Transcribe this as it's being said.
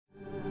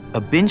A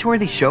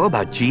binge-worthy show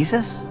about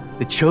Jesus?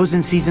 The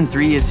Chosen Season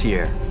 3 is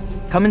here.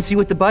 Come and see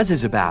what the buzz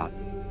is about.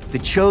 The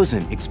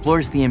Chosen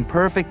explores the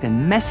imperfect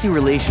and messy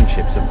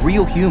relationships of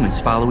real humans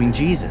following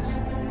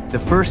Jesus. The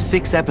first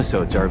 6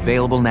 episodes are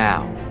available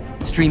now.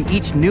 Stream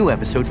each new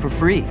episode for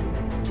free.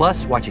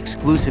 Plus, watch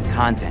exclusive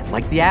content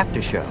like The After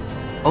Show,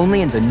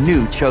 only in the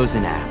new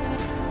Chosen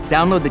app.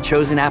 Download the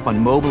Chosen app on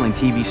mobile and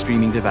TV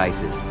streaming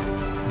devices.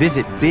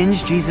 Visit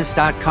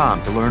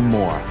bingejesus.com to learn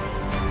more.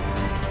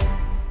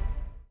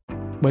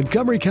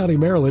 Montgomery County,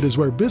 Maryland is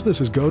where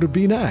businesses go to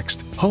be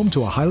next. Home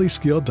to a highly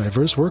skilled,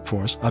 diverse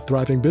workforce, a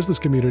thriving business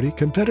community,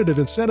 competitive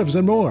incentives,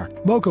 and more.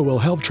 Moco will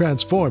help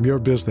transform your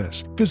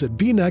business. Visit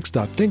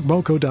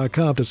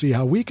bnext.thinkmoco.com to see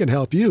how we can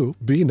help you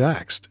be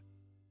next.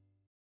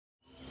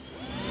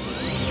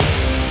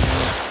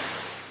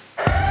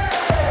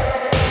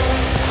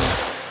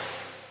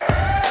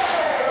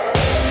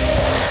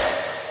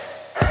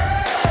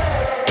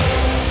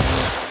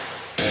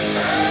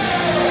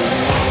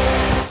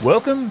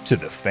 Welcome to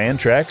the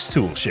Fantrax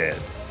Tool Shed,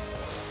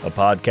 a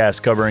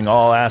podcast covering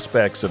all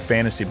aspects of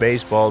fantasy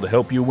baseball to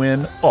help you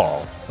win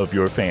all of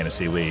your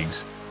fantasy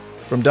leagues.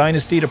 From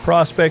dynasty to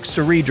prospects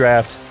to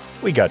redraft,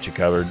 we got you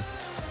covered.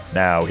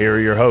 Now, here are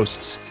your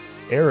hosts,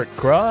 Eric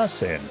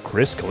Cross and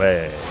Chris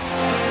Clegg.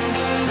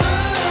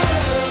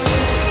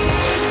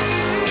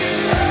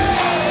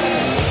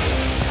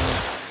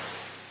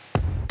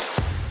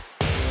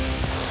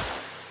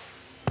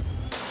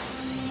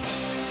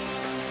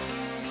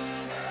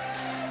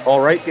 All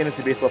right,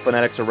 fantasy baseball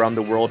fanatics around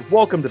the world,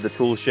 welcome to the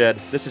Tool Shed.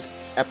 This is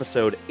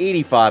episode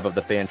 85 of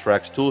the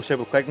Fantrax Tool Shed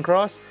with Clegg and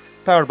Cross,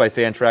 powered by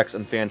Fantrax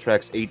and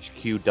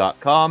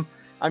FantraxHQ.com.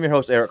 I'm your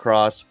host, Eric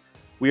Cross.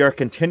 We are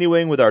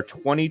continuing with our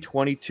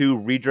 2022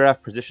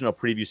 redraft positional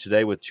previews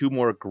today with 2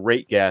 more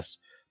great guests.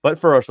 But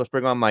first, let's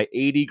bring on my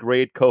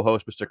 80-grade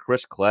co-host, Mr.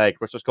 Chris Clegg.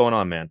 Chris, what's going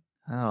on, man?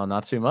 Oh,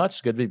 not too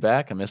much. Good to be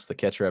back. I missed the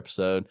catcher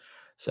episode,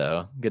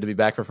 so good to be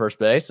back for first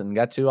base and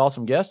got 2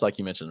 awesome guests, like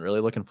you mentioned. Really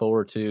looking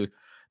forward to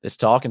this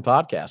talk and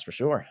podcast for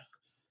sure.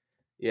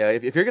 Yeah,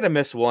 if you're going to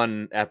miss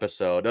one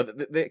episode,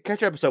 the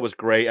catcher episode was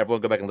great.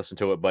 Everyone go back and listen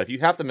to it. But if you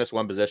have to miss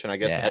one position, I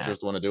guess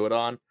catcher's the one to do it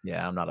on.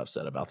 Yeah, I'm not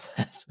upset about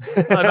that.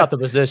 Not about the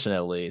position,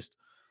 at least.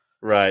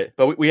 Right.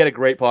 But we had a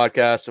great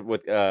podcast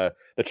with the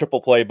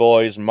Triple Play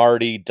boys,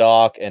 Marty,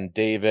 Doc, and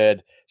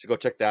David. So go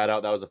check that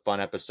out. That was a fun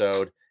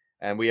episode.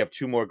 And we have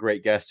 2 more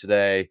great guests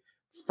today.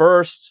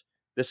 First,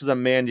 this is a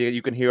man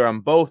you can hear on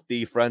both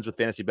the Friends with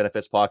Fantasy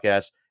Benefits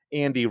podcast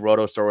and the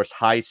Rotosaurus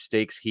High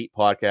Stakes Heat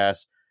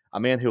podcast. A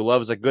man who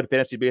loves a good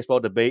fantasy baseball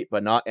debate,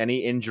 but not any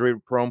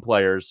injury-prone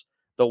players.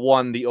 The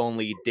one, the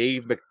only,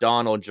 Dave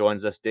McDonald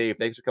joins us. Dave,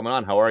 thanks for coming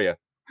on. How are you?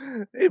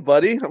 Hey,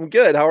 buddy. I'm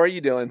good. How are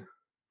you doing?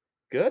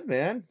 Good,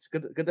 man. It's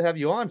good to have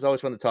you on. It's always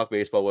fun to talk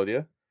baseball with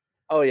you.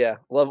 Oh, yeah.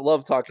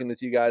 Love talking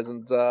with you guys.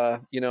 And,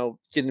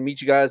 getting to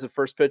meet you guys at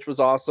First Pitch was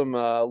awesome.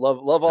 Love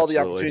all Absolutely. the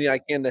opportunity I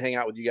can to hang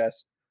out with you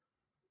guys.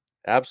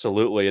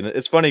 Absolutely. And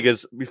it's funny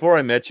because before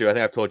I met you, I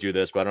think I've told you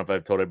this, but I don't know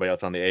if I've told anybody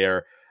else on the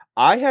air.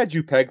 I had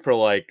you pegged for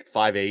like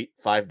 5'8",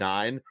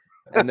 5'9",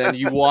 and then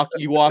you walk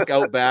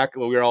out back.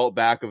 Well, we were all out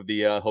back of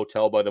the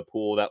hotel by the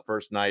pool that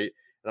first night,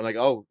 and I'm like,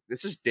 oh,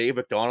 this is Dave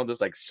McDonald,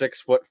 this like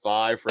 6'5"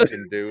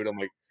 freaking dude. I'm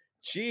like,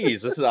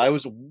 geez, I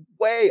was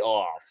way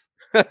off.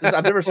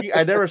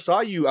 I never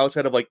saw you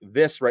outside of like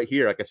this right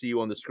here. I can see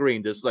you on the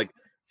screen, just like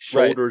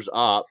shoulders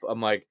up.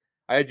 I'm like,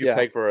 I had you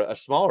pegged for a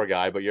smaller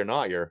guy, but you're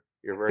not.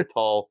 You're very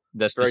tall.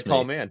 That's very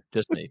tall man.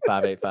 Just me,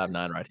 5'8",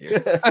 5'9", right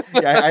here.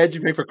 Yeah, I had you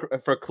pick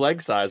for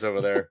Clegg size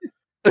over there.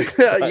 I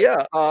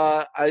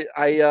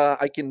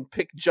can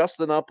pick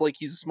Justin up like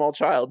he's a small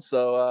child.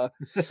 So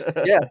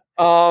yeah.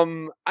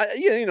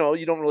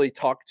 You don't really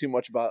talk too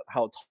much about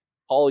how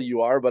tall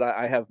you are, but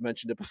I have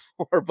mentioned it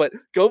before. But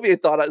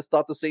Govier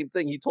thought the same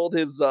thing. He told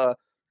his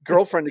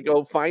girlfriend to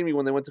go find me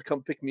when they went to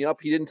come pick me up.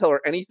 He didn't tell her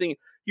anything.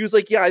 He was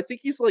like, yeah, I think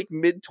he's like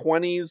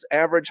mid-20s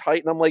average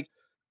height, and I'm like,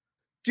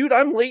 dude,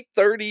 I'm late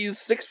 30s,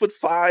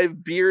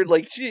 6'5", beard.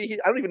 Like I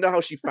don't even know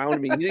how she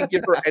found me. He didn't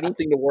give her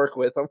anything to work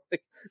with. I'm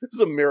like, this is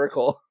a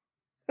miracle.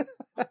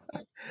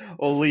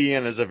 Well,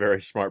 Leanne is a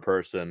very smart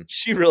person.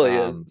 She really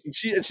is.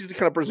 She's the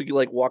kind of person who can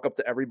like walk up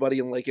to everybody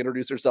and like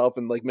introduce herself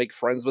and like make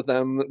friends with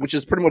them, which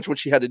is pretty much what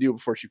she had to do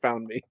before she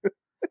found me.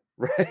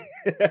 Right.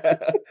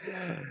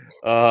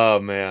 Oh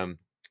man.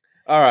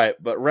 All right,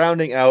 but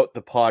rounding out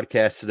the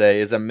podcast today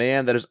is a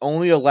man that is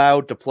only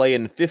allowed to play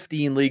in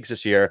 15 leagues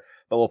this year,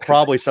 but will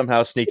probably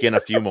somehow sneak in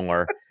a few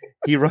more.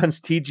 He runs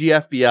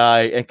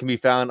TGFBI and can be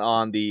found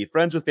on the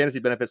Friends with Fantasy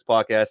Benefits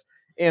podcast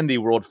and the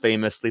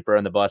world-famous Sleeper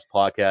and the Bus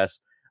podcast.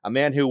 A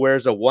man who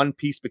wears a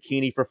one-piece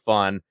bikini for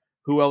fun.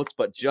 Who else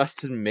but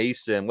Justin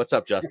Mason? What's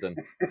up, Justin?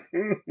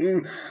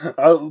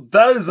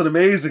 That is an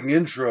amazing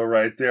intro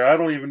right there. I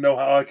don't even know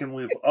how I can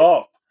live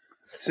up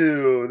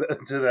to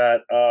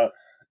that.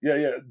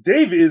 Yeah.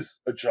 Dave is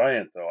a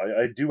giant, though.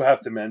 I do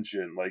have to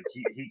mention, like,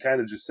 he kind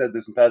of just said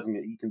this in passing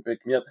that he can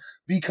pick me up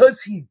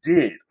because he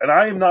did, and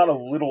I am not a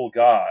little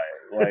guy.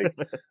 Like,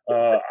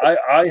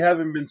 I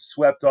haven't been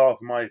swept off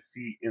my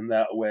feet in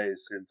that way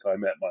since I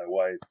met my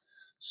wife.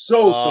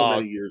 so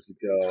many years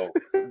ago.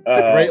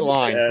 Great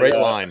line. And, great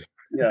line.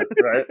 Yeah,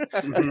 right.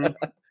 Mhm.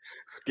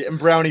 Getting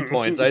brownie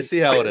points. I see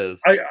how it is.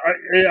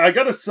 I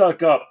gotta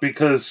suck up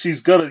because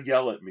she's gonna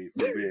yell at me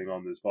for being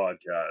on this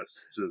podcast.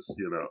 Just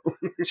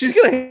She's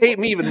gonna hate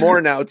me even more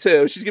now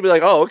too. She's gonna be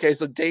like, "Oh, okay,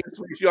 so Dave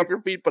sweeps you off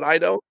your feet, but I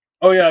don't."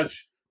 Oh yeah,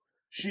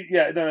 she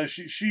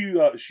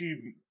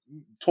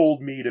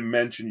told me to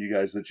mention you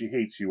guys that she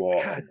hates you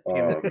all.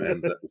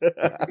 And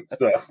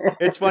so.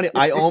 It's funny.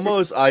 I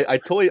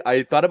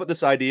thought about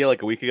this idea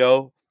like a week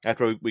ago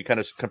after we kind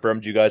of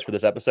confirmed you guys for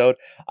this episode.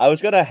 I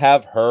was gonna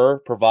have her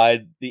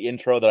provide the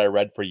intro that I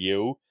read for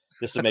you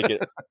just to make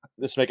it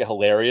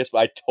hilarious, but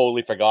I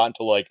totally forgot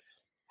until like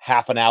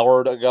half an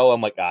hour ago.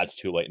 I'm like, it's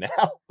too late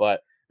now.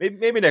 But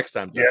maybe next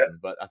time. Yeah. Justin,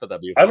 but I thought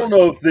that'd be. I don't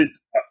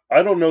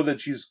know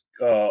that she's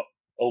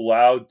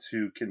allowed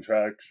to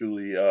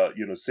contractually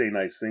say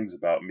nice things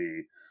about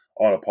me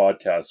on a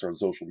podcast or on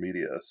social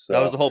media. So that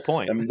was the whole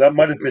point. I mean, that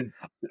might have been.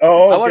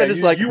 Oh, okay. I wanted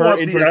just her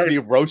interest to be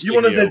roasting. You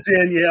wanted that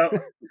Danielle?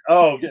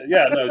 Oh,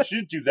 yeah. No,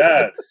 she'd do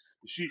that.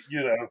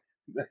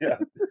 Yeah.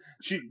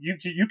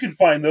 You can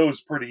find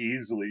those pretty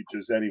easily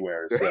just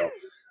anywhere. So,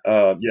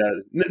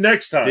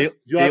 next time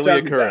daily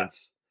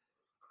occurrence.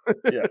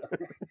 Yeah.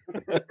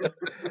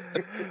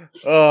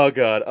 Oh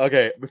God.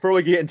 Okay. Before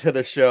we get into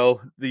the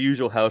show, the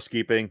usual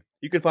housekeeping.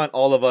 You can find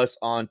all of us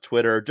on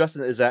Twitter.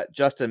 Justin is at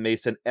Justin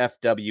Mason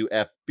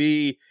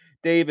FWFB.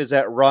 Dave is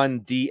at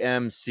Run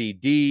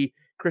DMCD.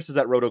 Chris is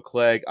at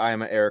RotoClegg. I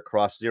am at Eric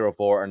Cross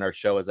 04, and our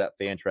show is at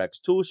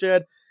Fantrax Toolshed.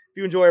 If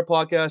you enjoy our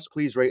podcast,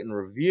 please rate and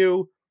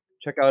review.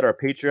 Check out our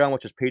Patreon,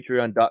 which is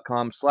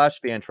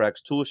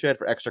patreon.com/Fantrax Toolshed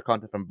for extra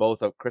content from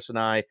both of Chris and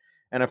I.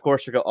 And of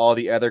course, check out all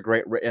the other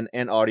great written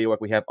and audio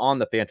work we have on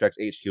the Fantrax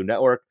HQ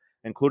network,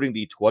 including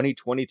the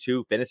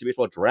 2022 Fantasy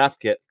Baseball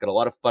Draft Kit. It's got a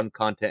lot of fun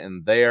content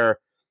in there.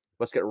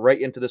 Let's get right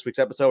into this week's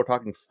episode. We're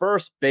talking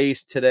first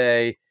base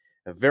today.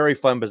 A very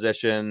fun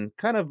position,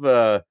 kind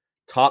of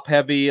top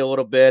heavy a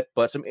little bit,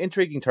 but some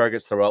intriguing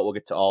targets throughout. We'll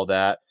get to all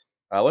that.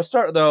 Let's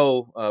start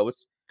though.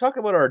 Let's talk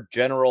about our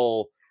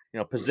general,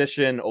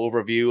 position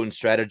overview and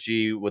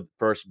strategy with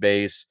first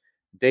base.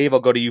 Dave, I'll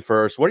go to you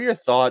first. What are your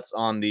thoughts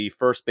on the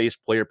first base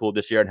player pool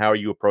this year, and how are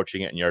you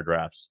approaching it in your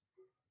drafts?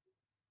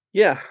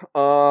 Yeah,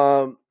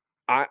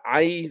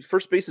 I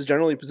first base is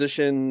generally a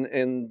position,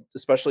 and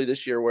especially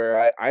this year, where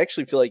I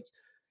actually feel like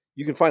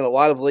you can find a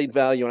lot of late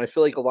value, and I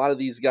feel like a lot of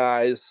these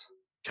guys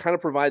kind of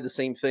provide the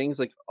same things.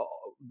 Like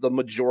the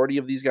majority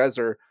of these guys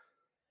are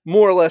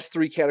more or less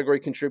 3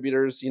 category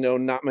contributors.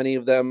 Not many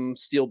of them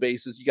steal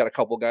bases. You got a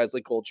couple guys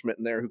like Goldschmidt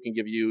in there who can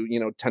give you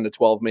 10 to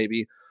 12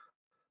 maybe.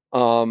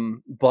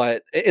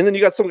 But and then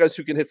you got some guys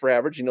who can hit for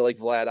average, like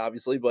Vlad,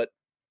 obviously. But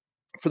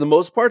for the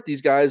most part,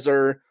 these guys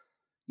are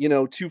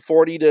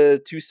 240 to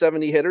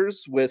 270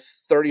 hitters with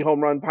 30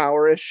 home run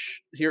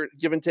power-ish here,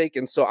 give and take.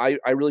 And so I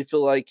really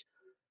feel like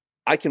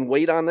I can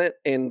wait on it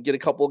and get a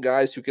couple of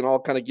guys who can all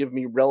kind of give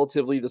me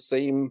relatively the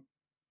same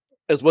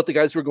as what the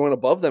guys who are going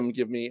above them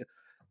give me.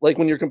 Like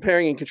when you're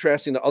comparing and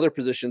contrasting to other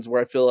positions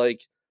where I feel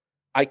like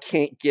I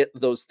can't get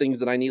those things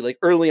that I need. Like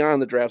early on in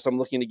the drafts, I'm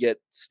looking to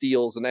get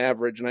steals and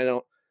average, and I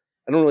don't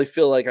really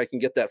feel like I can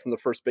get that from the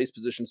first base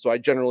position. So I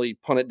generally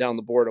punt it down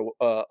the board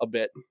a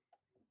bit.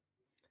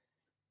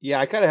 Yeah,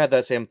 I kind of had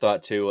that same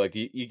thought too. Like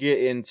you get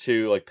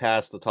into like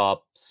past the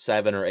top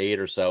 7 or 8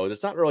 or so,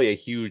 there's not really a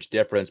huge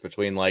difference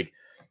between like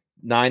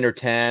 9 or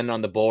 10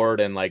 on the board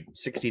and like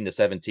 16 to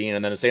 17.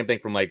 And then the same thing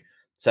from like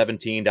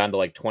 17 down to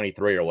like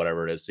 23 or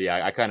whatever it is. So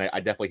yeah, I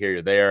definitely hear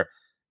you there.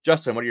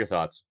 Justin, what are your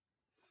thoughts?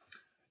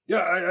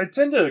 Yeah, I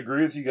tend to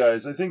agree with you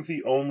guys. I think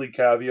the only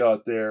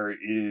caveat there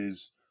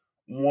is,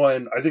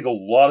 one, I think a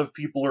lot of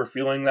people are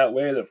feeling that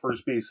way, that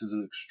first base is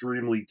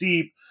extremely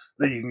deep,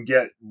 that you can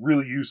get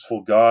really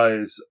useful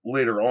guys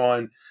later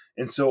on.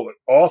 And so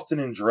often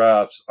in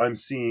drafts, I'm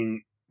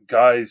seeing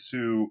guys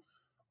who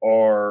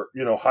are,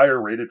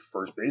 higher rated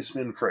first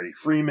baseman, Freddie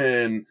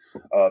Freeman,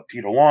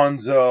 Pete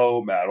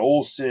Alonso, Matt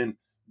Olson,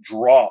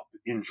 drop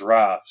in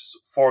drafts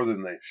farther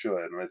than they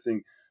should. And I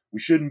think we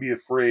shouldn't be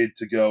afraid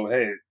to go,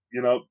 hey,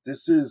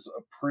 this is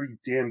a pretty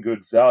damn good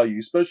value,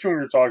 especially when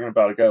you're talking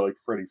about a guy like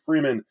Freddie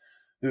Freeman,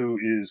 who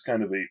is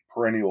kind of a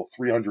perennial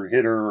 300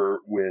 hitter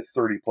with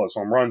 30 plus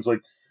home runs.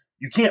 Like,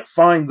 you can't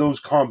find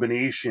those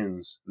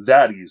combinations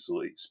that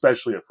easily,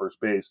 especially at first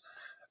base.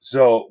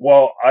 So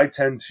while I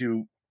tend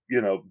to,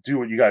 do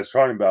what you guys are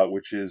talking about,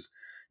 which is,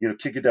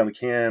 kick it down the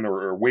can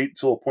or wait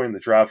till a point in the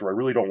draft where I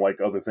really don't like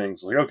other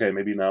things. Like, okay,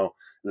 maybe now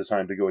is the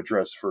time to go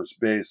address first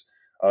base.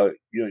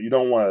 You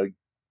don't want to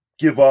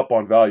give up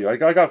on value. I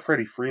got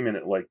Freddie Freeman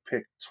at like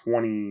pick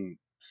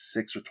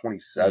 26 or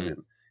 27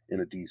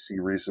 in a DC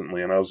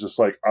recently, and I was just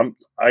like, I'm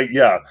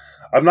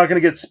not going to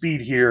get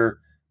speed here,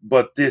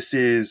 but this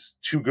is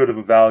too good of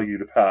a value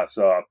to pass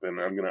up, and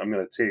I'm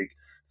gonna take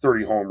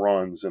 30 home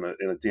runs and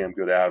a damn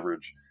good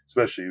average,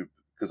 especially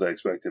because I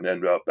expect him to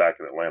end up back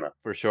in Atlanta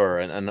for sure.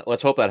 And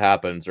let's hope that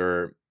happens,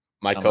 or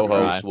my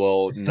co-host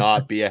will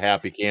not be a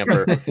happy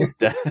camper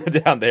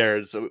down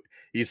there. So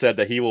he said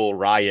that he will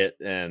riot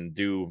and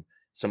do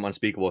some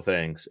unspeakable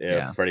things if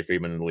Yeah. Freddie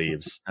Freeman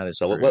leaves. That is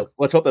So true.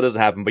 let's hope that doesn't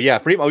happen. But yeah,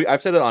 Freeman,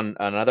 I've said it on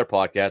another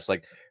podcast.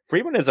 Like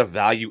Freeman is a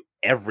value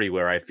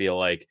everywhere. I feel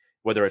like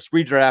whether it's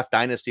redraft,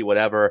 dynasty,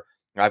 whatever.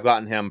 I've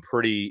gotten him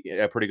pretty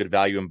good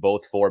value in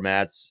both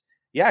formats.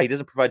 Yeah, he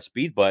doesn't provide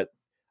speed, but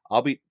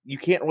you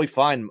can't really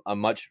find a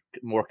much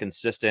more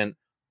consistent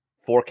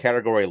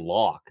 4-category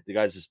lock. The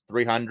guy's just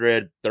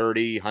 300,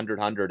 30,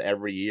 100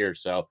 every year.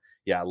 So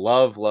yeah,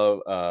 love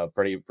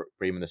Freddie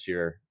Freeman this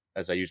year,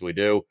 as I usually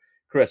do.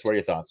 Chris, what are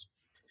your thoughts?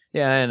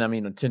 Yeah, and I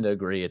mean, I tend to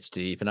agree it's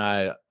deep. And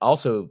I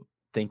also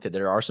think that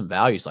there are some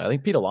values. Like I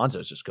think Pete Alonso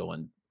is just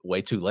going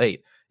way too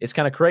late. It's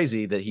kind of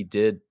crazy that he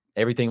did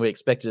everything we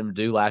expected him to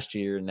do last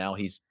year, and now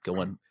he's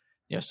going,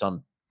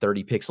 some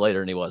 30 picks later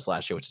than he was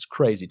last year, which is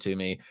crazy to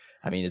me.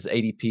 I mean, his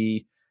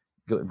ADP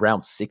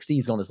round 60,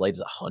 he's going as late as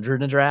 100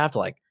 in the draft.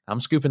 Like I'm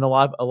scooping a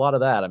lot of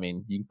that. I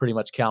mean, you can pretty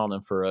much count on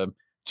him for a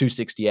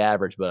 260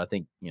 average, but I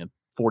think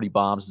 40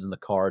 bombs is in the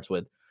cards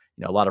with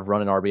a lot of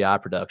running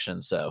RBI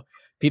production. So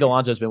Pete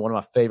Alonso has been one of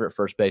my favorite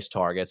first base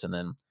targets. And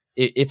then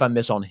if I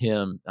miss on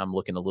him, I'm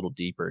looking a little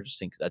deeper.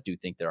 I do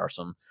think there are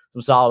some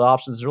solid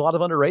options. There's a lot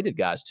of underrated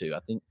guys too. I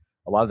think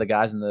a lot of the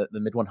guys in the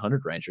mid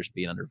 100 range are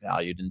being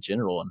undervalued in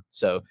general. And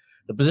so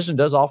the position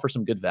does offer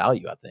some good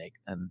value, I think,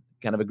 and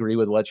kind of agree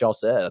with what y'all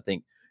said. I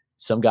think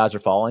some guys are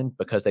falling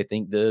because they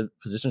think the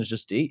position is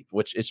just deep,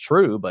 which is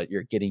true, but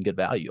you're getting good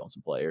value on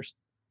some players.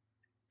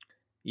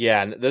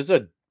 Yeah, and there's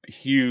a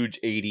huge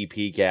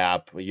ADP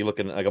gap. I'm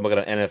looking at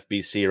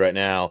NFBC right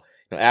now.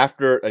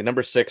 After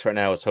number 6 right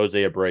now is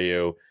Jose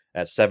Abreu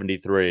at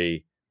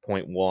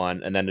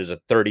 73.1, and then there's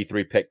a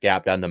 33 pick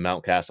gap down to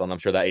Mountcastle, and I'm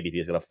sure that ADP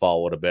is going to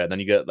fall a little bit. And then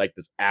you get like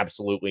this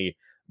absolutely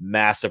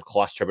massive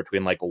cluster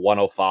between like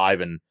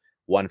 105 and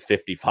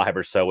 155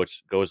 or so,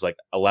 which goes like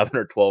 11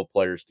 or 12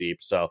 players deep.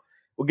 So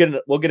we'll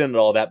get into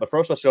all that. But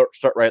first, let's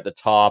start right at the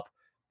top.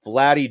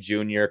 Vladdy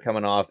Jr.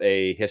 coming off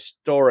a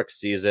historic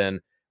season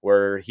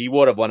where he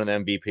would have won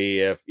an MVP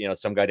if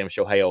some guy named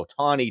Shohei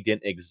Ohtani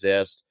didn't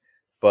exist.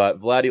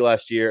 But Vladdy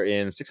last year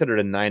in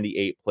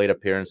 698 plate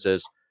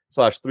appearances, /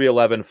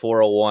 311,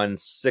 401,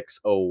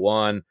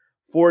 601,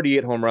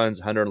 48 home runs,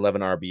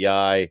 111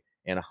 RBI,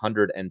 and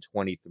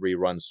 123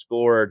 runs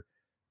scored.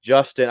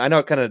 Justin, I know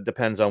it kind of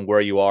depends on where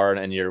you are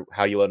and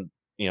how you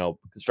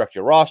construct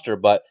your roster,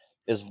 but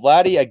is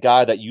Vladdy a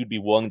guy that you'd be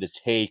willing to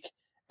take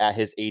at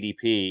his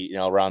ADP,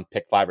 around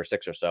pick 5 or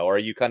 6 or so? Or are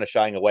you kind of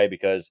shying away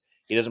because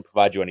he doesn't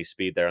provide you any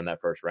speed there in that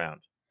first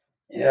round?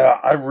 Yeah,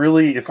 I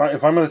really, if I'm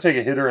going to take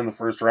a hitter in the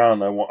first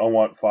round, I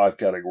want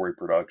 5-category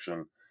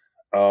production.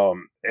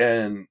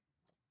 And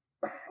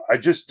I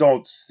just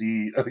don't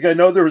see, like, I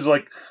know there was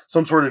like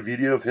some sort of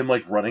video of him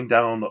like running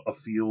down a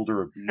field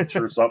or a beach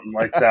or something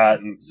like that.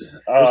 And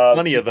there's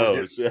plenty of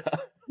those.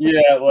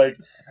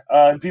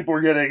 And people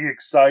were getting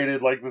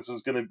excited like this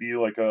was going to be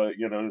like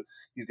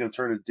he's going to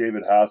turn to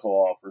David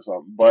Hasselhoff or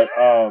something. But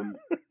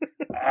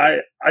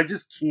I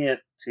just can't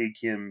take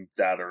him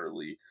that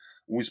early,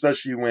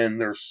 especially when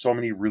there's so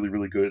many really,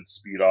 really good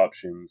speed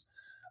options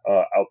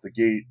out the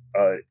gate.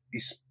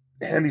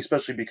 And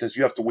especially because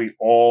you have to wait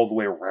all the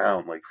way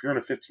around. Like if you're in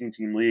a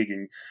 15-team league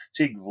and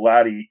take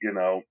Vladdy,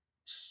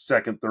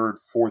 2nd, 3rd,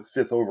 4th,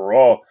 5th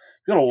overall,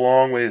 you got a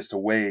long ways to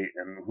wait,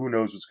 and who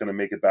knows what's going to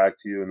make it back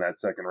to you in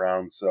that second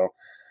round. So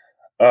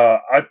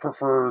I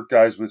prefer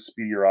guys with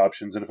speedier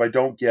options, and if I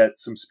don't get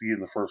some speed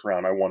in the first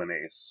round, I want an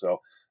ace.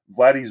 So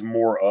Vladdy's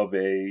more of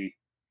a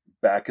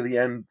back of the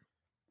end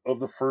of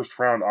the first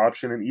round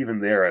option, and even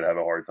there I'd have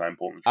a hard time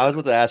pulling the trigger. I was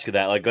about to ask you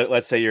that. Like,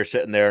 let's say you're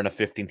sitting there in a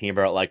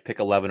 15-teamer at like pick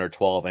 11 or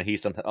 12, and he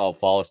somehow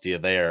falls to you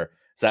there.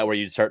 Is that where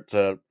you'd start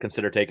to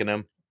consider taking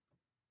him?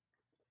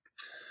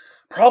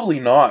 Probably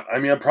not. I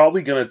mean, I'm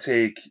probably going to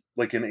take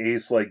like an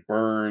ace like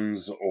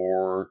Burns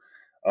or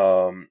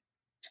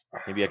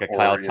maybe like a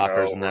Kyle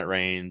Tucker's in that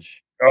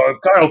range. Oh, if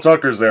Kyle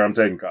Tucker's there, I'm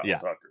taking Kyle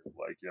Tucker.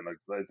 Like,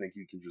 I think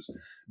he can just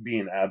be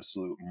an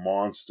absolute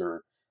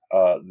monster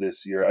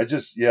this year.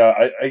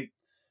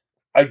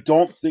 I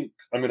don't think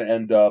I'm going to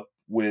end up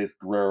with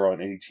Guerrero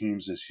on any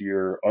teams this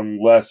year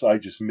unless I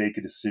just make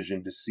a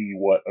decision to see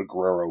what a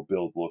Guerrero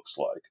build looks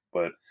like.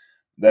 But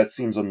that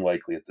seems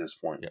unlikely at this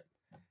point. Yeah.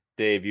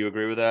 Dave, you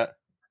agree with that?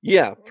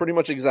 Yeah, pretty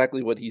much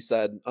exactly what he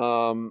said.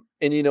 And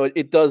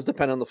it does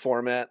depend on the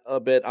format a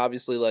bit.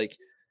 Obviously, like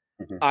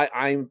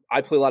I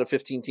play a lot of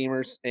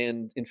 15-teamers,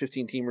 and in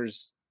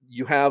 15-teamers,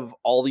 you have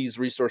all these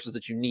resources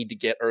that you need to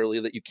get early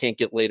that you can't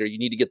get later. You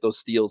need to get those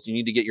steals. You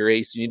need to get your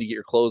ace. You need to get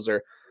your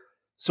closer.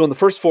 So in the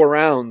first 4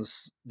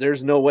 rounds,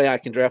 there's no way I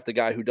can draft a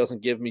guy who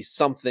doesn't give me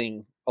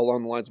something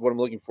along the lines of what I'm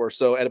looking for.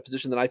 So at a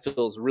position that I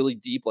feel is really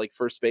deep, like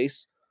first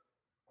base,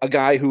 a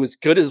guy who is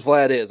good as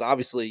Vlad is,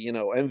 obviously,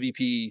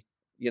 MVP,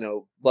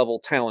 level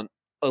talent,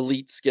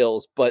 elite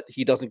skills, but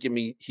he's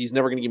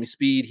never going to give me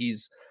speed.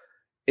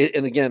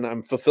 And again,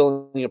 I'm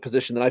fulfilling a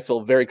position that I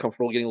feel very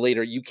comfortable getting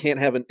later. You can't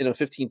have in a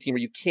 15-teamer,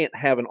 you can't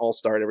have an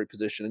all-star at every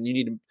position, and you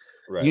need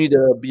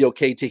to be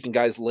okay taking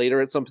guys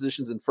later at some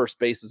positions, and first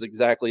base is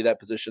exactly that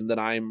position that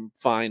I'm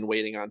fine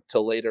waiting on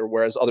till later,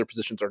 whereas other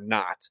positions are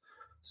not.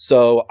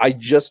 So I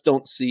just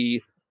don't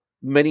see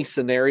many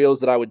scenarios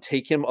that I would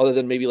take him other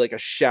than maybe like a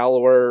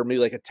shallower, maybe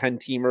like a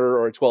 10-teamer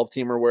or a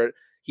 12-teamer where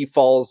he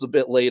falls a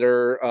bit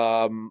later.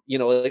 You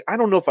know, like I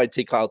don't know if I'd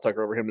take Kyle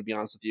Tucker over him, to be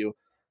honest with you.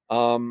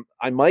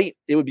 I might.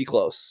 It would be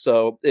close.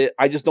 So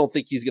I just don't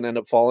think he's going to end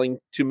up falling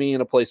to me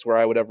in a place where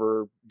I would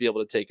ever be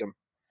able to take him.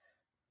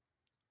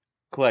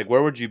 Clegg,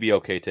 where would you be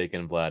okay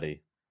taking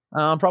Vladdy?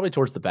 Probably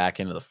towards the back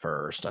end of the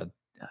first.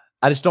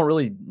 I just don't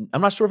really.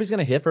 I'm not sure if he's going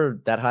to hit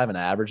for that high of an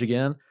average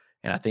again.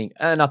 And I think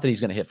not that he's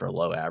going to hit for a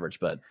low average,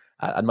 but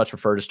I'd much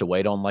prefer just to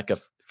wait on like a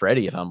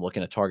Freddie if I'm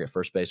looking to target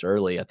first base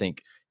early. I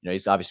think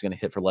he's obviously going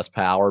to hit for less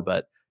power,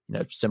 but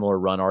similar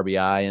run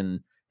RBI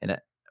and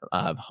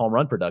home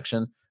run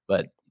production.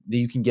 But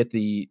you can get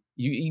the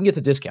you can get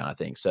the discount, I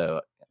think.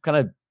 So kind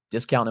of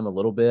discount him a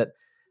little bit.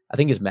 I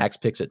think his max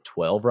pick's at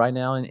 12 right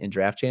now in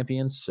Draft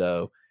Champions.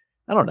 So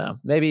I don't know,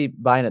 maybe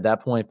buying at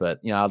that point, but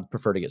I'd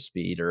prefer to get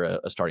speed or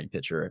a starting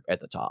pitcher at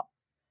the top.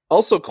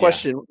 Also,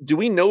 question: do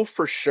we know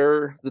for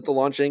sure that the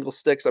launch angle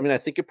sticks? I mean, I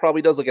think it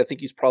probably does. Like, I think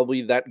he's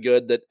probably that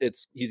good that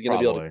he's going to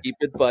be able to keep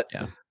it. But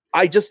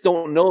I just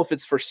don't know if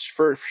it's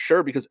for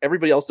sure because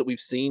everybody else that we've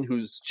seen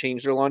who's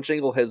changed their launch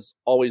angle has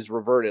always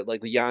reverted,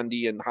 like the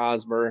Yandy and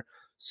Hosmer.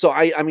 So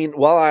I mean,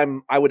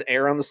 while I would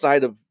err on the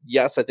side of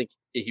yes, I think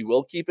he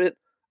will keep it.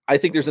 I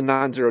think there's a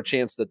non-zero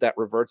chance that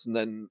reverts, and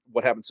then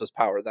what happens to his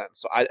power then?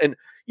 So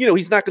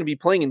he's not going to be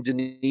playing in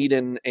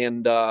Dunedin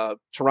and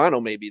Toronto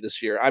maybe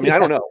this year. I mean, I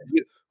don't know.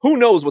 Who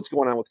knows what's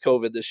going on with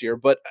COVID this year?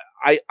 But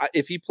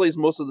if he plays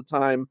most of the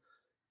time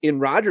in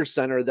Rogers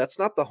Center, that's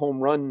not the home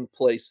run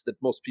place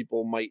that most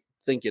people might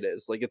think it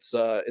is. Like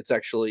it's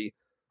actually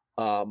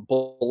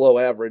below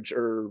average,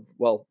 or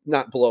well,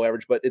 not below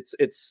average, but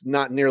it's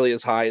not nearly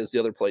as high as the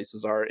other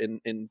places are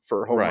in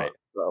for home run.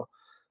 So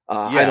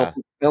I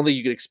don't think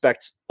you could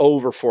expect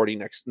over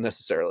 40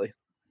 necessarily.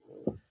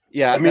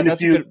 Yeah, I mean,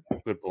 that's a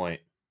good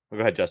point. Go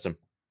ahead, Justin.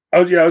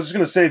 Oh yeah, I was just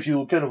gonna say if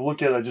you kind of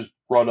look at it, I just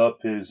brought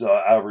up his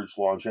average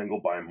launch angle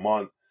by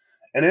month,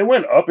 and it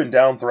went up and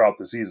down throughout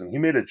the season. He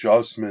made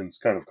adjustments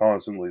kind of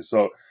constantly,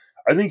 so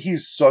I think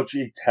he's such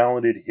a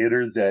talented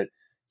hitter that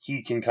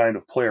he can kind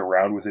of play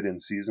around with it in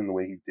season the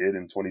way he did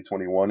in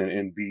 2021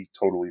 and be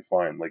totally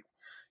fine. Like,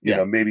 you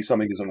know, maybe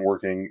something isn't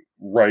working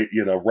right,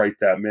 right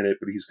that minute,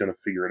 but he's going to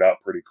figure it out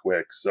pretty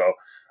quick. So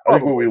I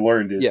think what we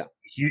learned is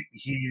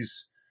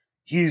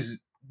he's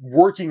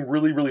working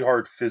really, really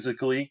hard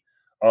physically.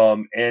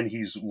 And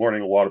he's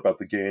learning a lot about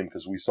the game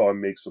because we saw him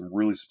make some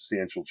really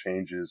substantial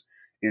changes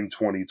in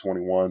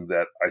 2021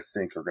 that I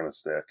think are going to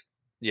stick.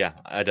 Yeah,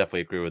 I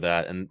definitely agree with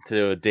that. And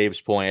to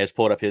Dave's point, I just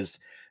pulled up his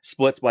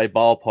splits by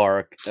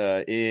ballpark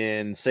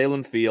in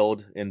Salem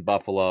Field in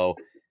Buffalo,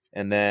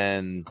 and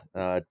then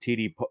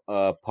TD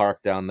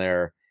Park down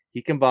there.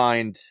 He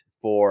combined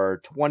for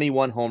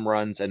 21 home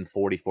runs and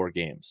 44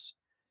 games.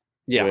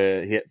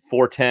 Yeah, he hit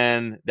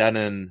 410 down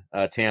in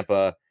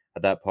Tampa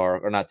at that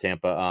park, or not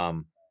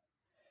Tampa.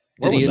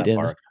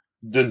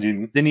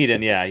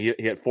 Dunedin, yeah. He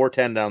hit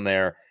 410 down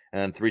there,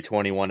 and then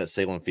 321 at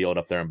Salem Field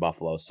up there in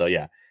Buffalo. So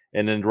yeah.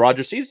 And then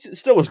Rogers, he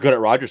still was good at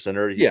Rogers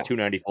Center. He hit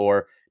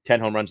 294, 10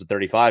 home runs in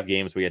 35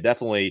 games. We had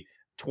definitely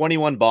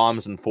 21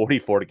 bombs in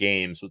 44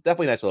 games. It was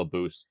definitely a nice little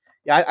boost.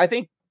 Yeah, I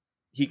think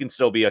he can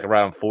still be like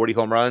around 40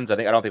 home runs. I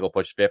don't think he'll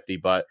push 50,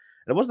 but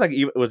it wasn't like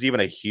it was even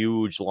a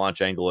huge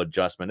launch angle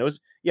adjustment. It was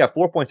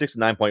 4.6 to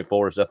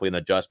 9.4 is definitely an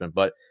adjustment,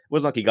 but it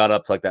wasn't like he got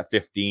up to like that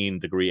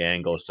 15-degree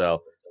angle.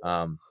 So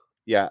so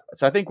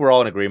I think we're all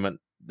in agreement.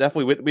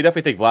 Definitely, we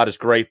definitely think Vlad is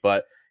great,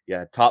 but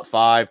top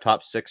 5,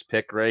 top 6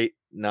 pick rate,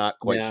 not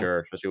quite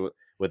sure, especially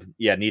with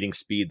needing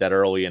speed that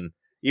early. And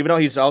even though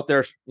he's out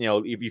there,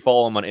 if you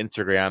follow him on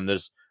Instagram,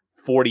 there's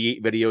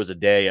 48 videos a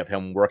day of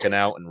him working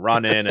out and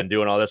running and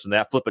doing all this and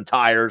that, flipping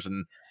tires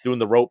and doing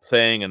the rope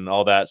thing and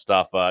all that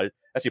stuff.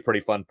 That's a pretty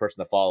fun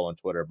person to follow on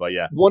Twitter. But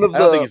I don't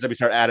think he's going to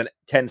start adding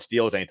 10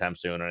 steals anytime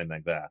soon or anything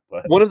like that.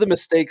 But one of the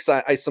mistakes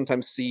I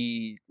sometimes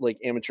see like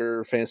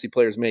amateur fantasy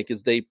players make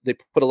is they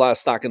put a lot of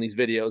stock in these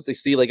videos. They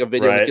see like a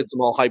video that gets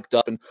them all hyped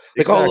up and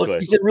like, oh,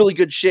 look, he's in really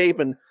good shape.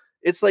 And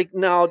it's like,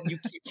 no, you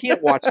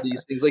can't watch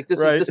these things. Like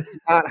this is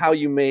not how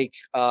you make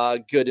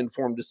good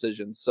informed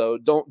decisions. So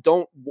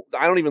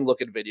I don't even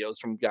look at videos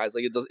from guys.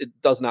 Like it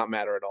does not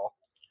matter at all.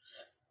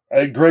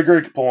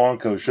 Gregory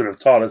Polanco should have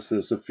taught us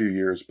this a few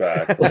years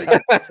back.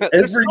 Like,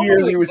 every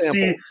year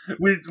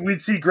we'd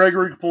see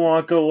Gregory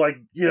Polanco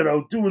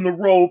doing the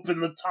rope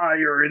and the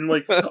tire and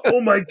like, oh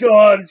my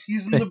God,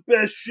 he's in the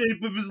best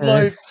shape of his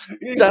life.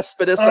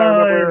 Cespedes, I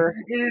remember.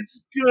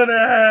 It's gonna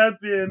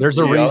happen. There's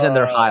a reason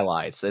they're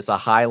highlights. It's a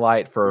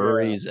highlight for a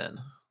reason.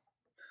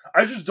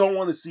 I just don't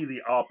want to see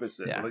the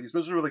opposite, like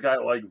especially with a guy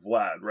like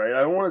Vlad, right? I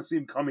don't want to see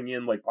him coming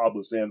in like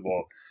Pablo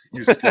Sandoval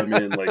used to come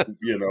in, like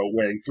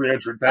weighing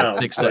 300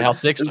 pounds. How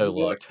Sixto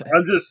looked.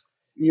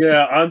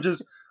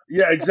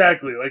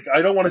 Exactly. Like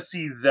I don't want to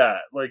see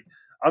that. Like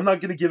I'm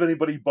not going to give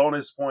anybody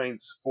bonus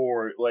points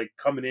for like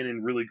coming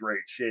in really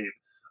great shape.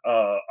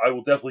 I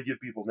will definitely give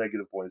people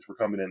negative points for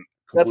coming in.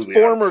 That's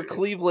former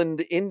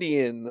Cleveland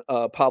Indian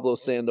Pablo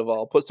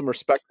Sandoval. Put some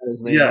respect on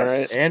his name, all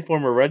right? And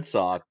former Red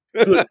Sox.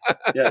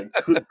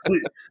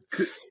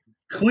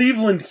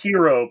 Cleveland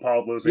hero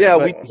Pablo Yeah,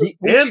 Sandoval.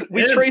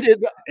 we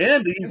traded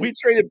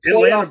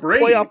Atlanta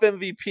Brady. playoff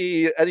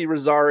MVP Eddie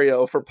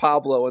Rosario for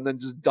Pablo, and then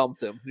just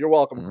dumped him. You're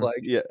welcome,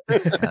 Clegg. Yeah.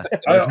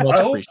 I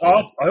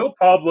hope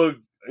Pablo.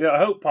 Yeah, I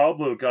hope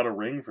Pablo got a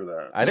ring for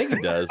that. I think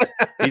he does.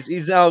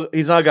 he's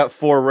now got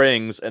 4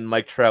 rings, and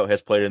Mike Trout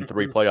has played in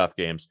 3 playoff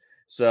games.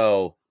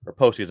 So, or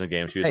postseason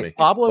games, excuse me.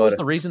 Pablo was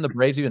the reason the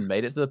Braves even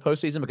made it to the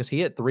postseason because he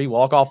hit 3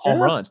 walk-off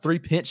home runs, 3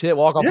 pinch hit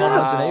walk-off home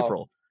runs in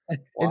April.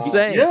 Wow.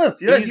 Insane. Yeah,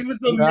 he was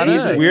amazing.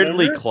 He's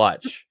weirdly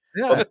clutch.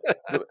 Yeah.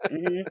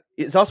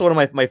 It's also one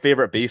of my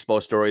favorite baseball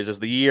stories is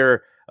the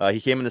year he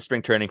came into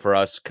spring training for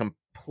us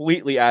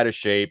completely out of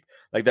shape.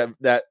 Like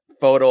that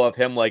photo of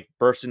him like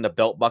bursting the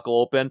belt buckle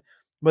open.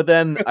 But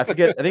then I think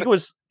it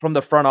was from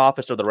the front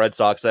office of the Red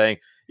Sox saying,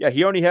 yeah,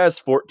 he only has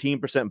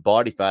 14%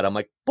 body fat. I'm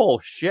like,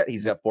 bullshit,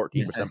 he's got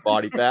 14%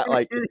 body fat.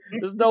 Like,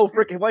 there's no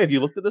freaking way. Have you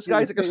looked at this guy?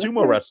 He's like a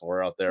sumo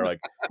wrestler out there, like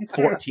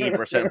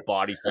 14%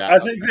 body fat. I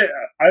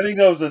think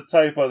that was a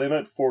typo. They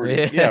meant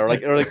 40. Yeah, or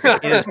like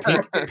in his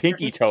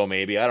pinky toe,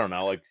 maybe. I don't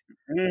know. Like,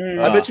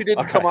 I bet you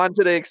didn't come on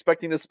today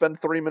expecting to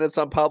spend 3 minutes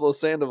on Pablo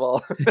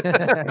Sandoval.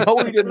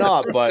 No, we did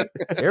not. But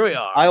here we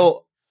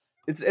are.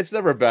 It's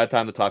never a bad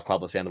time to talk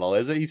Pablo Sandoval,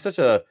 is it? He's such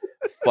a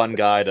fun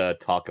guy to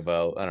talk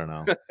about. I don't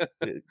know.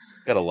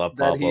 Gotta love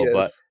Pablo.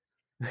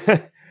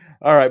 But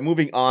all right,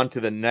 moving on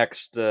to the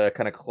next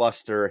kind of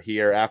cluster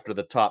here after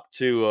the top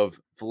 2 of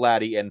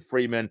Vladdy and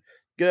Freeman.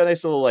 Get a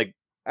nice little, like,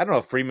 I don't know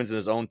if Freeman's in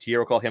his own tier.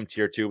 We'll call him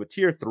tier 2, but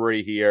tier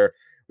 3 here.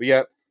 We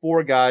got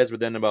 4 guys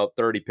within about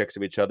 30 picks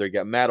of each other. You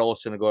got Matt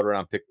Olson to go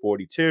around pick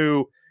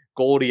 42,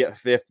 Goldie at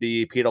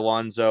 50, Pete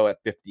Alonso at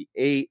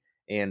 58.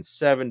 And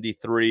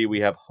 73,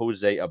 we have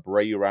Jose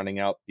Abreu rounding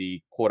out the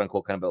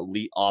quote-unquote kind of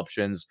elite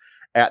options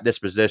at this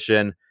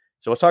position.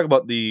 So let's talk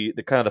about the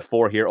kind of the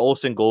 4 here.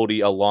 Olson,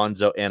 Goldie,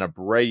 Alonso, and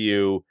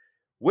Abreu.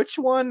 Which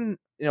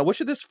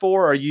of this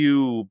 4 are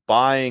you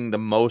buying the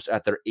most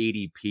at their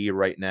ADP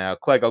right now?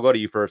 Clegg, I'll go to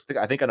you first.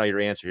 I think I know your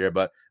answer here,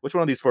 but which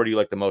one of these 4 do you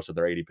like the most at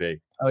their ADP?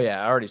 Oh,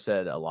 yeah, I already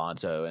said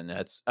Alonso, and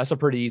that's a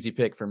pretty easy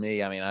pick for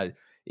me. I mean,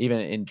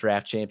 even in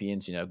draft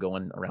champions,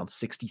 going around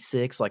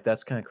 66, like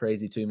that's kind of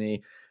crazy to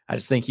me. I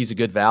just think he's a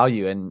good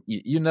value, and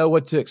you know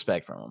what to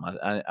expect from him.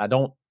 I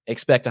don't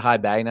expect a high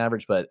batting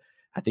average, but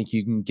I think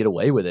you can get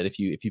away with it if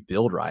you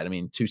build right. I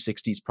mean,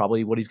 260 is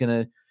probably what he's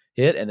going to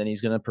hit, and then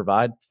he's going to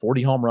provide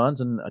 40 home runs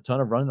and a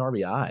ton of running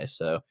RBI.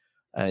 So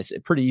it's a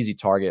pretty easy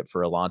target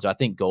for Alonso. I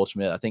think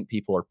Goldschmidt, I think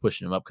people are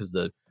pushing him up because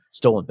the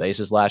stolen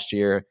bases last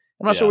year.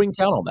 I'm not sure we can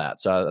count on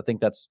that. So I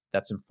think that's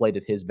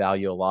inflated his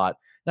value a lot.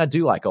 And I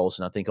do like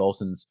Olson. I think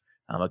Olson's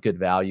a good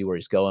value where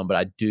he's going,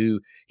 but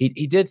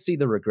he did see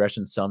the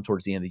regression some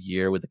towards the end of the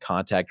year with the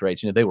contact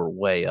rates. They were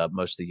way up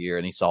most of the year,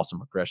 and he saw some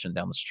regression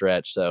down the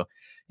stretch. So,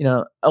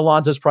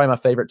 Alonso's probably my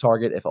favorite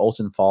target. If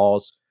Olson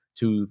falls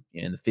to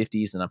in the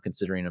 50s, then I'm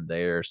considering him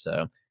there.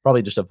 So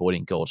probably just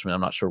avoiding Goldschmidt.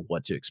 I'm not sure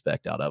what to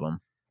expect out of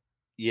him.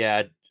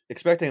 Yeah,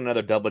 expecting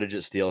another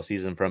double-digit steal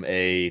season from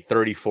a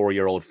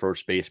 34-year-old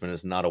first baseman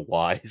is not a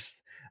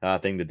wise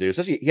thing to do.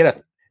 Especially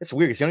it's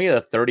weird because he only had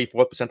a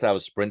 34th percentile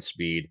of sprint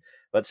speed.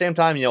 But at the same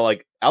time,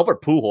 like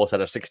Albert Pujols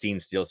had a 16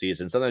 steal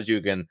season. Sometimes you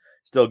can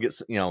still get,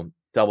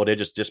 double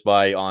digits just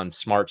on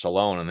smarts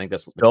alone. I think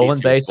that's what stolen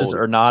bases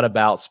are not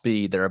about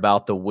speed. They're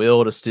about the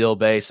will to steal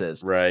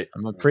bases. Right.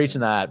 I'm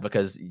preaching that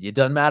because it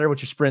doesn't matter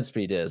what your sprint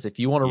speed is. If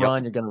you want to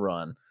run, you're going to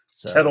run.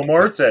 So, Ketel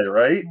Marte,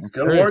 right?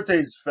 Ketel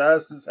Marte's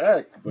fast as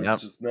heck, but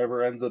just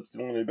never ends up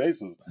stealing any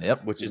bases.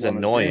 Yep. Which is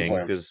annoying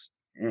because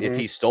if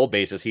he stole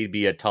bases, he'd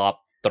be a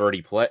top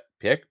 30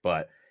 pick.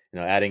 But,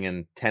 adding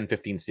in 10,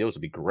 15 steals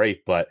would be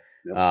great. But,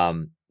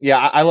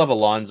 I love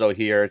Alonso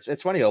here.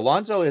 It's funny.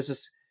 Alonso has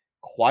just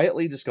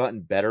quietly just gotten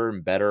better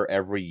and better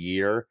every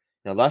year.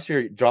 Last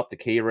year he dropped the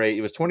K rate.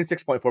 It was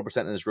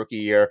 26.4% in his rookie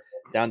year,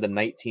 down to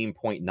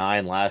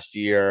 19.9 last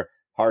year.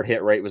 Hard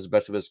hit rate was the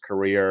best of his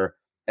career.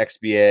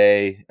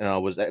 XBA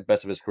was the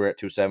best of his career at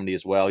 270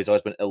 as well. He's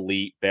always been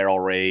elite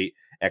barrel rate,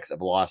 exit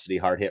velocity,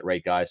 hard hit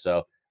rate guy.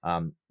 So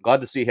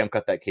glad to see him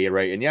cut that K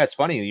rate. And it's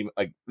funny,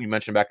 like we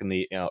mentioned back in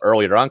the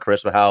earlier on,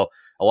 Chris, about how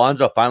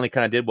Alonso finally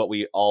kind of did what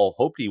we all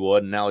hoped he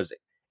would, and now his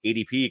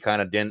ADP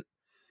kind of didn't,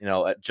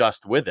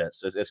 adjust with it.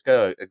 So it's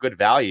got a good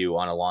value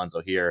on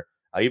Alonso here.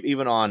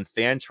 Even on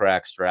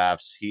Fantrax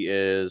drafts, he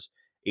is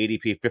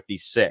ADP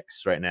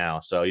 56 right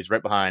now. So he's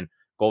right behind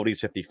Goldie's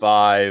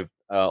 55,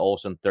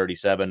 Olson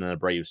 37, and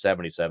Abreu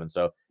 77.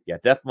 So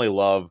definitely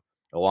love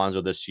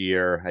Alonso this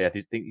year. I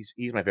think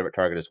he's my favorite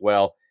target as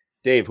well.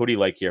 Dave, who do you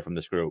like here from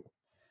this group?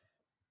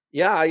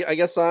 Yeah, I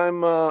guess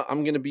I'm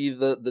going to be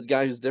the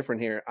guy who's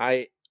different here.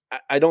 I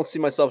don't see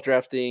myself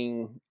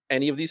drafting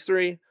any of these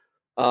 3.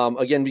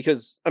 Again,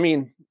 because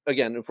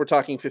if we're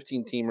talking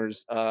 15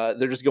 teamers,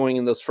 they're just going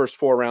in those first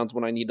 4 rounds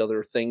when I need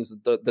other things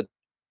that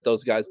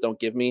those guys don't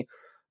give me.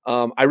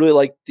 I really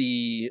like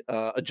the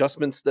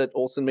adjustments that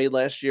Olson made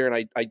last year,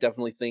 and I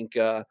definitely think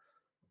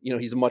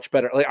he's a much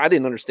better. Like, I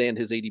didn't understand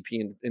his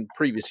ADP in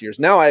previous years.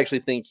 Now I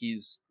actually think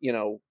he's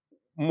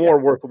more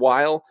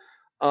worthwhile.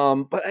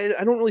 But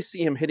I don't really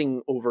see him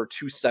hitting over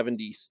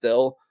 270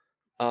 still.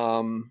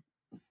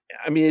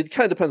 I mean, it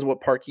kind of depends on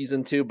what park he's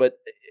into, but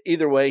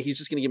either way, he's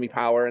just going to give me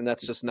power, and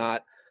that's just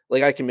not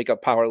like I can make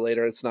up power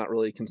later. It's not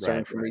really a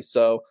concern for me.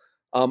 So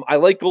I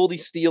like Goldie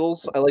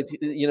Steals. I like,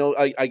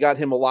 I got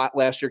him a lot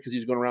last year because he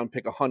was going around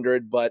pick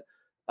 100, but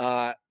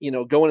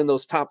going in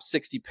those top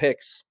 60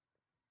 picks,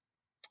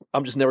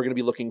 I'm just never going to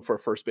be looking for a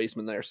first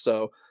baseman there.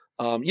 So,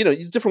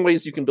 there's different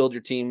ways you can build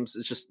your teams.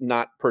 It's just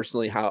not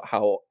personally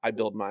how I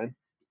build mine.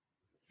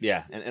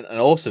 Yeah, and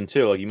Olsen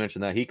too, like you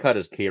mentioned that he cut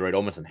his K rate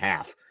almost in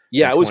half.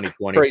 Yeah, it was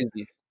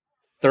crazy.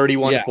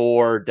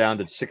 31.4 down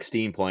to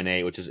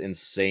 16.8, which is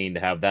insane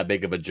to have that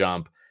big of a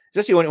jump.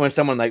 Especially when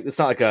someone like, it's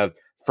not like a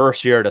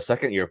first year to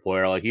second year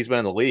player. Like he's been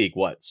in the league,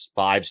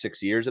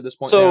 5-6 years at this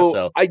point now?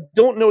 So I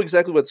don't know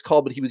exactly what it's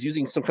called, but he was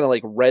using some kind of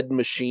like red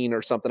machine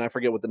or something. I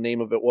forget what the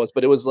name of it was,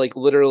 but it was like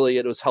literally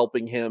it was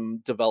helping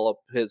him develop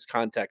his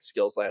contact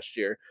skills last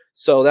year.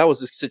 So that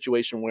was a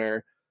situation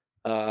where,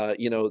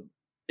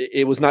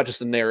 it was not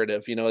just a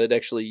narrative, it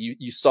actually,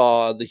 you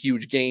saw the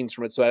huge gains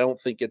from it. So I don't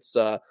think it's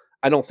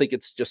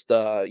just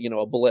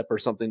a blip or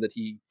something that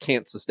he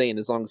can't sustain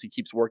as long as he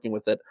keeps working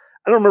with it.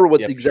 I don't remember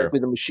what exactly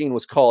the machine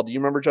was called. Do you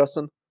remember,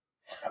 Justin?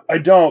 I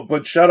don't,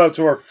 but shout out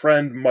to our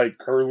friend Mike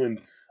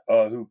Kurland,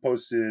 who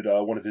posted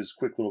one of his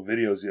quick little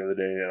videos the other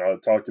day,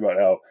 and talked about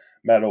how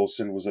Matt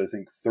Olson was, I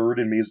think, third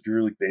in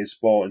Major League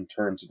Baseball in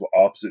terms of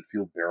opposite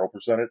field barrel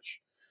percentage.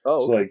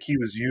 Oh, so like he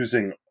was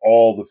using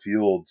all the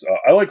fields.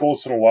 I like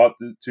Olson a lot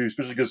too,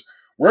 especially because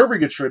wherever he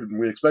gets traded, and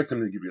we expect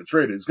him to get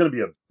traded, it's going to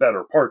be a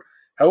better park.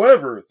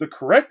 However, the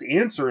correct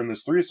answer in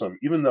this threesome,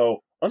 even though,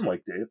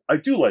 unlike Dave, I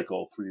do like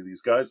all three of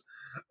these guys,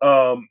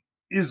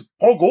 is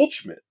Paul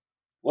Goldschmidt.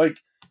 Like,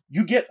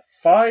 you get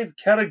 5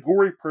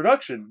 category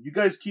production. You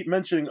guys keep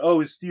mentioning,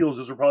 his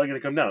steals are probably going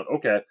to come down.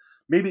 Okay,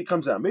 maybe it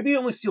comes down. Maybe he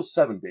only steals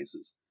 7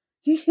 bases.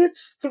 He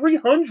hits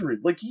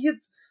 300. Like, he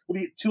hits,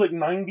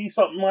 290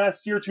 something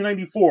last year,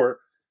 294.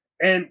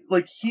 And,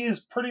 like, he has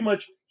pretty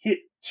much hit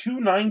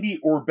 290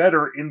 or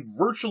better in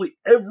virtually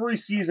every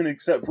season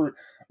except for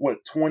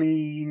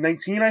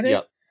 2019, I think.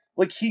 Yep.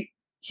 Like he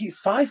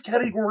 5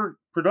 category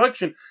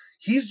production.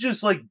 He's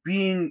just like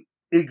being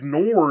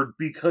ignored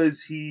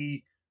because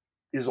he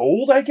is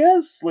old, I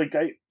guess. Like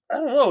I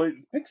don't know.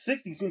 Pick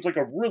 60 seems like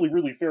a really,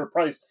 really fair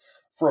price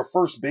for a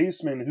first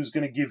baseman who's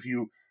going to give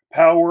you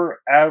power,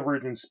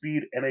 average, and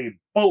speed, and a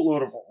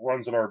boatload of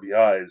runs and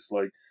RBIs.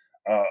 Like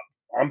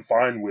I'm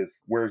fine with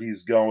where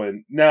he's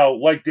going. Now,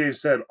 like Dave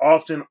said,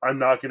 often I'm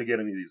not going to get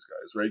any of these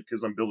guys, right?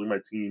 Because I'm building my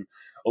team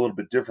a little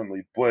bit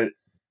differently. But,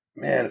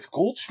 man, if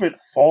Goldschmidt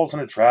falls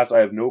in a draft, I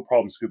have no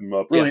problem scooping him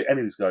up. Really,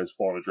 any of these guys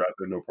fall in a draft,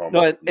 I have no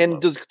problem.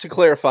 And to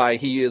clarify,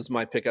 he is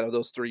my pick out of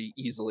those 3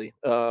 easily.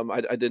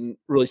 I didn't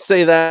really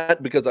say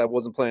that because I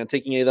wasn't planning on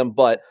taking any of them.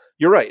 But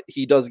you're right.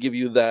 He does give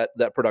you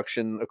that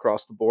production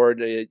across the board,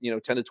 10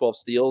 to 12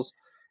 steals.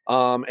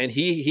 And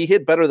he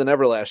hit better than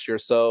ever last year.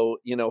 So,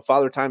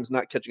 Father Time's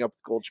not catching up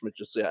with Goldschmidt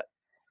just yet.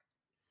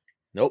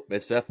 Nope,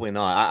 it's definitely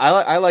not.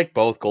 I like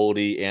both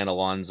Goldie and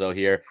Alonso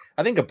here.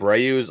 I think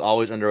Abreu is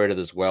always underrated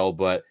as well,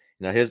 but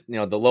his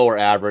the lower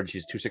average,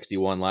 he's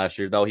 261 last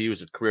year, though he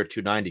was a career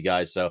 290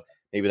 guy, so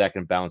maybe that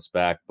can bounce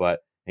back. But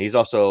he's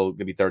also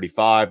gonna be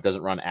 35,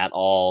 doesn't run at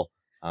all.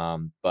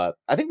 But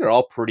I think they're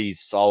all pretty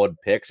solid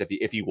picks.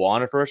 If you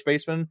want a first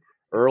baseman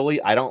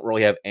early, I don't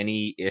really have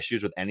any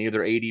issues with any of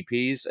their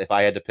ADPs. If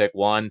I had to pick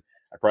one,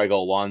 I'd probably go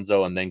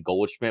Alonso and then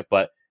Goldschmidt.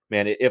 But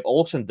man, if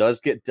Olsen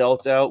does get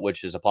dealt out,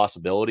 which is a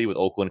possibility with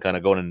Oakland kind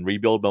of going in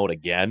rebuild mode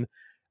again,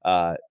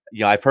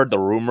 I've heard the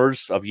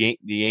rumors of the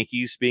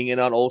Yankees being in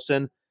on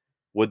Olsen.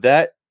 Would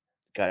that?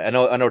 God, I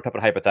know we're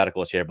talking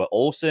hypotheticals here, but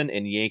Olsen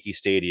in Yankee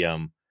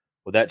Stadium,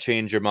 would that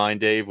change your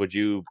mind, Dave? Would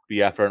you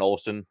be after an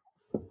Olsen?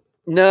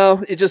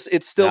 No,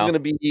 it's still going to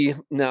be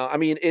no. I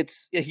mean,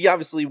 he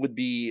obviously would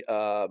be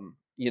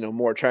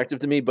more attractive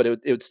to me, but it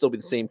would still be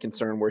the same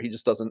concern where he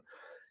just doesn't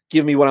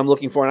give me what I'm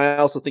looking for. And I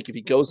also think if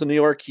he goes to New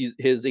York,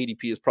 his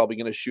ADP is probably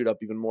going to shoot up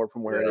even more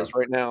from where it is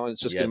right now, and it's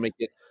just going to make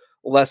it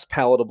less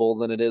palatable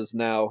than it is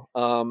now.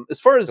 As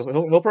far as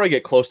he'll probably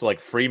get close to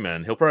like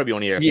Freeman. He'll probably be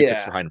only a few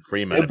picks behind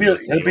Freeman.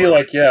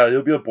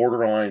 He'll be a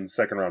borderline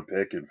second round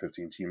pick in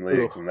 15-team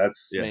leagues, and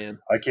that's man,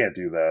 I can't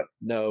do that.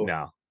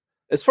 No.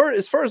 As far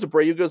as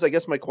Abreu goes, I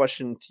guess my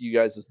question to you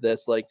guys is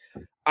this: like,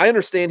 I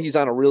understand he's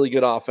on a really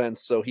good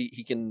offense, so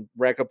he can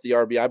rack up the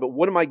RBI. But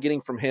what am I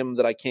getting from him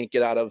that I can't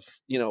get out of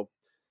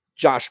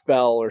Josh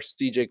Bell or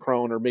CJ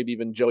Cron or maybe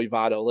even Joey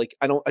Votto? Like,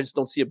 I just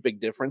don't see a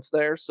big difference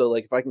there. So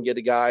like, if I can get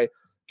a guy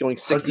going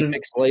 60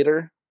 picks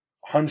later,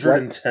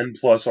 110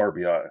 plus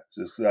RBI.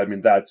 That's the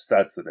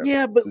difference.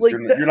 Yeah, but like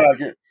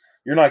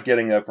you're not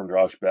getting that from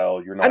Josh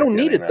Bell. You're not. I don't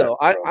need it though.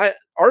 I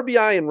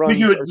RBI and runs.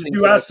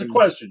 You asked the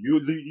question.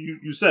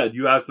 You said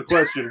you asked the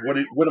question.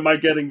 What am I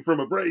getting from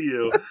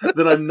Abreu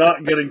that I'm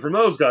not getting from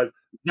those guys?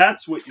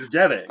 That's what you're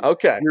getting.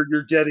 Okay,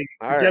 you're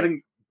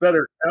getting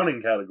better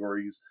counting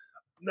categories.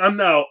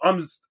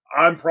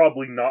 I'm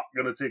probably not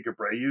going to take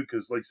Abreu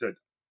because, like I said,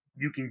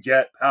 you can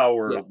get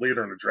power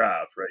later in the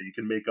draft, right? You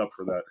can make up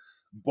for that.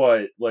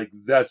 But like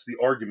that's the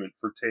argument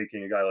for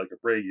taking a guy like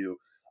Abreu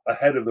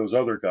ahead of those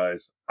other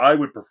guys. I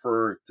would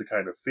prefer to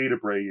kind of fade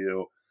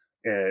Abreu,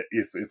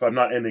 if I'm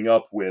not ending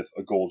up with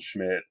a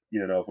Goldschmidt,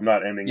 if I'm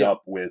not ending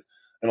up with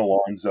an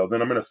Alonso,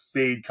 then I'm going to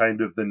fade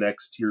kind of the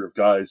next tier of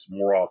guys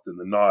more often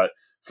than not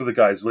for the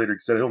guys later,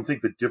 because I don't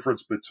think the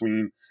difference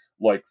between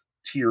like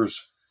tiers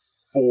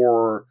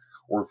 4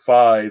 or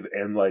 5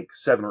 and like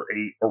 7 or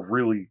 8 are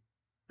really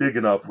big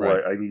enough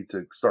where I need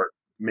to start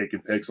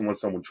making picks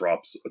unless someone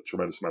drops a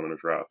tremendous amount in a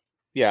draft.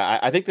 Yeah,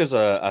 I think there's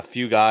a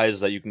few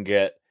guys that you can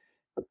get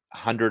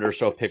 100 or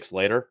so picks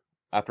later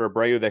after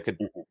Abreu that could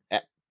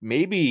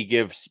maybe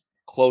give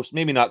close,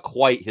 maybe not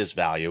quite his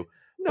value.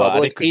 No, but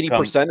like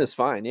 80% is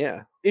fine.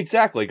 Yeah,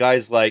 exactly.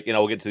 Guys like,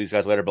 we'll get to these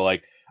guys later, but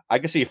like I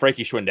can see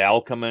Frankie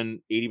Schwindel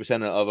coming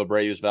 80% of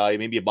Abreu's value.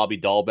 Maybe a Bobby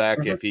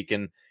Dahlbeck if he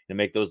can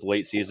make those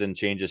late season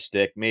changes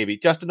stick. Maybe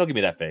Justin, don't give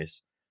me that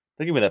face.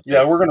 Don't give me that face.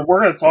 Yeah, we're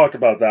gonna talk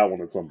about that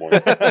one at some point.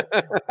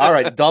 All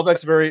right,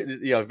 Dahlbeck's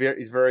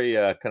he's very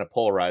kind of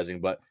polarizing,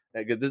 but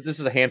this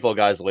is a handful of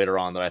guys later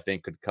on that I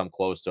think could come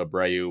close to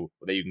Abreu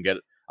that you can get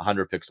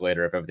 100 picks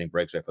later if everything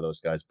breaks right for those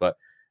guys. But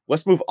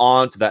let's move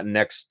on to that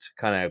next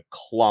kind of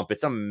clump.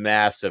 It's a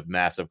massive,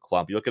 massive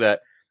clump. You look at that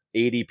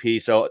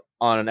ADP. So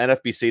on an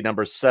NFBC,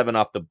 number 7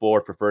 off the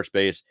board for first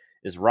base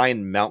is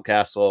Ryan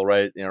Mountcastle,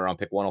 right? Around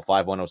pick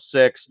 105,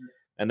 106.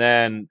 And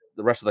then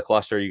the rest of the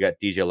cluster, you got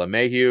DJ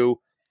LeMahieu,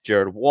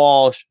 Jared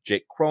Walsh,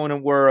 Jake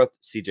Cronenworth,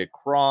 CJ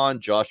Cron,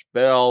 Josh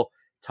Bell,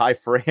 Ty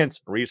France,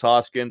 Rhys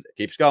Hoskins. It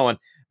keeps going.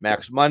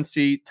 Max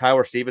Muncy,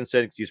 Tyler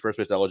Stevenson, because he's first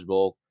base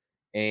eligible,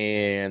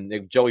 and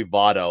Joey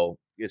Votto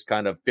is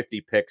kind of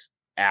 50 picks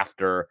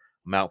after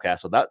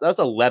Mountcastle. That's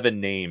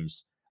 11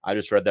 names I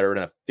just read that are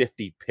in a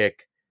 50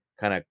 pick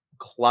kind of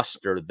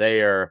cluster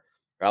there.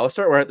 Let's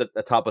start right at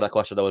the top of that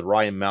cluster, though, with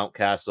Ryan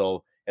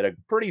Mountcastle. Had a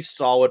pretty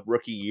solid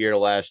rookie year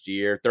last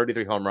year,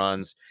 33 home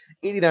runs,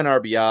 89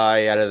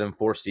 RBI, out of them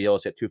 4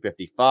 steals, hit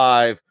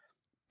 255.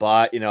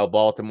 But,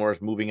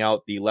 Baltimore's moving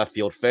out the left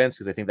field fence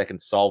because I think that can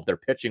solve their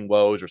pitching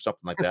woes or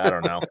something like that. I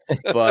don't know.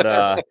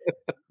 But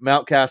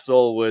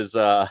Mountcastle was,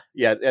 and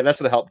that's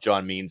going to help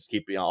John Means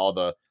keep all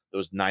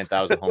those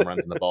 9,000 home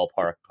runs in the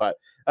ballpark. But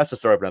that's the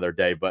story of another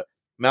day. But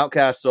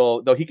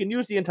Mountcastle, though he can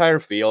use the entire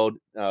field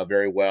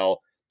very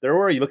well,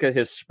 you look at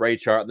his spray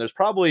chart, and there's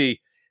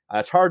probably,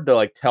 it's hard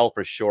to tell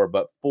for sure,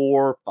 but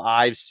 4,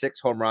 5, 6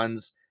 home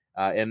runs.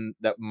 And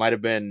that might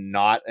have been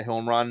not a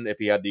home run if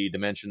he had the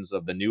dimensions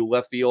of the new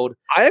left field.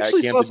 I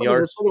actually saw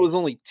someone that said it was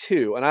only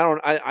 2, and I don't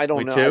know. I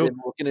didn't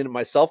look into it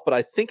myself, but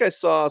I think I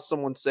saw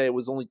someone say it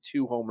was only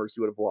 2 homers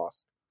he would have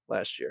lost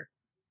last year.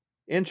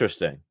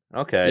 Interesting.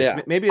 Okay.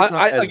 Yeah. Maybe it's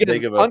not as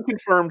big of a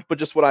unconfirmed, but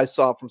just what I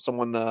saw from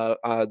someone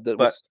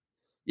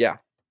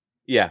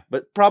Yeah,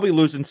 but probably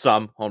losing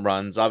some home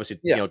runs. Obviously,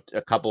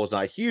 a couple is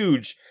not a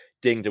huge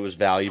ding to his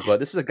value, but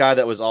this is a guy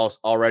that was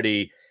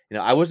already.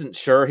 I wasn't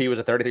sure he was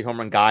a 33 home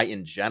run guy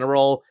in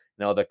general.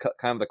 The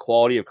kind of the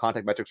quality of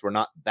contact metrics were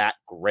not that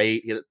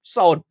great. He had a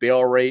solid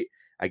barrel rate.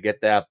 I get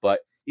that,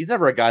 but he's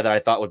never a guy that I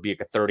thought would be like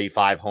a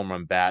 35 home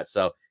run bat.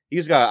 So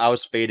he's a guy I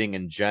was fading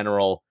in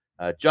general.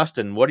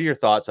 Justin, what are your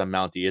thoughts on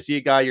Mountie? Is he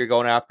a guy you're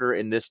going after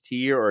in this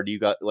tier, or do you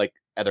got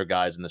other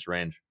guys in this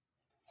range?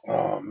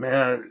 Oh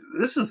man,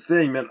 this is the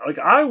thing, man.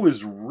 I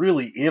was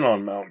really in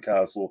on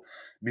Mountcastle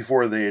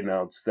before they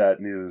announced that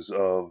news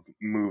of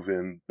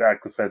moving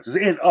back the fences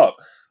and up.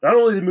 Not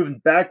only are they moving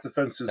back the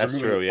fences, they're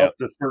moving up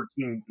to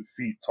 13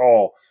 feet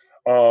tall.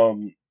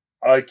 I'm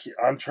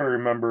trying to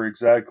remember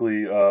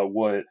exactly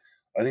what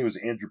I think it was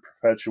Andrew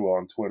Perpetua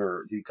on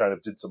Twitter. He kind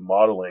of did some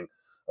modeling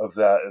of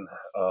that, and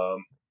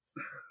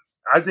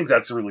I think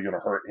that's really going to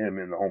hurt him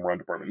in the home run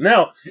department.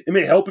 Now, it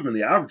may help him in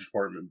the average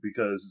department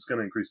because it's going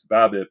to increase the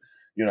BABIP,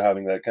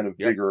 having that kind of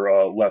bigger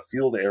left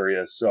field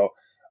area. So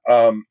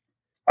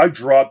I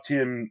dropped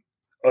him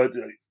 3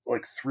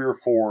 or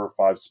 4 or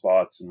 5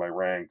 spots in my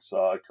ranks.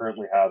 I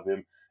currently have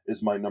him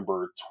as my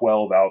number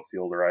 12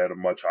 outfielder. I had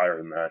him much higher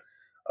than that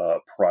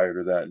prior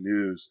to that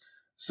news.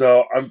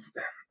 So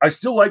I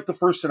still like the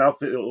first in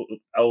outfield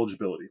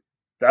eligibility.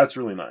 That's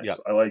really nice. Yep.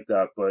 I like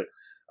that, but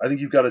I think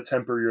you've got to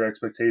temper your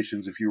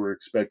expectations if you were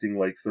expecting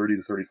 30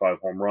 to 35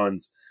 home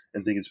runs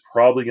and think it's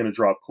probably going to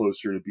drop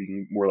closer to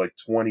being more like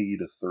 20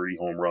 to 30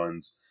 home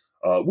runs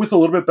with a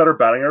little bit better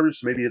batting average.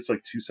 So maybe it's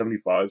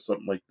 275,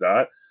 something like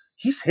that.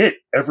 He's hit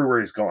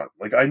everywhere he's gone.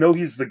 I know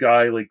he's the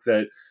guy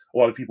that a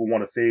lot of people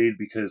want to fade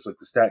because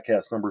the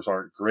StatCast numbers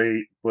aren't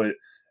great, but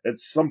at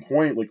some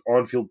point,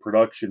 on-field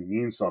production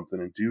means something,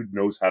 and dude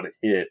knows how to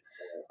hit.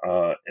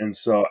 And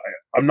so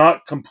I'm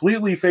not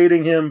completely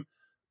fading him,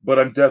 but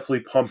I'm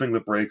definitely pumping the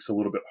brakes a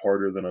little bit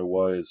harder than I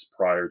was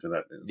prior to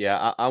that news.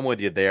 Yeah, I'm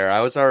with you there.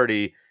 I was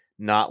already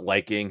not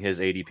liking his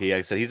ADP. Like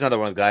I said, he's another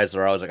one of the guys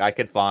where I was I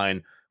could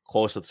find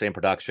close to the same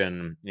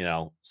production,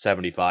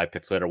 75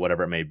 picks later,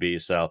 whatever it may be.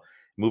 So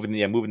moving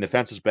the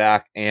fences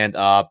back and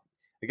up.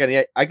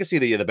 Again, I can see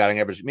the batting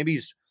average. Maybe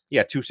he's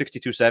 260,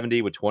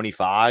 270 with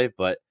 25,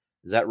 but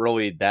is that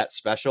really that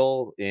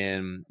special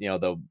in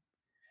the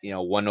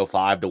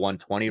 105 to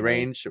 120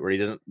 range where he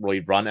doesn't really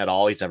run at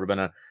all? He's never been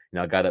a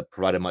guy that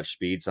provided much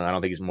speed, so I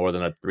don't think he's more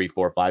than a 3,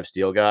 4, 5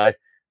 steal guy.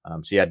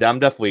 I'm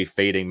definitely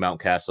fading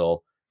Mountcastle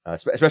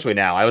especially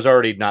now. I was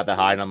already not that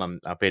high on him.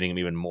 I'm fading him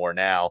even more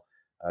now.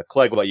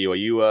 Clegg, what about you? Are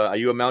you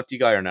a Mountie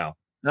guy or no?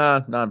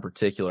 Not in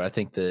particular. I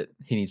think that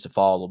he needs to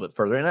fall a little bit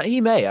further, and he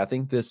may. I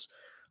think this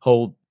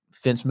whole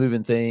fence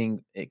moving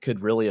thing, it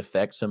could really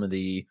affect some of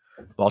the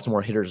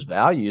Baltimore hitters'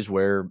 values,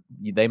 where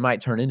they might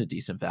turn into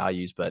decent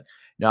values. But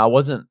I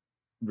wasn't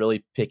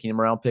really picking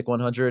him around pick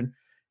 100.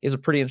 He has a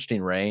pretty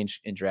interesting range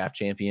in Draft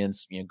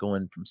Champions.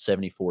 Going from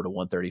 74 to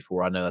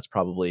 134. I know that's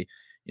probably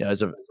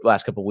as the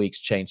last couple of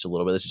weeks changed a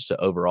little bit. It's just an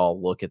overall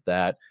look at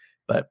that,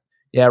 but.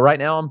 Yeah, right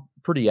now I'm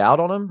pretty out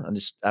on him.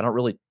 I don't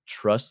really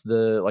trust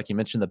like you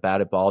mentioned, the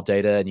batted ball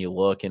data, and you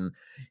look and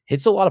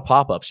hits a lot of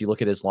pop-ups. You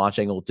look at his launch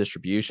angle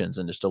distributions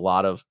and just a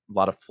lot of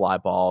fly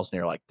balls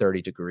near like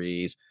 30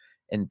 degrees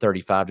and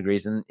 35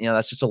 degrees. And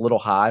that's just a little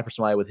high for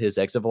somebody with his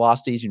exit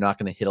velocities. You're not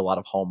going to hit a lot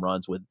of home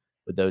runs with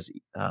those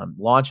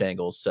launch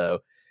angles. So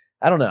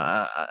I don't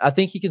know. I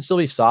think he can still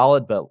be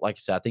solid, but like I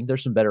said, I think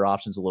there's some better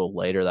options a little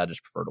later that I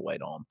just prefer to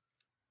wait on.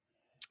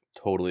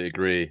 Totally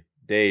agree.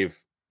 Dave,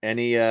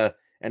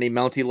 any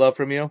Mountie love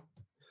from you?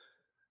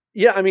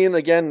 Yeah, I mean,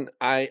 again,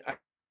 I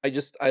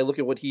look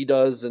at what he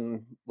does,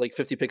 and like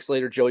 50 picks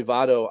later, Joey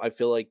Votto, I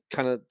feel like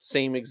kind of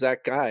same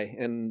exact guy,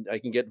 and I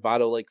can get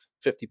Votto like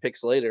 50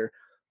 picks later.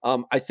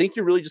 I think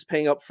you're really just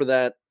paying up for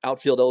that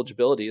outfield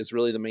eligibility is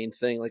really the main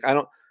thing. Like I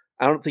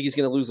don't think he's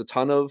going to lose a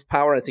ton of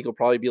power. I think he'll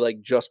probably be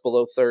like just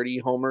below 30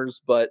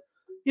 homers, but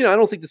I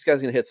don't think this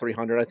guy's going to hit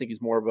 300. I think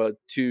he's more of a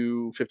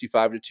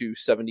 255 to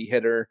 270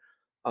 hitter.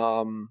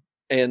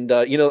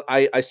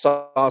 I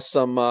saw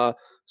some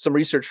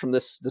research from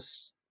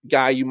this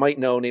guy you might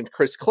know named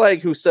Chris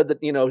Clegg, who said that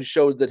he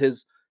showed that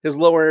his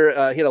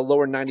lower he had a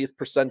lower 90th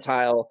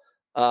percentile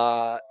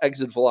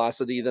exit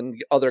velocity than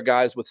other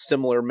guys with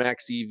similar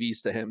max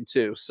EVs to him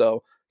too.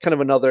 So kind of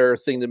another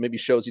thing that maybe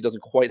shows he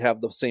doesn't quite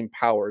have the same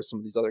power as some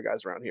of these other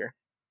guys around here.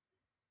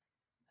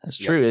 That's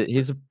true. Yeah.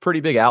 He's a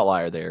pretty big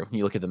outlier there. When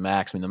you look at the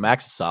max, I mean, the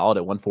max is solid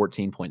at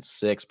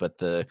 114.6, but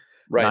the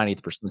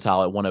 90th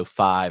percentile at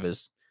 105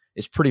 is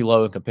pretty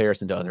low in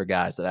comparison to other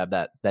guys that have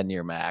that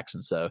near max.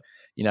 And so,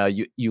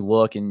 you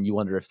look and you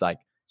wonder if like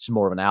it's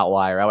more of an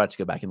outlier. I would have to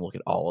go back and look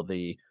at all of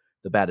the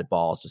batted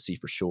balls to see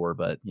for sure.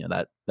 But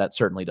that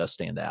certainly does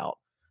stand out.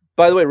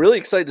 By the way, really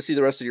excited to see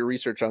the rest of your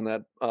research on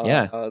that.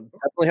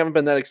 Definitely haven't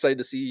been that excited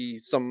to see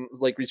some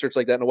like research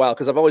like that in a while,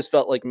 because I've always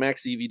felt like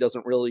max EV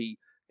doesn't really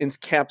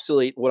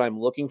encapsulate what I'm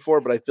looking for,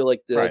 but I feel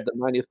like the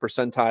 90th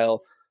percentile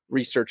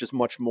research is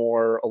much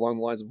more along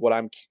the lines of what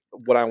I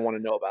want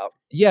to know about.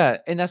 Yeah,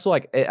 and that's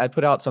like I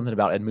put out something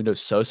about Edmundo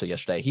Sosa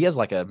yesterday. He has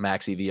like a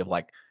max EV of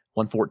like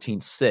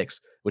 114.6,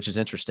 which is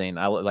interesting.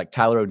 I like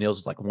Tyler O'Neill's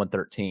is like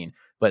 113,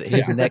 but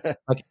his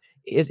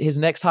his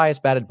next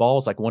highest batted ball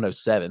is like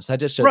 107. So that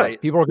just shows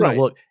that people are going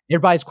to look.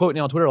 Everybody's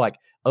quoting on Twitter like,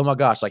 "Oh my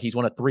gosh, like he's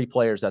one of 3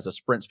 players that's a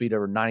sprint speed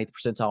over 90th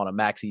percentile and a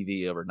max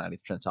EV over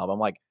 90th percentile." But I'm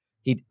like,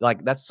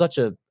 that's such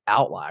a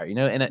outlier,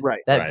 and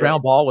that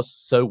ground ball was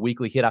so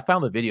weakly hit. I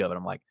found the video of it.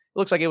 I'm like, it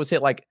looks like it was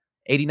hit like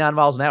 89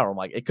 miles an hour. I'm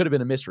like, it could have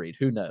been a misread.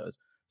 Who knows?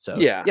 So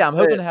yeah, I'm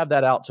hoping to have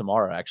that out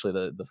tomorrow. Actually,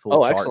 the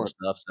full chart and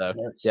stuff.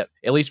 So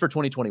at least for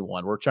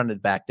 2021, we're trying to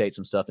backdate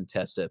some stuff and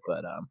test it.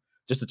 But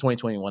just the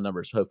 2021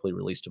 numbers hopefully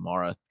released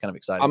tomorrow. Kind of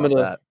excited about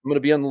that. I'm gonna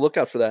be on the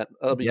lookout for that.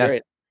 That'll be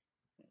great.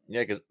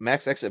 Yeah, because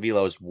max exit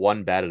velo is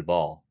one batted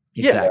ball.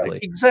 Exactly.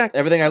 Yeah, exactly.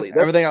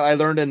 Everything I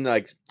learned in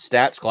like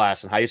stats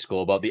class in high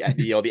school about the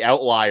the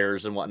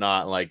outliers and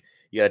whatnot. Like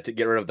you got to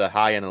get rid of the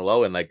high end and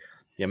low end. Like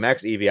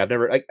max EV. I've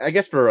never. I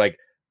guess for like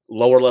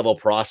lower level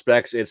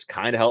prospects, it's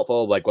kind of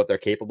helpful, like what they're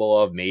capable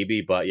of,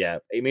 maybe. But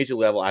a major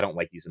level, I don't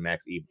like using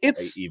max EV.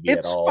 It's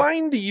at all.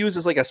 Fine to use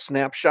as like a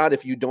snapshot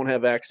if you don't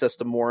have access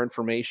to more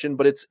information,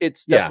 but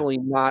it's definitely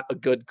not a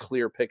good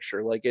clear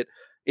picture. Like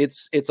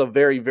it's a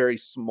very, very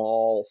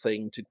small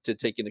thing to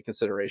take into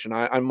consideration.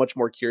 I'm much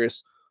more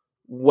curious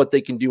what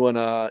they can do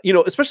on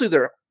especially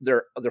their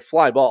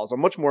fly balls. I'm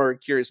much more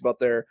curious about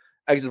their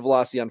exit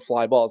velocity on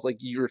fly balls. Like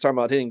you were talking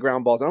about hitting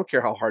ground balls. I don't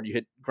care how hard you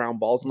hit ground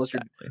balls unless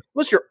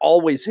you're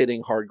always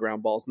hitting hard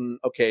ground balls. And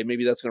okay,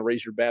 maybe that's going to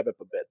raise your BABIP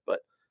a bit, but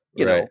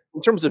you know,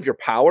 in terms of your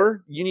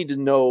power, you need to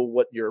know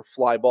what your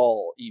fly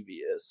ball EV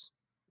is.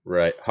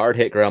 Right. Hard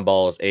hit ground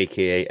balls,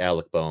 aka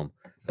Alec Bohm.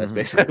 That's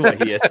basically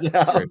what he is.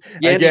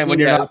 Again,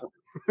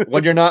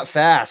 when you're not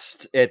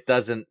fast, it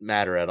doesn't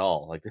matter at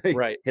all. Like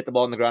hit the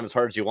ball on the ground as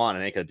hard as you want,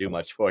 and it ain't gonna do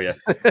much for you.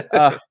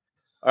 All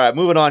right,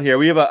 moving on here.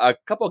 We have a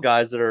couple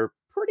guys that are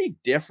pretty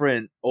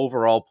different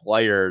overall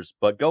players,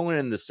 but going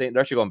in the same.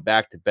 They're actually going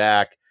back to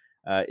back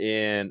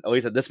in at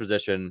least at this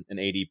position in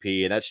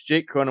ADP, and that's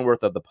Jake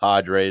Cronenworth of the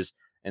Padres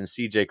and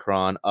CJ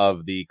Cron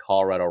of the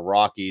Colorado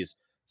Rockies.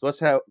 So let's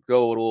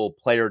go a little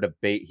player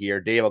debate here.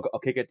 Dave, I'll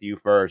kick it to you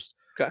first.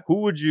 Okay.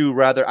 Who would you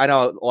rather? I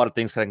know a lot of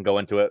things can go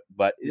into it,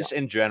 but just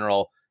in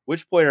general,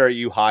 which player are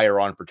you higher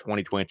on for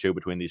 2022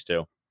 between these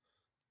two?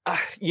 I'm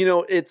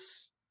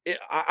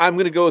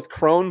going to go with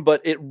Cron,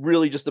 but it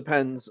really just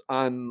depends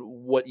on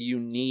what you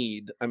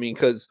need. I mean,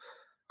 because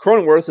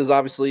Cronenworth is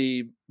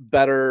obviously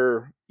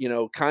better,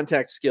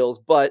 contact skills,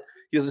 but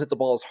he doesn't hit the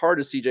ball as hard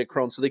as CJ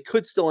Cron, so they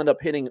could still end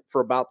up hitting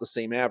for about the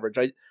same average.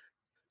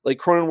 Like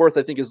Cronenworth,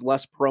 I think, is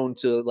less prone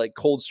to like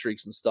cold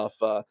streaks and stuff.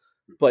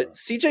 But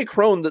CJ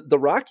Cron, the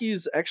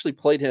Rockies actually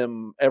played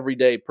him every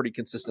day pretty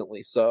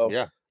consistently. So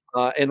Yeah.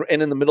 And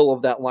in the middle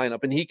of that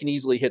lineup, and he can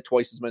easily hit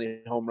twice as many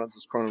home runs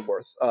as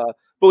Cronenworth.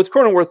 But with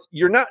Cronenworth,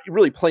 you're not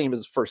really playing him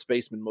as first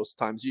baseman most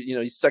times. You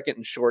know, he's second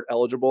and short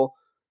eligible.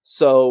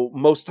 So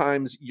most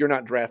times you're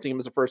not drafting him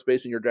as a first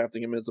baseman, you're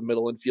drafting him as a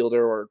middle infielder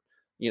or,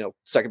 you know,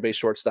 second base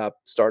shortstop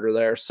starter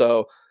there.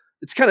 So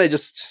it's kind of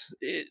just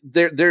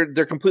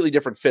they're completely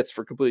different fits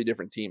for completely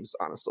different teams,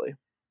 honestly.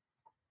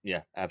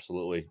 Yeah,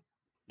 absolutely.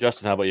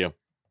 Justin, how about you?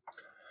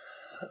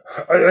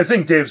 I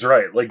think Dave's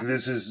right. Like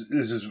this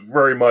is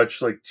very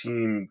much like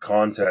team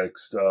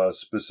context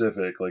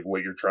specific, like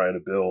what you're trying to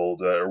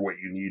build or what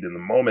you need in the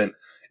moment.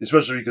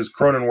 Especially because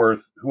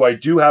Cronenworth, who I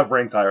do have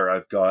ranked higher,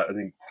 I've got I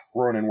think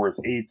Cronenworth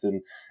 8th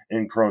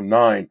and Cron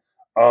 9.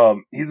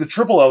 The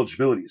triple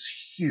eligibility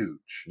is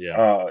huge.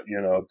 Yeah.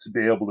 You know, to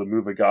be able to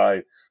move a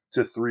guy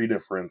to 3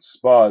 different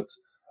spots.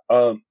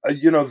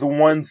 You know, the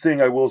one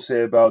thing I will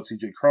say about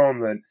CJ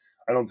Cron that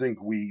I don't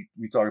think we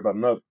talk about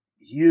enough.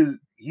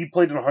 He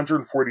played in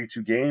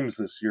 142 games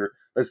this year.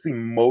 That's the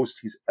most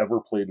he's ever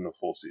played in a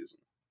full season.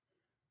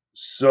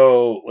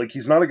 So, like,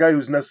 he's not a guy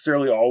who's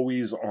necessarily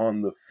always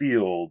on the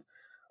field.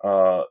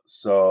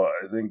 So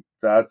I think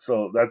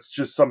that's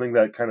just something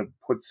that kind of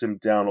puts him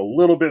down a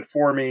little bit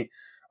for me.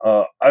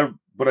 But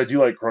I do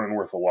like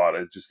Cronenworth a lot.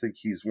 I just think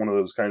he's one of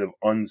those kind of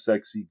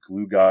unsexy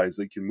glue guys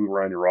that can move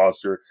around your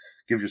roster,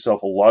 give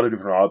yourself a lot of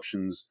different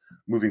options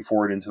moving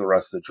forward into the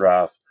rest of the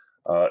draft.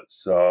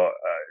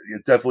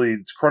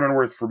 It's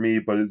Cronenworth for me,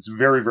 but it's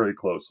very, very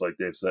close, like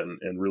Dave said,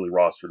 and really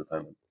roster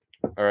dependent.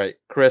 All right,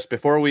 Chris,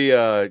 before we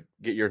get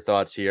your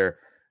thoughts here,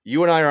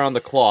 you and I are on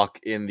the clock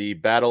in the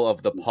Battle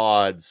of the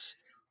Pods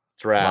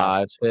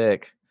draft. My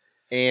pick.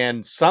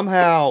 And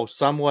somehow,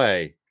 some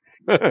way,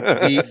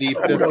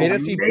 the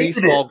fantasy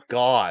baseball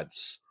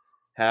gods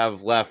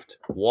have left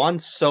Juan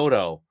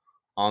Soto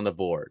on the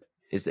board.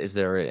 Is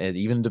there an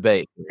even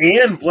debate?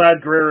 And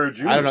Vlad Guerrero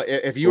Jr. I don't know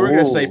if you were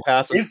going to say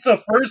pass.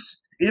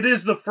 It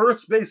is the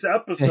first base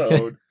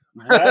episode.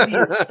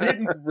 Vladdy is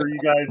sitting for you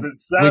guys at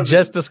 7. We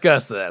just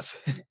discussed this.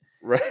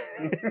 Right.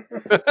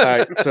 All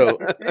right. So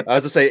I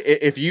was to say,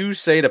 if you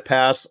say to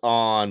pass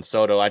on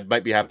Soto, I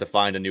might have to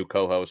find a new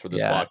co-host for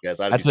this podcast.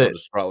 I'd be so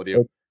distraught with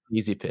you.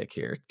 Easy pick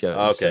here. Go.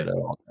 Okay.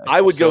 Soto. I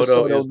would go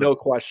Soto, no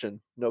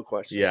question. No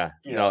question. Yeah.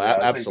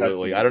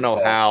 Absolutely. I don't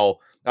know how.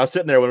 I was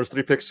sitting there when it was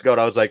 3 picks to go, and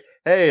I was like,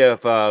 hey,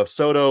 if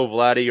Soto,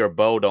 Vladdy, or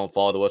Bo don't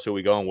fall to us, who are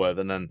we going with?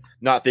 And then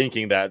not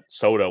thinking that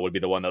Soto would be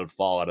the one that would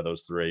fall out of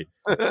those 3.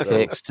 So,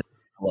 picks.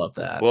 Love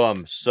that.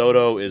 Boom.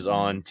 Soto is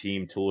on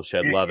Team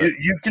Toolshed. Love it.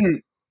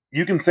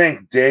 You can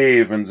thank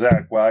Dave and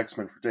Zach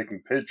Waxman for taking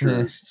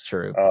pictures. It's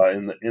true.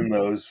 In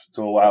those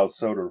to allow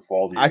Soto to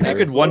fall to you. I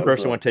figured one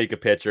person would take a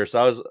picture,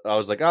 so I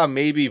was like,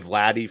 maybe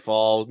Vladdy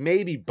falls,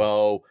 maybe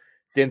Bo.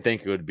 Didn't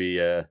think it would be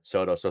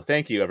Soto. So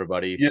thank you,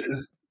 everybody. Yeah,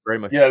 very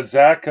much. Yeah,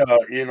 Zach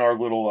in our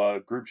little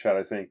group chat,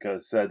 I think,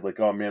 said like,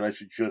 "Oh man, I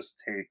should just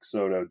take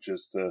Soto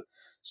just to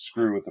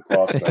screw with the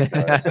prospect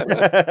guys."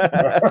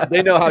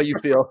 They know how you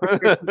feel.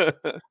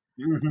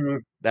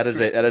 That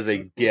is a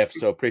gift.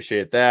 So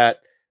appreciate that.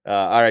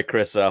 All right,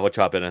 Chris, we'll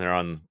chop in here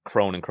on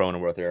Cron and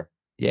Cronenworth here.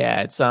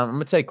 Yeah, it's I'm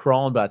gonna take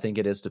Cron, but I think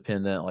it is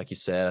dependent, like you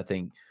said. I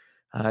think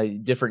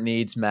different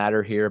needs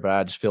matter here, but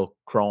I just feel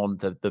Cron,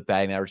 the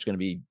batting average is going to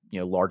be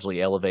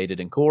largely elevated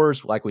in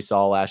cores, like we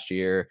saw last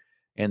year.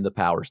 And the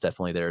power is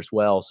definitely there as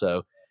well.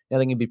 So I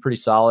think it'd be pretty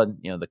solid.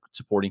 The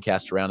supporting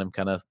cast around him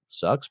kind of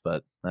sucks,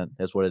 but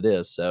that's what it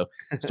is. So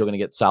still going to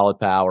get solid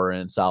power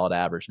and solid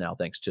average now,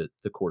 thanks to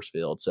the course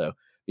field. So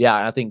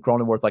yeah, I think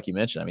Cronenworth, like you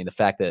mentioned, I mean, the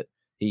fact that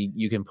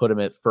you can put him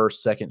at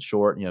first, second,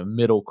 short,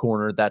 middle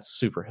corner, that's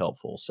super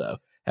helpful. So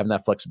having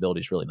that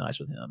flexibility is really nice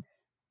with him.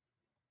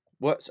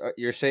 What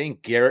you're saying?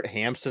 Garrett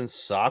Hampson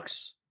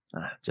sucks?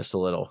 Just a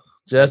little,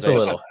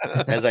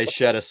 as I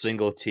shed a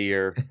single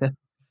tear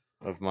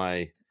of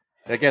my.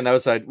 Again, that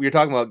was we were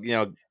talking about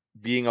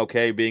being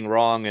okay, being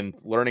wrong, and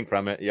learning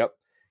from it. Yep,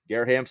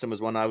 Garrett Hampson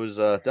was one I was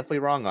definitely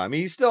wrong on. I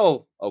mean, he's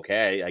still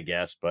okay, I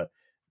guess, but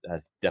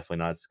definitely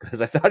not as good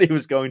as I thought he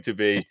was going to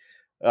be.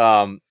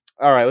 All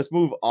right, let's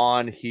move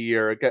on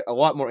here. Got a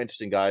lot more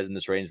interesting guys in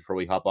this range before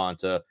we hop on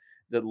to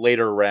the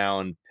later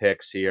round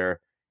picks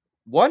here.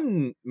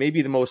 One,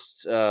 maybe the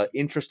most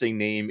interesting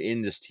name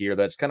in this tier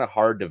that's kind of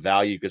hard to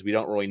value because we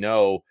don't really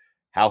know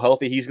how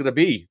healthy he's going to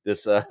be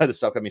this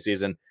upcoming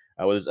season.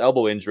 With his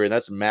elbow injury, and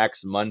that's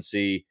Max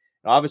Muncy.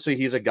 Obviously,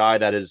 he's a guy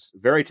that is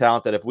very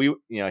talented. If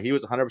he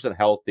was 100%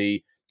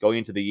 healthy going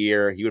into the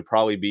year, he would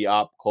probably be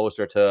up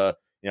closer to,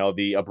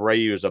 the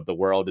Abreu's of the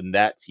world in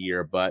that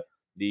tier. But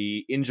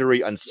the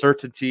injury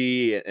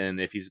uncertainty, and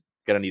if he's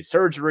going to need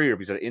surgery or if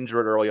he's going to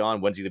injure it early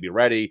on, when's he going to be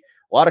ready?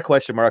 A lot of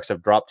question marks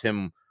have dropped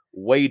him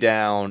way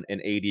down in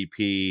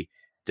ADP,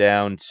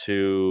 down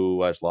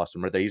to, I just lost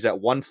him right there. He's at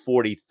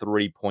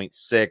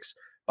 143.6,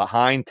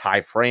 behind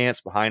Ty France,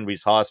 behind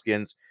Rhys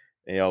Hoskins.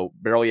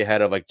 Barely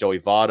ahead of like Joey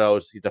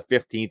Votto. He's the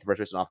 15th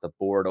person off the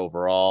board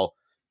overall.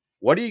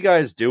 What are you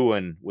guys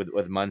doing with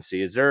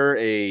Muncy? Is there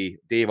a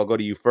Dave? I'll go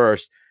to you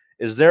first.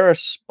 Is there a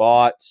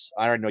spot?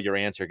 I don't know your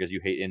answer because you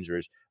hate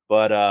injuries,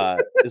 but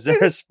is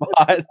there a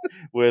spot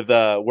with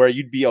where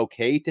you'd be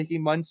okay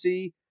taking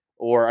Muncy,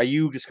 or are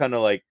you just kind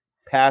of like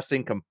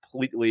passing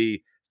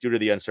completely due to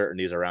the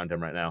uncertainties around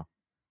him right now?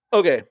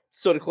 Okay,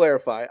 so to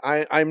clarify,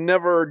 I'm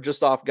never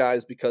just off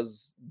guys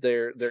because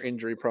they're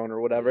injury prone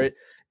or whatever.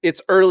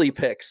 It's early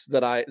picks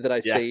that I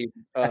fade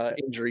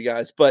injury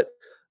guys, but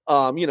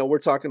we're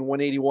talking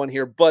 181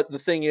 here. But the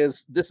thing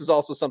is, this is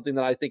also something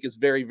that I think is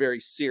very, very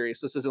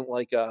serious. This isn't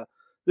like a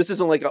this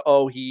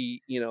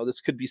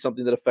could be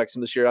something that affects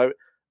him this year.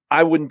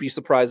 I wouldn't be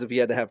surprised if he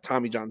had to have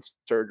Tommy John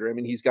surgery. I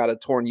mean, he's got a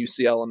torn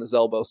UCL on his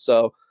elbow,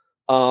 so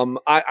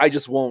I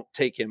just won't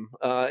take him.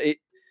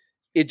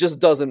 It just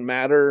doesn't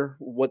matter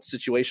what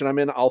situation I'm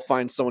in. I'll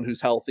find someone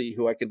who's healthy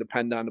who I can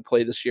depend on to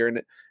play this year,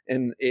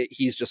 and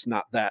he's just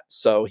not that.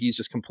 So he's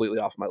just completely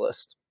off my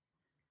list.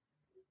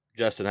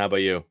 Justin, how about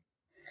you?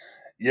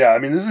 Yeah, I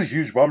mean, this is a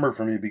huge bummer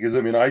for me because,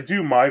 I mean, I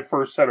do my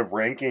first set of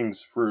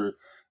rankings for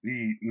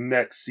the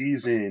next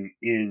season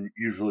in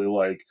usually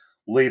like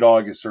late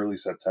August, early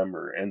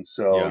September. And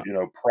so,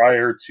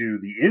 prior to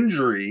the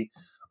injury,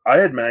 I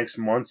had Max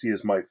Muncy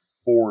as my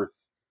fourth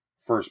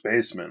first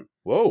baseman.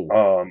 Whoa.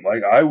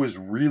 Like I was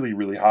really,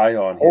 really high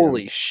on him.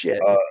 Holy shit.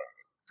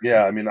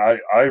 Yeah, I mean, I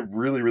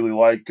really, really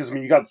like, because, I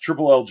mean, you got the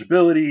triple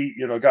eligibility,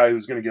 a guy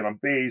who's going to get on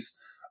base,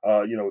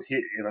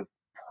 hit in a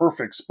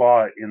perfect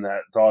spot in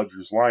that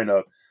Dodgers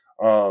lineup.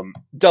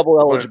 Double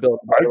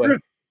eligibility, by the way.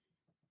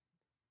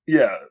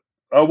 Yeah.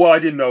 Well, I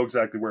didn't know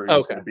exactly where he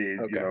was going to be,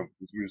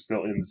 because we were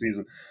still in the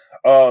season.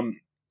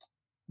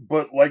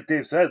 But like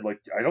Dave said, like,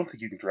 I don't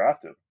think you can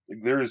draft him.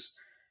 Like, there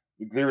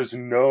is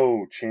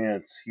no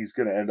chance he's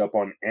going to end up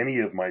on any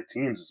of my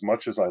teams as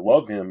much as I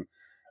love him,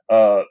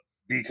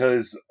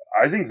 because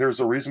I think there's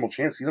a reasonable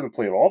chance he doesn't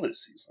play at all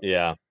this season.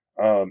 Yeah.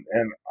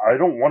 And I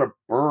don't want to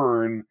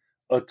burn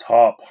a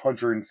top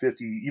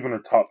 150, even a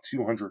top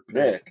 200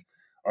 pick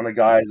on a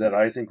guy that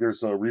I think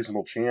there's a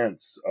reasonable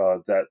chance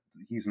that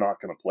he's not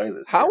going to play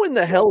this How year. in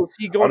the hell is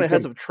he going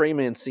ahead of Trey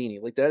Mancini?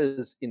 Like, that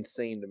is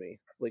insane to me.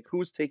 Like,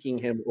 who's taking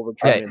him over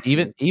Trey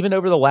Mancini? Even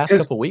over the last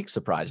couple weeks,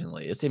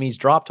 surprisingly. He's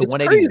dropped to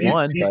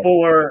 181.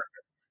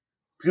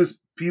 Because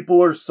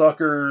people are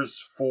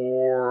suckers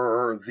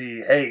for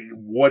the, hey,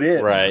 what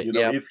if? Right.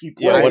 If he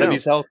plays. What if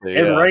he's healthy?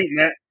 And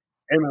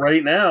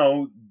right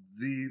now,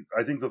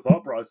 I think the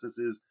thought process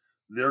is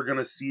they're going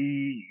to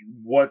see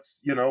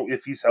what's,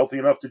 if he's healthy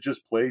enough to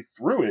just play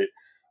through it.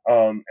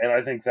 And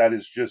I think that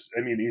is just,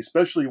 I mean,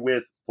 especially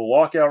with the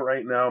lockout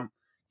right now,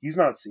 he's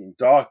not seeing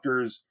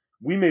doctors.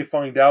 We may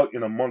find out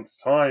in a month's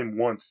time,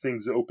 once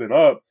things open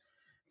up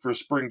for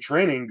spring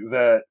training,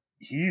 that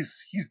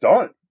he's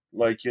done.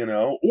 Like,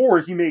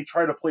 or he may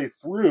try to play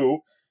through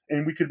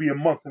and we could be a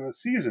month in the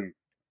season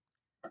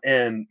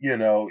and,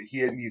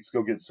 he needs to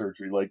go get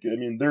surgery. Like, I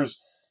mean, there's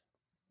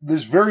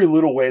very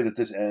little way that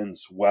this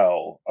ends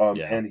well.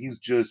 And he's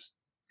just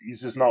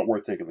not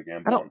worth taking the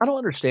gamble. I don't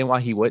understand why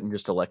he wouldn't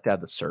just elect to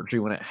have the surgery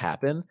when it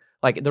happened.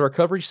 Like, the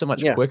recovery's so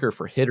much quicker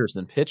for hitters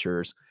than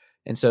pitchers.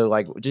 And so,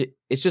 like,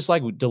 it's just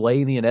like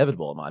delaying the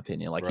inevitable, in my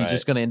opinion. Like, he's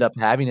just going to end up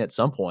having it at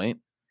some point.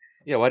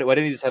 Yeah. Why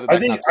didn't he just have it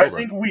back in October?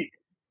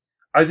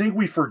 I think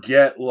we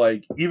forget,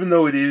 like, even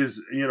though it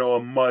is, a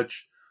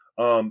much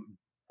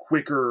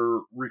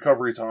quicker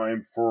recovery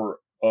time for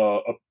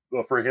a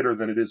hitter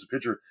than it is a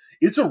pitcher,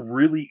 it's a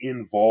really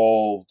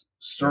involved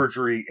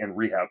surgery and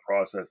rehab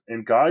process.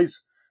 And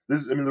guys,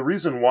 the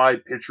reason why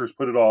pitchers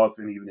put it off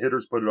and even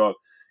hitters put it off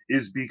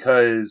is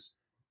because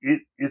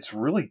it's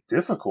really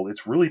difficult.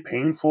 It's really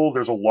painful.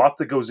 There's a lot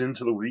that goes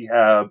into the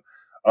rehab.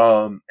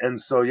 And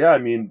so, yeah, I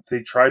mean,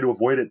 they try to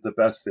avoid it the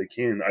best they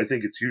can. I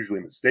think it's usually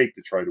a mistake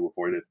to try to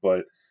avoid it,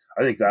 but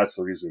I think that's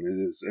the reason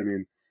it is. I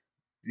mean,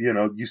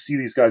 you see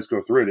these guys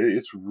go through it.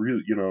 It's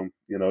really,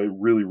 it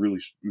really, really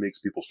makes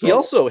people struggle. He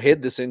also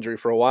hid this injury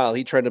for a while.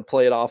 He tried to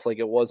play it off like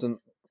it wasn't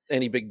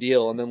any big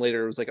deal. And then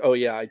later it was like, oh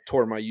yeah, I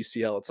tore my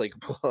UCL. It's like,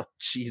 oh,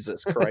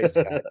 Jesus Christ.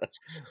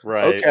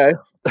 Right. Okay.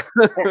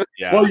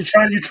 Yeah. Well, you're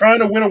trying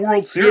to win a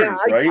World Series,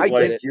 right? I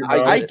get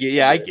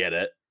it. I get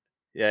it.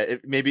 Yeah.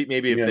 Maybe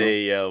if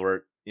they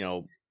were,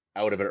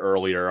 out of it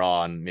earlier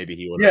on, maybe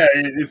he would. Yeah,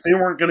 if they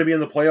weren't going to be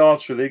in the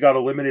playoffs or they got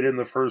eliminated in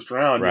the first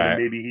round, right.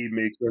 Maybe he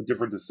makes a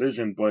different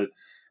decision. But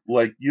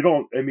like,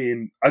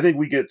 I think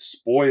we get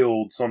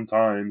spoiled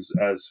sometimes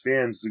as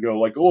fans to go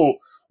like, oh,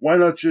 why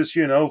not just,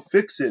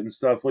 fix it and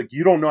stuff. Like,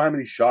 you don't know how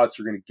many shots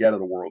you're going to get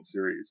at a World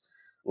Series.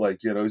 Like,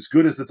 as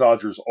good as the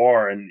Dodgers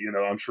are, and,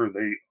 I'm sure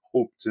they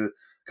hope to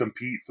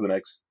compete for the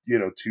next,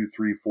 2,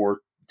 3, 4,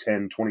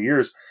 10, 20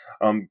 years,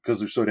 because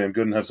they're so damn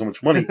good and have so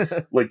much money.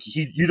 Like,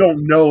 you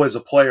don't know as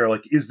a player,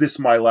 like, is this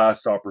my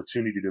last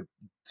opportunity to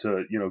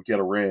get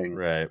a ring?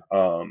 Right.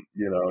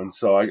 And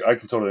so I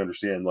can totally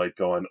understand, like,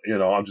 going,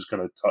 I'm just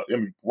going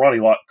to, Ronnie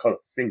Lott cut a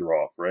finger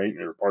off, right?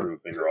 Or part of a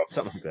finger off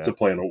something like that. To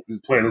play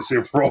in a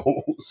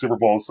Super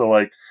Bowl. So,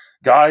 like,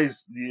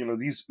 guys,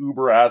 these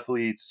uber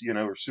athletes,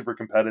 are super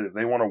competitive.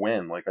 They want to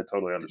win. Like, I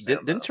totally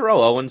understand. Didn't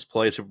Terrell Owens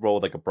play a Super Bowl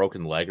with like a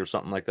broken leg or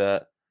something like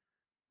that?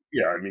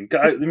 Yeah, I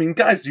mean,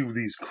 guys do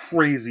these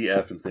crazy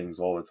effing things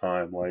all the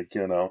time, like,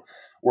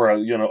 where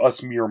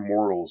us mere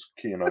mortals,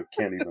 can't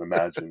even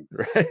imagine.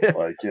 Right.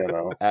 Like,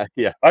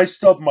 Yeah. I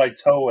stub my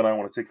toe and I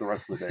want to take the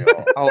rest of the day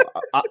off. Oh,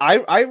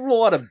 I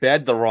roll out of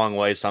bed the wrong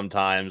way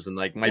sometimes, and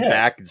like my Yeah.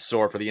 back is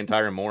sore for the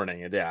entire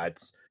morning. And yeah,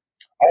 it's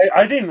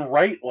I didn't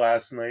write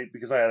last night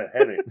because I had a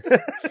headache.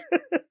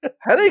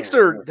 Headaches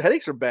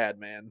are bad,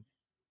 man.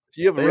 If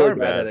you have They really are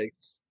bad bad.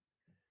 headaches.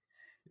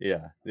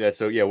 yeah.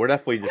 So yeah, we're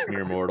definitely just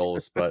mere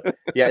mortals, but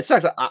yeah, it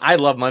sucks. I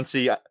love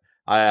Muncy.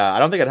 I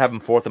don't think I'd have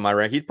him fourth in my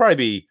rank. He'd probably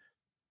be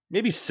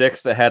maybe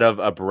sixth ahead of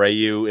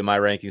Abreu in my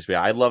rankings. But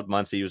yeah, I loved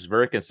Muncy. He was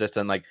very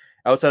consistent. Like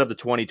outside of the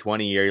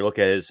 2020 year, you look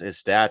at his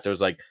stats. It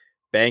was like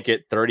bank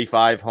at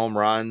 35 home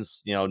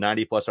runs,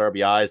 90 plus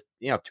RBIs,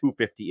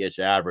 250-ish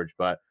average,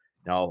 but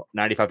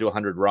 95 to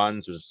 100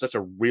 runs. Was such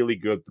a really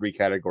good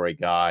 3-category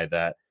guy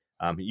that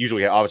he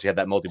usually obviously had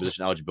that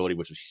multi-position eligibility,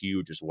 which was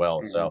huge as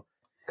well. Mhm. So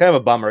kind of a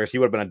bummer because he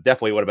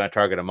definitely would have been a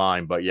target of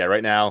mine. But yeah,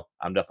 right now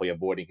I'm definitely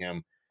avoiding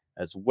him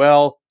as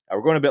well.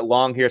 We're going a bit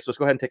long here, so let's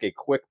go ahead and take a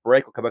quick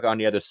break. We'll come back on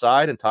the other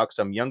side and talk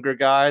some younger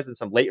guys and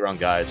some late round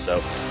guys.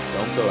 So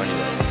don't go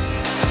anywhere.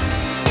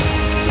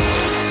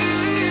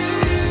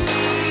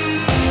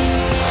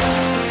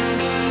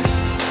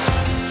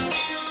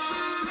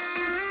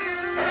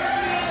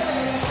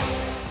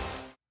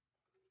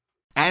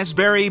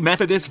 Asbury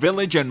Methodist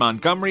Village in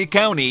Montgomery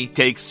County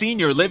takes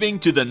senior living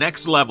to the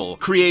next level,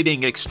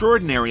 creating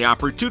extraordinary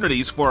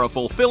opportunities for a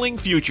fulfilling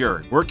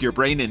future. Work your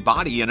brain and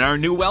body in our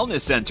new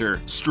wellness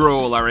center.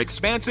 Stroll our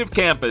expansive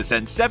campus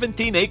and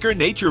 17-acre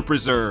nature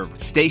preserve.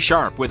 Stay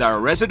sharp with our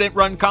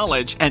resident-run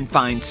college and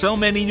find so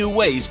many new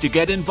ways to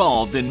get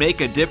involved and make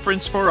a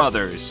difference for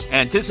others.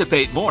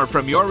 Anticipate more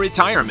from your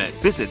retirement.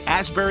 Visit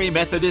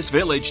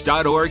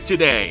AsburyMethodistVillage.org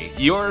today.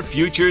 Your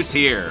future's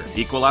here.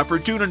 Equal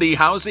opportunity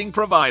housing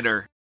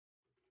provider.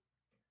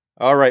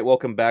 All right,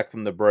 welcome back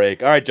from the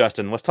break. All right,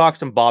 Justin, let's talk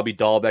some Bobby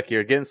Dahlbeck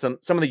here. Getting some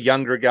of the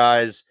younger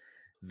guys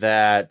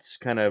that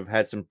kind of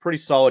had some pretty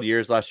solid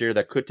years last year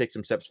that could take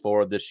some steps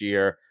forward this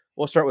year.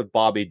 We'll start with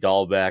Bobby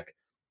Dahlbeck.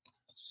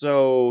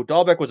 So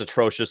Dahlbeck was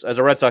atrocious. As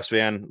a Red Sox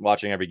fan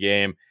watching every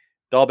game,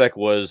 Dahlbeck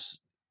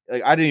was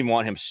like, I didn't even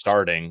want him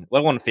starting,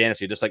 let alone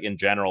fantasy, just like in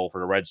general for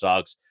the Red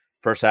Sox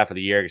first half of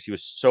the year because he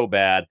was so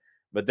bad.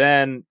 But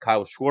then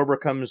Kyle Schwarber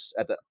comes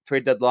at the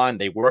trade deadline.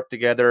 They work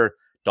together.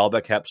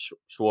 Dahlbeck helps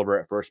Schwarber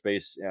at first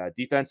base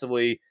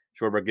defensively.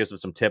 Schwarber gives him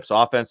some tips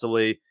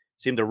offensively.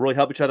 Seemed to really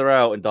help each other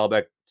out, and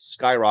Dahlbeck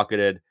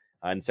skyrocketed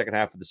in the second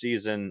half of the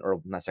season, or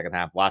not second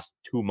half, last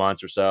 2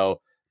 months or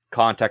so.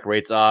 Contact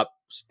rates up,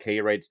 K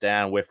rates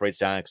down, whiff rates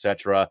down,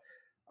 etc.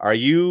 Are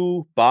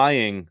you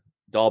buying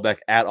Dahlbeck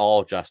at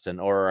all, Justin,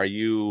 or are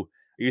you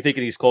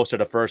thinking he's closer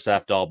to first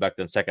half Dahlbeck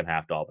than second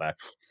half Dahlbeck?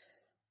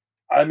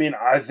 I mean,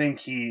 I think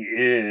he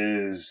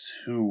is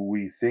who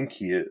we think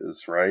he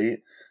is, right?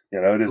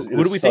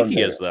 Who do we think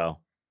he is, though?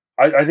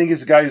 I think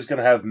he's a guy who's going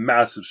to have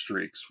massive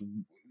streaks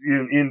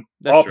in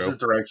opposite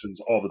directions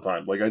all the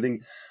time. Like I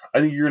think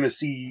you're going to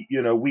see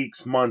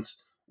weeks,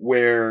 months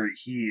where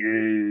he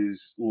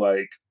is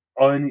like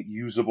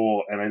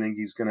unusable, and I think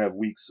he's going to have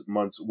weeks,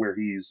 months where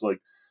he's like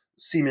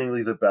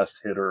seemingly the best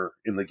hitter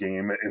in the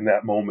game in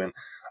that moment.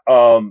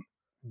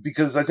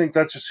 Because I think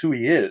that's just who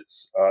he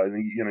is. I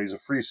think he's a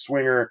free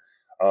swinger.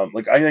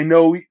 Like I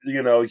know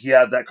he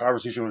had that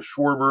conversation with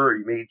Schwarber.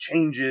 He made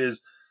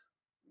changes.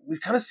 We've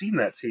kind of seen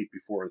that tape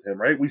before with him,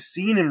 right? We've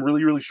seen him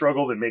really, really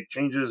struggle and make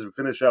changes and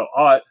finish out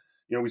hot.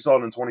 We saw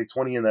it in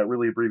 2020 in that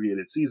really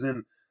abbreviated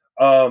season.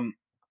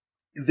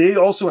 They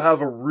also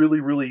have a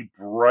really, really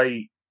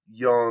bright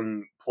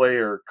young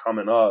player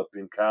coming up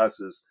in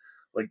Casas.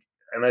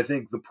 And I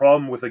think the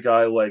problem with a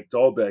guy like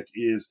Dahlbeck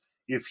is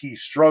if he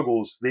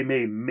struggles, they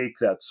may make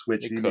that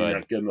switch and he may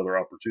not get another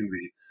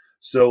opportunity.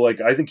 So,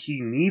 I think he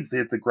needs to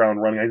hit the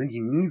ground running. I think he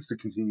needs to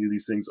continue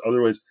these things.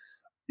 Otherwise,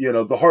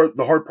 the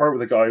hard part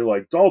with a guy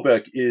like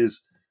Dahlbeck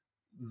is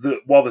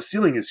while the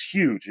ceiling is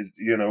huge,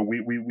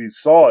 we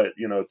saw it,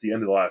 at the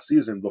end of the last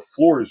season, the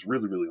floor is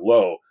really, really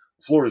low.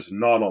 The floor is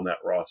not on that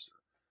roster.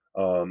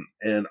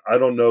 And I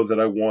don't know that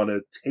I want to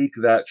take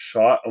that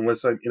shot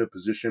unless I'm in a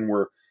position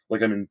where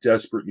I'm in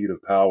desperate need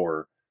of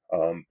power.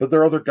 But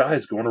there are other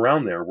guys going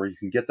around there where you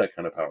can get that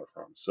kind of power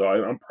from. So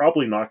I'm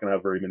probably not going to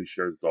have very many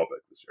shares of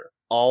Dahlbeck this year.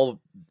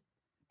 All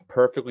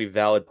perfectly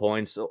valid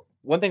points. So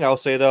one thing I'll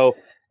say, though,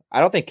 I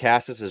don't think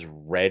Casas is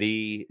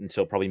ready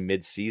until probably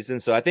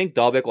mid-season. So I think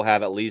Dahlbeck will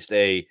have at least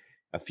a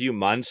few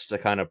months to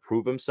kind of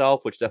prove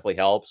himself, which definitely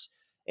helps.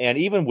 And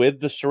even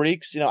with the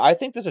streaks, I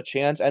think there's a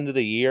chance end of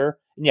the year.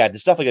 And yeah,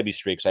 there's definitely going to be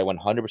streaks. I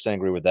 100%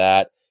 agree with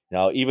that.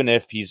 Even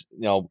if he's,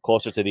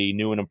 closer to the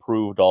new and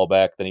improved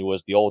Dahlbeck than he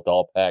was the old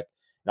Dahlbeck.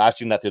 Now, I've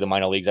seen that through the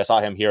minor leagues. I saw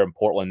him here in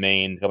Portland,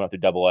 Maine, coming up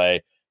through AA.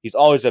 He's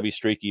always going to be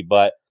streaky.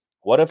 But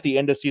what if the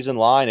end of season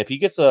line, if he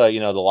gets the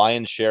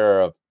lion's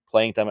share of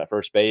playing time at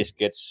first base,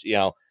 gets,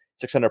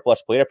 600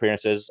 plus plate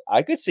appearances,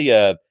 I could see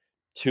a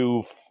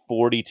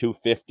 240,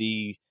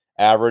 250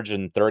 average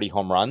and 30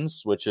 home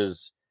runs, which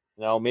is,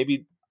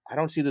 maybe I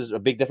don't see there's a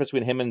big difference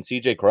between him and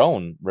CJ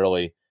Cron,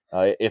 really.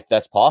 if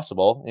that's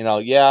possible.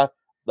 Yeah,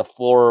 the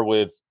floor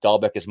with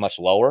Dahlbeck is much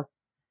lower.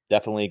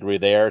 Definitely agree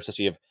there.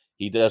 Especially if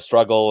he does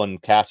struggle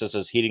and Cassis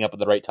is heating up at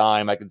the right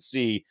time, I can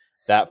see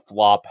that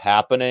flop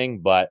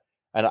happening. But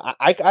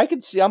I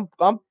can see I'm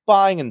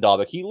buying in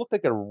Dahlbeck. He looked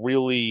like a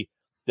really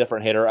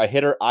different hitter, a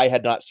hitter I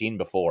had not seen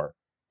before.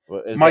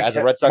 As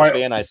a Red Sox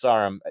fan, I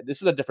saw him.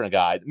 This is a different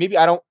guy. Maybe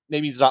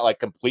he's not like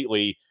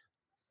completely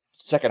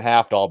second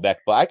half Dahlbeck,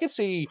 but I could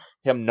see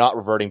him not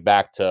reverting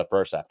back to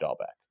first half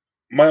Dahlbeck.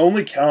 My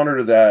only counter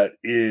to that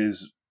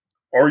is,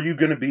 are you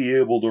going to be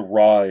able to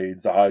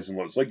ride the highs and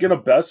lows? Like in a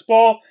best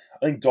ball,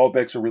 I think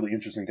Dahlbeck's a really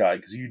interesting guy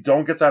because you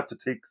don't get to have to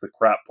take the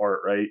crap part,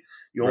 right?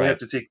 You only have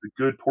to take the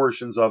good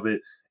portions of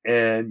it,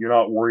 and you're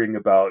not worrying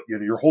about,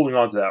 you're holding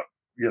on to that,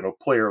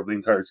 player of the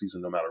entire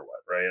season no matter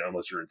what, right?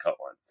 Unless you're in cut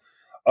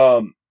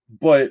line.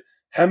 But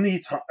how many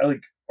times,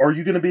 are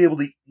you going to be able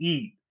to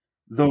eat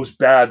those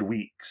bad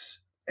weeks?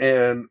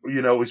 And,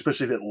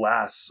 especially if it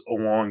lasts a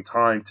long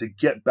time, to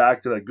get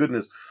back to that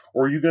goodness,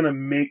 or are you going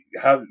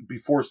to be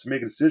forced to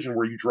make a decision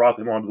where you drop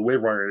him onto the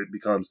waiver wire and it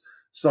becomes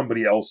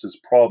somebody else's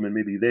problem, and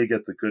maybe they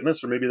get the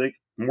goodness, or maybe they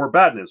get more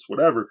badness,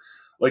 whatever.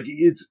 Like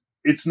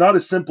it's not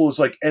as simple as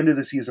like end of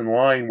the season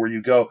line where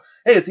you go,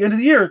 hey, at the end of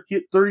the year, he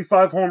hit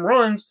 35 home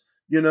runs,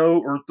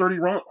 or 30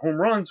 home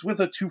runs with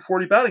a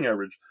 240 batting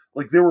average.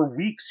 Like there were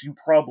weeks you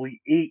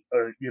probably ate,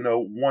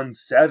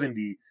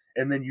 170.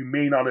 And then you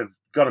may not have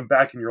got him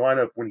back in your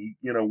lineup when he,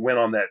 went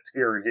on that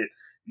tear and hit,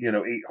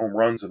 8 home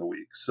runs in a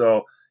week.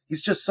 So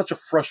he's just such a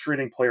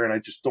frustrating player, and I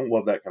just don't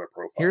love that kind of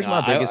profile. Here's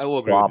my biggest I will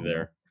agree problem with you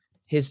there.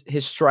 His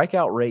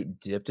strikeout rate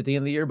dipped at the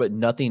end of the year, but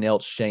nothing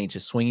else changed.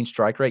 His swinging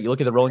strike rate, you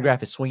look at the rolling graph,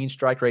 his swinging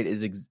strike rate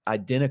is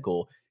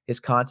identical. His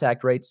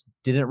contact rates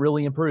didn't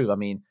really improve. I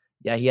mean,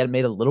 yeah, he had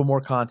made a little more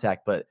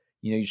contact, but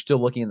you're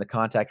still looking, the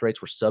contact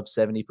rates were sub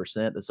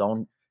 70%. The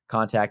zone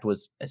contact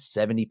was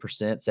 70%,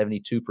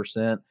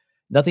 72%.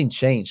 Nothing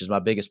changed is my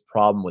biggest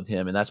problem with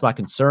him. And that's my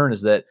concern,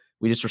 is that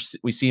we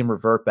see him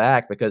revert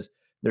back because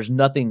there's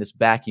nothing that's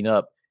backing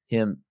up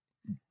him.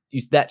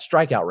 That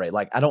strikeout rate.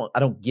 Like, I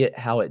don't get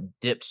how it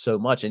dipped so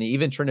much. And he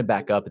even trended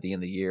back up at the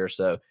end of the year.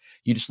 So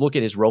you just look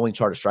at his rolling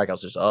chart of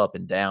strikeouts, just up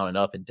and down and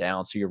up and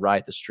down. So you're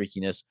right. The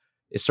streakiness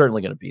is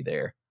certainly going to be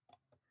there.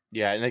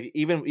 Yeah. And like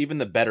even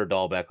the better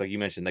Dahlbeck, like you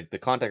mentioned, like the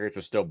contact rates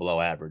were still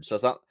below average. So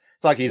it's not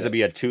like he's going to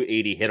be a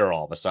 280 hitter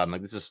all of a sudden.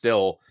 Like this is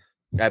still,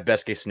 at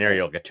best case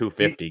scenario, like a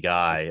 250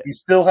 guy. He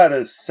still had a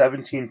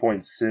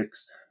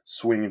 17.6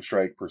 swing and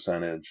strike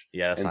percentage.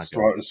 Yeah, and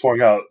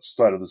swung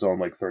outside of the zone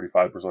like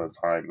 35% of the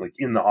time, like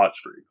in the hot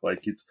streak.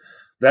 Like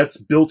that's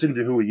built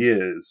into who he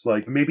is.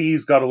 Like maybe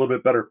he's got a little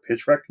bit better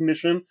pitch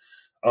recognition,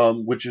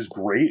 which is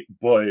great,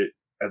 but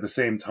at the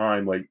same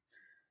time, like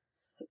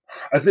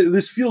I think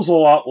this feels a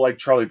lot like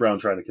Charlie Brown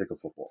trying to kick a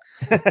football.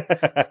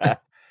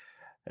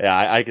 Yeah,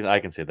 I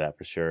can say that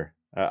for sure.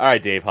 All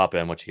right, Dave, hop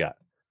in. What you got?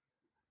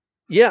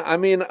 Yeah, I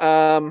mean,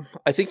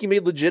 I think he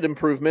made legit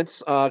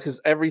improvements because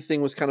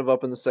everything was kind of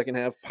up in the second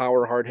half,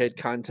 power, hard hit,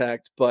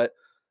 contact,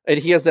 and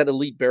he has that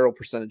elite barrel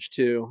percentage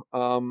too.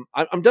 I'm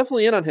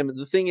definitely in on him.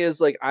 The thing is,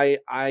 like,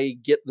 I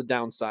get the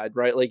downside,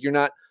 right? Like,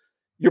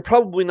 you're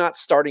probably not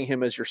starting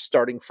him as your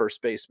starting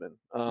first baseman.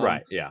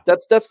 Right. Yeah.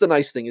 That's the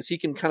nice thing, is he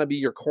can kind of be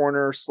your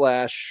corner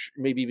 /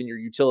 maybe even your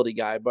utility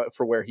guy, but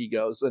for where he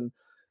goes. And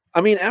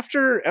I mean,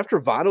 after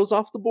Votto's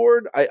off the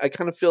board, I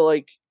kind of feel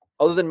like,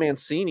 other than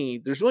Mancini,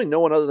 there's really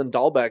no one other than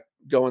Dahlbeck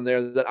going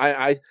there that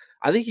I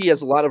think he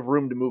has a lot of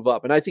room to move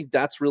up. And I think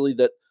that's really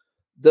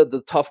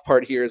the tough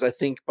part here, is I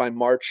think by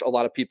March, a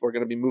lot of people are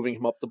going to be moving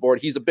him up the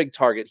board. He's a big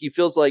target. He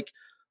feels like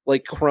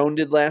Cron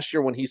did last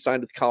year when he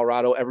signed with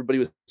Colorado. Everybody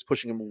was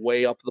pushing him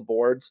way up the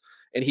boards,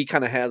 and he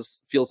kind of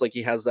feels like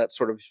he has that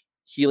sort of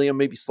helium,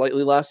 maybe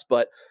slightly less,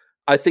 but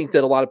I think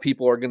that a lot of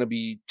people are going to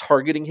be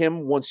targeting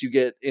him once you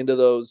get into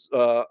those,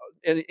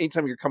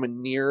 anytime you're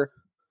coming near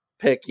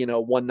pick,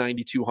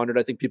 190, 200,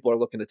 I think people are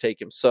looking to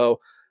take him. So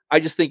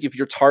I just think if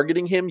you're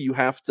targeting him, you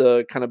have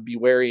to kind of be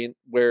wary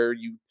where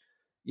you're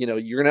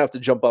going to have to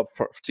jump up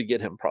to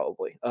get him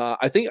probably.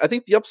 I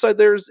think the upside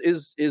there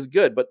is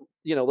good, but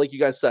like you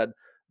guys said,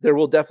 there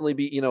will definitely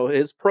be,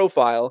 his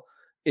profile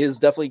is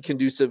definitely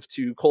conducive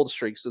to cold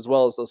streaks as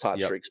well as those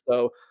hot streaks.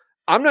 So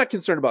I'm not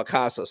concerned about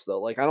Casas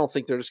though. Like, I don't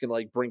think they're just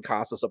going to bring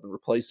Casas up and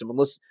replace him,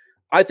 unless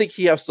I think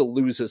he has to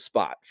lose his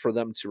spot for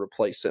them to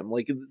replace him.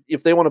 Like,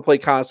 if they want to play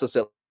Casas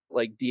at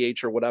like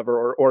DH or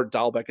whatever, or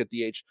Dahlbeck at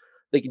DH,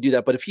 they can do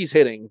that. But if he's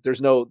hitting, there's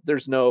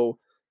no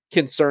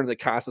concern that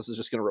Casas is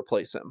just going to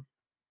replace him.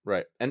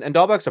 Right. And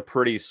Dahlbeck's a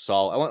pretty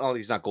solid,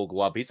 he's not Gold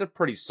Glove, but he's a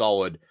pretty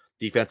solid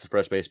defensive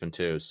first baseman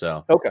too.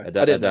 So okay,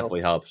 that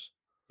definitely helps.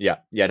 Yeah,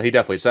 he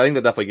definitely. So I think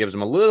that definitely gives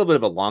him a little bit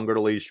of a longer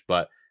leash,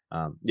 but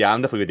yeah,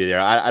 I'm definitely with you there.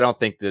 I don't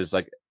think there's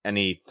like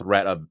any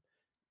threat of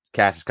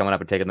Casas coming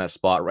up and taking that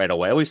spot right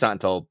away. At least not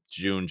until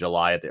June,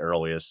 July at the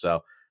earliest.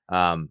 So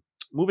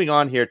moving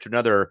on here to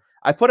another.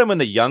 I put him in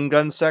the young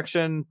gun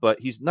section, but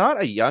he's not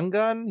a young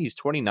gun. He's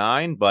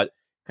 29, but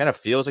kind of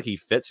feels like he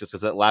fits just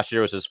because last year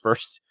was his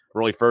first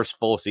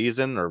full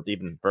season, or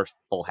even first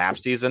full half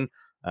season.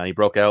 He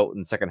broke out in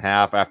the second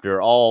half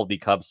after all the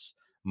Cubs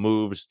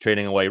moves,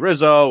 trading away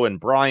Rizzo and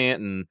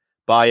Bryant, and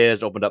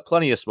Baez opened up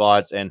plenty of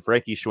spots, and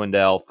Frankie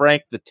Schwindel,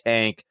 Frank the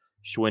Tank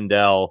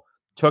Schwindel,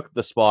 took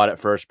the spot at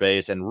first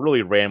base and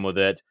really ran with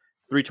it.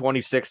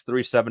 326,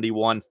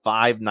 371,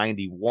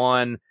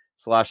 591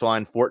 slash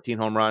line, 14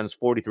 home runs,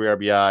 43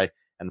 RBI,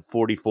 and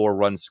 44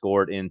 runs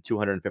scored in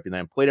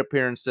 259 plate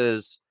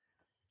appearances.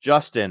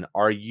 Justin,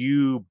 are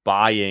you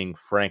buying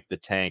Frank the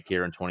Tank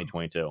here in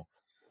 2022?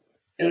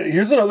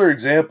 Here's another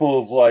example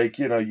of like,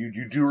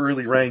 you do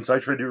early ranks. I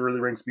try to do early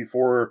ranks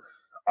before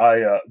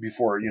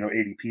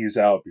ADP is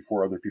out,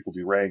 before other people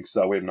do ranks.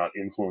 That way I'm not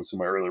influencing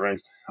my early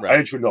ranks. Right. I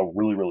had Schwindel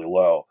really, really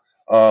low.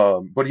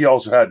 But he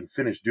also hadn't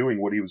finished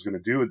doing what he was going to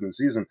do in the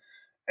season.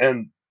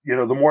 And,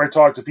 the more I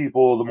talked to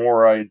people, the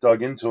more I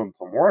dug into him,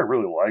 the more I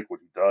really like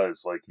what he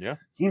does. Like,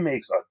 he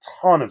makes a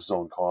ton of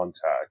zone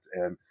contact.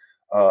 And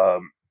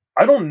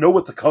I don't know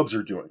what the Cubs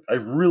are doing. I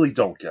really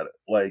don't get it.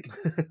 Like,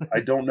 I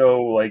don't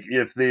know, like,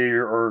 if they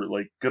are,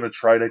 like, going to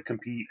try to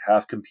compete,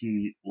 half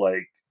compete.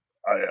 Like,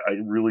 I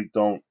really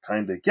don't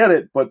kind of get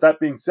it. But that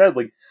being said,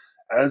 like,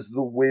 as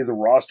the way the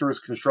roster is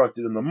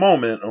constructed in the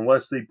moment,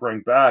 unless they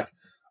bring back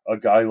a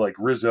guy like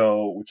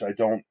Rizzo, which I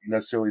don't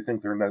necessarily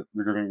think they're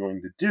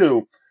going to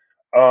do,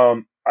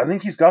 I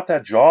think he's got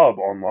that job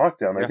on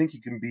lockdown. Yeah. I think he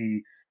can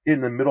be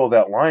in the middle of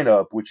that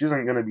lineup, which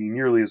isn't going to be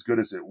nearly as good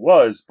as it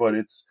was, but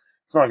it's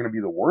not going to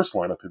be the worst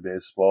lineup in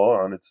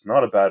baseball, and it's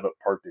not a bad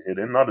park to hit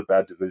in, not a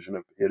bad division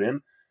to hit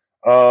in.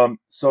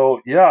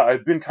 So yeah,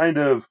 I've been kind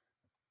of,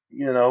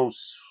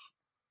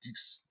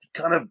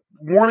 kind of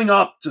warming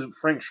up to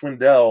Frank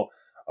Schwindel.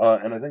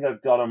 And I think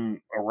I've got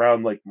him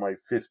around like my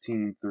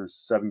 15th or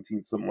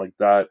 17th, something like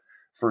that,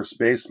 first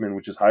baseman,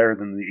 which is higher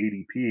than the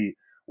ADP,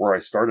 where I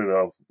started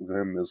off with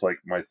him as like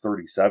my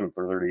 37th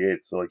or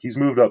 38th. So like he's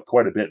moved up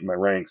quite a bit in my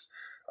ranks.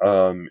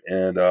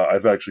 And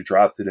I've actually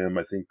drafted him,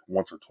 I think,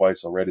 once or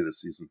twice already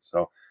this season.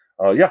 So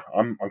yeah,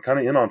 I'm kind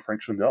of in on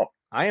Frank Schwindel.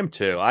 I am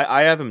too.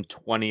 I have him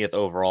 20th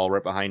overall,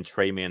 right behind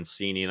Trey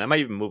Mancini, and I might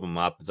even move him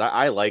up because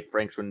I like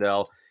Frank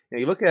Schwindel.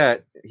 You look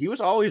at, he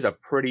was always a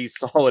pretty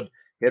solid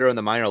hitter in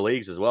the minor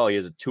leagues as well. He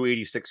has a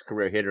 286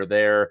 career hitter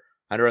there,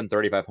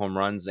 135 home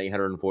runs,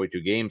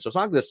 842 games. So it's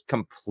not like this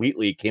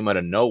completely came out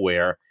of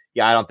nowhere.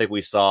 Yeah, I don't think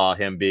we saw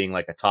him being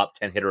like a top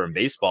 10 hitter in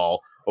baseball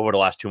over the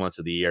last 2 months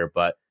of the year.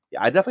 But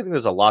yeah, I definitely think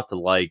there's a lot to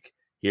like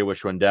here with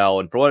Schwindel.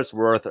 And for what it's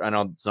worth, I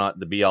know it's not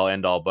the be-all,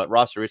 end-all, but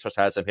Roster Resource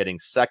has him hitting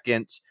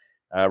second,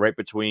 right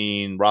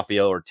between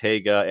Rafael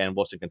Ortega and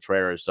Wilson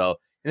Contreras. So,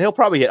 and he'll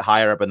probably hit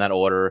higher up in that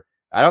order.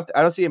 I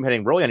don't see him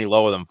hitting really any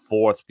lower than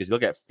fourth, because you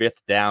look at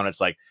fifth down, it's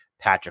like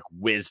Patrick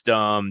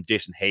Wisdom,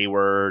 Jason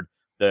Hayward,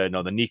 the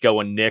Nico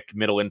and Nick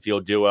middle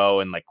infield duo,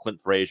 and like Clint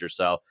Frazier.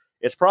 So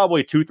it's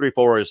probably 2, 3,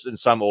 4 is in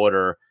some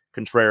order: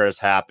 Contreras,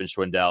 Happ, and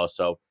Schwindel.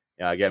 So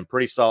yeah, again,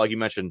 pretty solid. Like you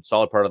mentioned,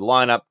 solid part of the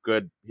lineup.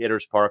 Good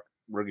hitters park.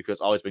 Wrigley Field's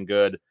always been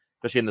good,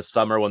 especially in the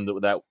summer when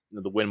the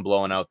wind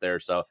blowing out there.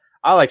 So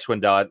I like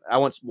Schwindel. I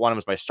once want him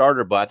as my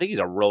starter, but I think he's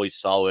a really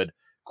solid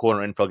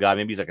corner infield guy.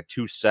 Maybe he's like a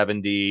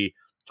 270,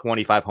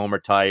 25 homer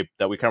type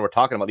that we kind of were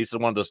talking about. This is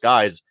one of those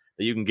guys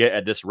that you can get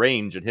at this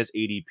range, and his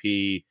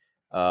ADP,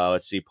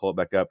 let's see, pull it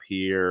back up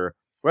here,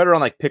 right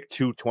around like pick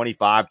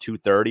 225,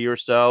 230 or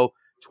so,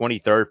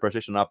 23rd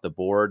position off the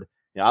board.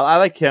 I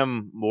like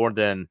him more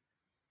than,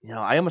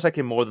 I almost like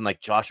him more than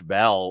like Josh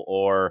Bell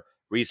or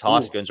Rhys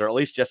Hoskins, or at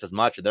least just as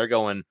much. They're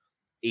going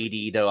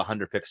 80 to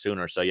 100 picks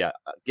sooner. So yeah,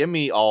 give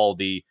me all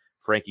the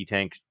Frankie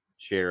Tank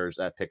shares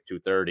at pick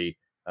 230.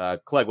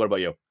 Clegg, what about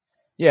you?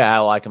 Yeah, I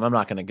like him. I'm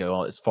not going to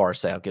go as far as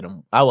say I'll get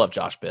him. I love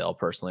Josh Bell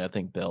personally. I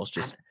think Bell's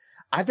just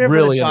I've never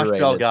really been a Josh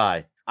underrated. Bell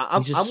guy.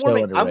 I'm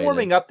underrated.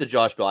 warming up to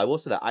Josh Bell. I will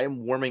say that I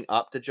am warming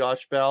up to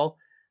Josh Bell,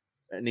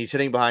 and he's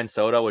hitting behind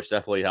Soto, which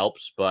definitely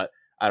helps. But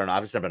I don't know.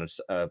 I've just never been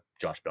a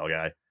Josh Bell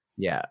guy.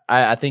 Yeah,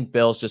 I think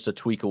Bell's just a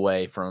tweak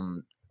away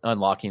from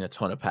unlocking a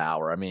ton of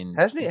power. I mean,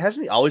 hasn't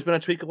he always been a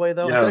tweak away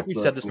though? Yeah, I feel like we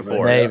said this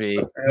before. Maybe.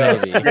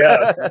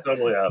 Yeah,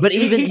 totally. Have. But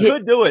even he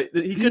could do it.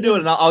 He could do it,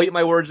 and I'll eat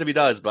my words if he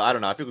does. But I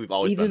don't know. I think we've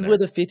always even been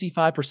with a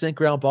 55%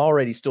 ground ball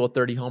rate, he's still a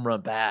 30 home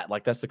run bat.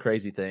 Like that's the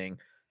crazy thing.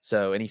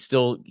 So, and he's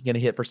still going to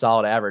hit for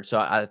solid average. So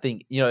I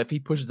think, if he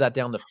pushes that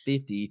down to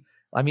 50,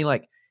 I mean,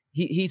 like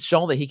he's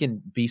shown that he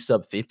can be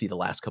sub 50 the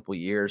last couple of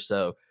years.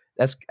 So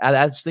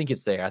I just think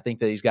it's there. I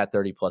think that he's got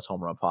 30 plus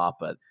home run pop,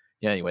 but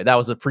anyway, that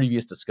was a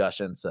previous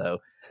discussion. So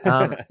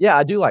yeah,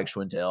 I do like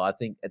Schwindel. I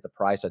think at the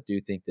price, I do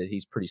think that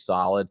he's pretty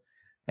solid,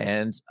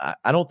 and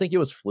I don't think it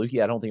was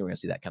fluky. I don't think we're going to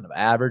see that kind of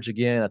average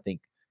again. I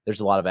think there's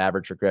a lot of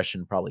average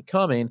regression probably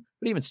coming,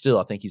 but even still,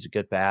 I think he's a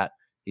good bat.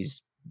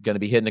 He's going to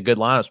be hitting a good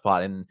lineup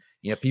spot. And,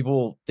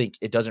 people think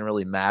it doesn't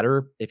really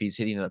matter if he's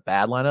hitting in a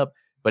bad lineup,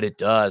 but it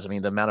does. I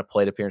mean, the amount of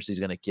plate appearances he's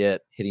going to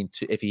get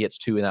if he hits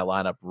 2 in that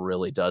lineup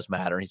really does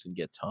matter. And he's going to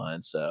get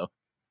tons. So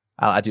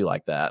I do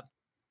like that.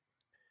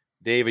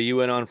 Dave, are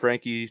you in on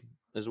Frankie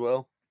as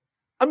well?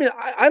 I mean,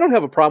 I don't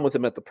have a problem with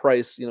him at the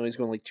price. He's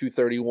going like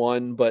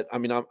 231, but I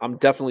mean, I'm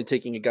definitely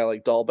taking a guy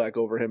like Dahlbeck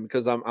over him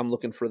because I'm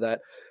looking for that.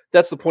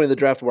 That's the point of the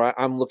draft where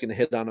I'm looking to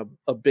hit on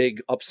a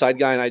big upside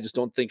guy, and I just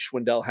don't think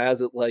Schwindel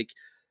has it. Like,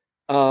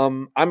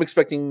 I'm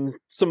expecting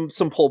some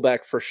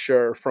pullback for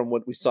sure from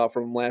what we saw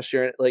from him last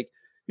year. Like,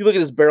 you look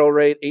at his barrel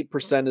rate,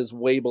 8% is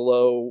way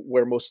below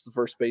where most of the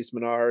first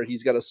basemen are.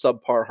 He's got a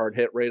subpar hard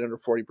hit rate under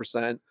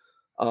 40%.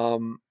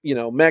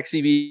 Max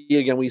EV,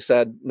 again, we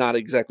said not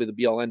exactly the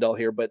be all end all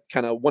here, but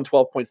kind of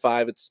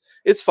 112.5.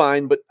 It's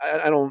fine, but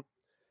I don't,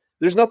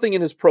 there's nothing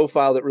in his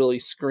profile that really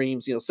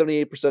screams,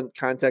 78%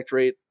 contact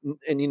rate.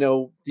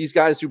 And, these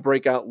guys who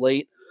break out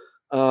late,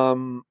 a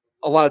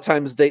lot of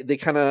times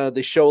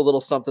they show a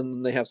little something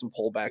and they have some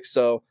pullbacks.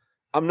 So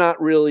I'm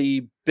not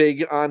really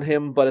big on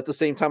him, but at the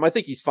same time, I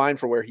think he's fine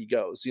for where he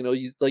goes.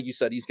 He's, like you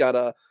said, he's got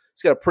a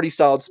pretty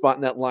solid spot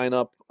in that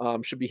lineup.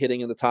 Should be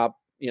hitting in the top,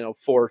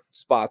 4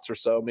 spots or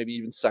so, maybe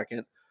even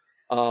second.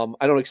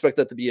 I don't expect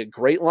that to be a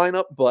great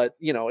lineup, but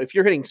if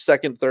you're hitting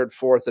second, third,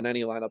 fourth in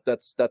any lineup,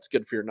 that's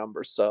good for your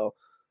numbers. So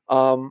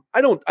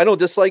I don't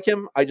dislike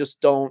him. I just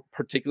don't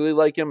particularly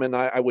like him, and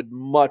I would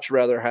much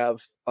rather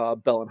have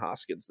Bell and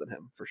Hoskins than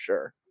him for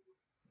sure.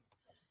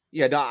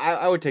 Yeah, no,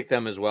 I would take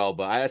them as well,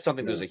 but I don't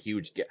think there's a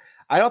huge gap.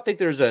 I don't think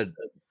there's a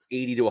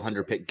 80 to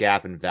 100 pick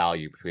gap in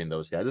value between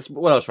those guys. This is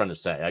what I was trying to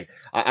say.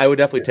 I would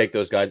definitely take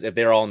those guys. If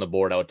they're all on the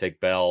board, I would take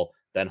Bell,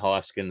 then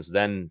Hoskins,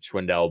 then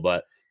Schwindel,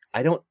 but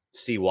I don't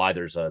see why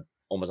there's a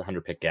almost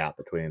 100 pick gap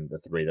between the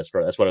three. That's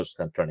what I was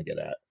kind of trying to get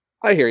at.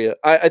 I hear you.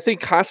 I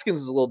think Hoskins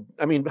is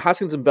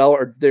Hoskins and Bell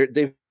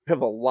they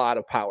have a lot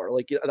of power.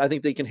 Like, I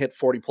think they can hit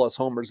 40 plus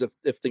homers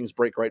if things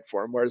break right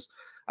for him. Whereas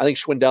I think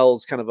Schwindel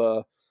is kind of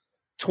a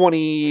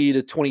 20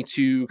 to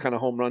 22 kind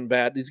of home run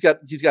bat. He's got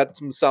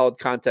some solid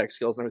contact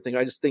skills and everything.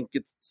 I just think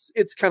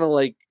it's kind of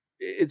like,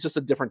 it's just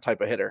a different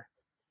type of hitter.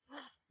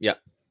 Yeah.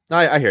 No,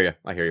 I hear you.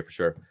 I hear you for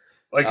sure.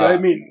 Like, I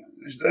mean,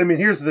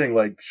 here's the thing.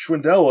 Like,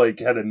 Schwindel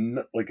had a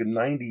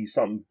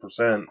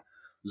 90-something%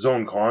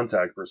 zone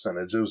contact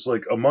percentage. It was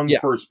like among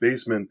first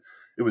basemen,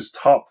 it was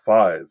top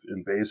 5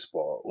 in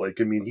baseball. Like,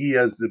 I mean, he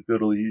has the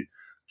ability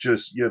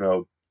just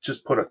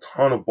put a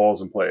ton of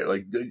balls in play.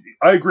 Like,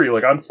 I agree.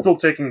 Like, I'm still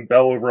taking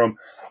Bell over him.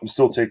 I'm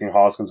still taking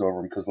Hoskins over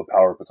him because of the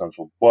power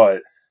potential.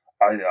 But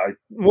I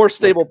more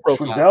stable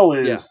profile.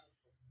 Schwindel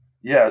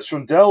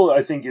Schwindel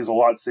I think is a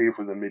lot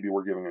safer than maybe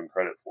we're giving him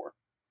credit for.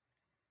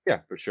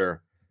 Yeah, for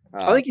sure.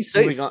 I think he's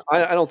safe.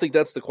 I don't think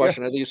that's the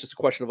question. I think it's just a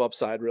question of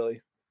upside,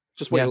 really.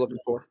 Just what you're looking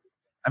for.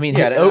 I mean,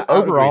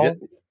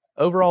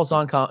 overall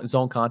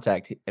zone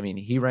contact, I mean,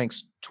 he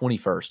ranks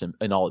 21st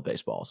in all of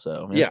baseball.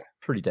 So, that's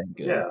pretty dang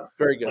good. Yeah,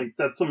 very good. Like,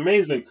 that's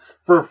amazing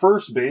for a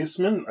first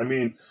baseman. I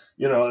mean,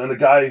 and a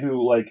guy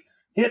who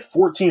hit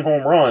 14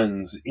 home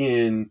runs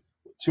in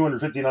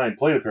 259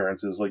 plate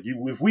appearances. Like,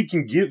 if we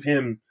can give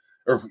him,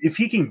 or if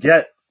he can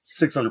get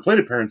 600 plate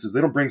appearances, they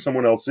don't bring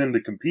someone else in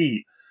to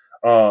compete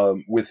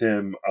with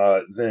him.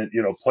 Then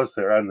plus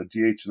they're adding the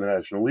DH in the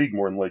National League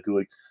more than likely.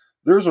 Like,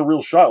 there's a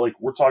real shot. Like,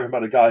 we're talking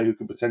about a guy who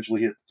could potentially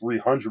hit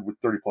 300 with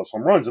 30 plus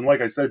home runs. And like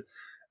I said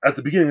at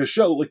the beginning of the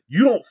show, like,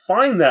 you don't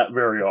find that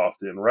very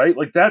often, right?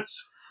 Like, that's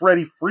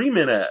Freddie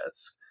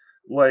Freeman-esque.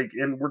 Like,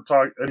 and we're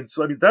talking,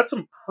 that's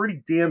some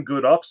pretty damn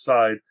good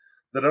upside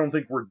that I don't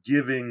think we're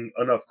giving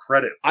enough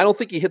credit for. I don't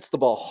think he hits the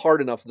ball hard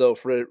enough, though,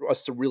 for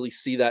us to really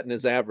see that in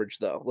his average,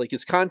 though. Like,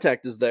 his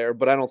contact is there,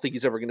 but I don't think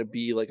he's ever going to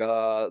be like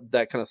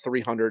that kind of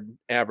 300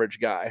 average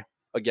guy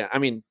again. I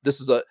mean,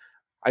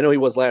 I know he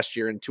was last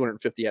year in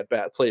 250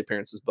 at-bat play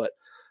appearances, but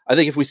I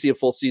think if we see a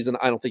full season,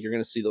 I don't think you're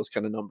going to see those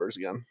kind of numbers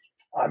again.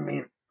 I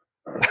mean,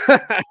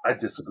 I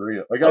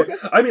disagree. Like, okay.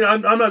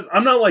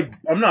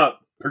 I'm not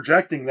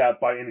projecting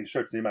that by any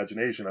stretch of the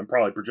imagination. I'm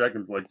probably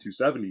projecting for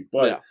 270,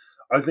 but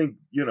I think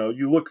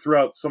you look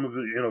throughout some of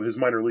his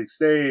minor league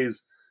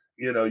stays.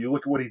 You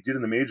look at what he did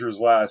in the majors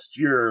last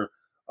year.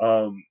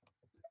 I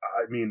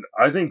mean,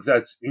 I think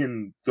that's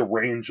in the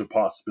range of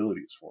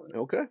possibilities for him.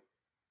 Okay.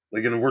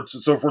 Like, and if we're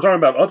talking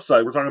about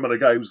upside, we're talking about a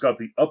guy who's got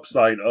the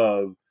upside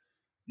of,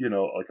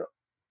 like a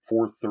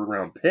 4th, 3rd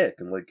round pick,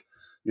 and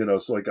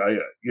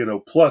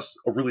plus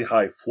a really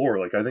high floor.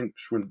 Like, I think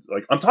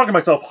I'm talking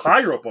myself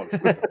higher up on.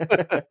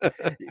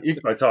 You're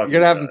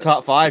gonna have him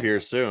top 5 here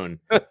soon.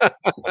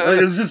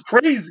 This is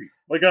crazy.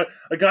 Like a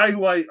guy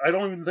who I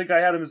don't even think I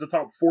had him as a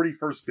top 40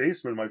 first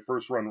baseman in my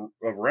first run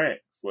of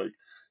ranks. Like,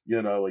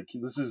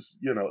 this is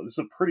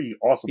a pretty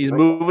awesome. He's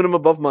moving him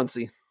above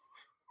Muncy.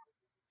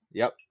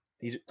 Yep.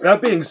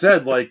 That being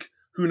said,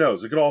 who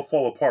knows? It could all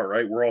fall apart,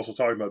 right? We're also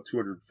talking about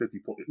 250,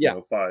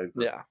 5.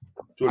 Yeah.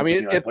 I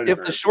mean, if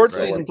the short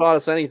season taught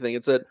us anything,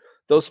 it's that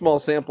those small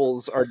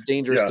samples are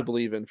dangerous to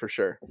believe in for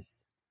sure.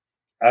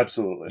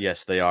 Absolutely.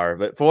 Yes, they are.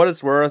 But for what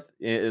it's worth,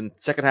 in the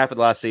second half of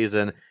the last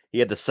season, he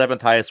had the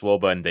 7th highest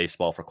WOBA in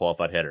baseball for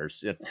qualified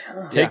hitters.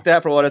 Take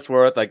that for what it's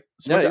worth. Like,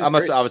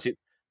 obviously,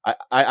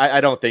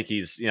 I don't think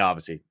he's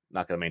obviously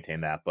not going to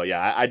maintain that, but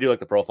I do like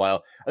the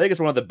profile. I think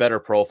it's one of the better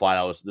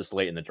profiles this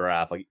late in the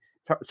draft. Like,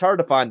 it's hard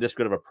to find this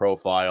good of a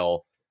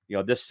profile,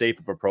 this safe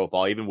of a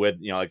profile, even with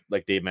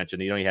like Dave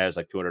mentioned, he has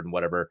 200 and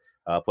whatever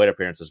plate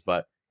appearances,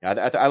 but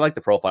I like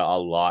the profile a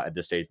lot at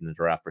this stage in the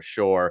draft for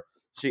sure.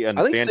 See, and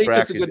I think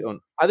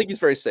he's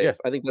very safe.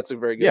 I think that's a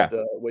very good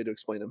way to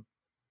explain him.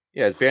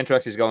 Yeah,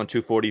 Fantrax, he's going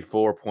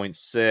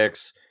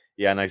 244.6.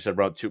 Yeah, and like I said,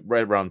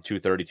 right around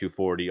 230,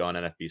 240 on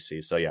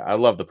NFBC. So yeah, I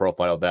love the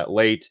profile of that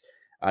late.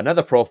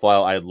 Another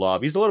profile I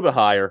love. He's a little bit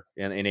higher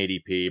in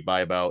ADP by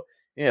about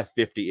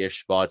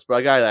 50-ish spots, but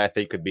a guy that I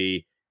think could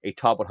be a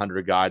top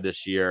 100 guy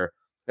this year.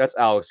 That's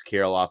Alex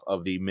Kirilloff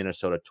of the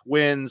Minnesota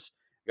Twins,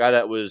 a guy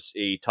that was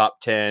a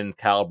top 10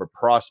 caliber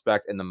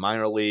prospect in the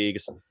minor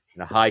leagues,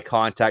 and a high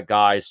contact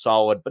guy,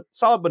 solid but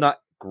not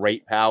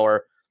great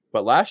power.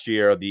 But last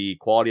year, the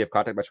quality of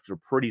contact metrics were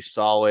pretty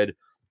solid.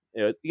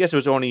 I guess it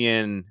was only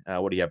in,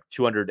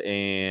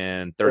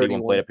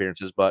 231 plate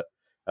appearances, but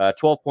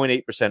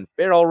 12.8%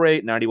 barrel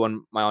rate,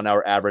 91 mile an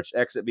hour average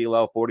exit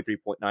velo,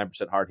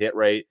 43.9% hard hit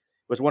rate. It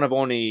was one of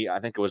only, I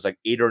think it was like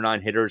 8 or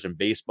 9 hitters in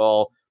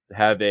baseball to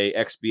have a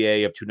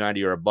XBA of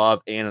 290 or above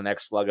and an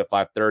X slug of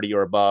 530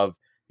 or above.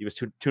 He was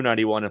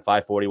 291 and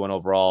 541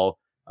 overall.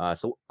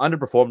 So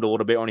underperformed a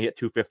little bit, only hit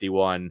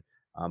 251.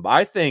 But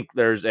I think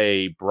there's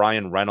a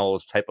Brian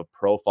Reynolds type of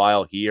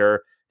profile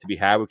here to be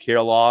had with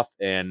Kirilloff,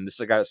 and this is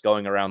a guy that's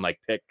going around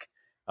like pick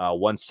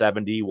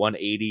 170,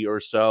 180 or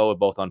so,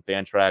 both on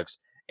Fantrax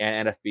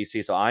and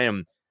NFBC. So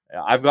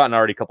I've gotten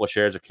already a couple of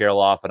shares of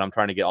Kirilloff, and I'm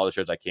trying to get all the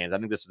shares I can. I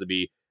think this is to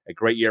be a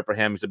great year for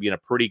him. He's going to be in a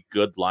pretty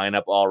good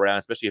lineup all around,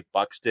 especially if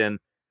Buxton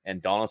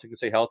and Donaldson can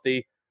stay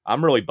healthy.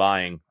 I'm really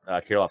buying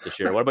Kirilloff this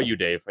year. What about you,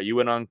 Dave? Are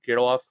you in on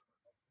Kirilloff?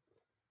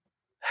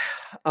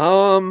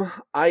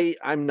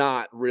 I'm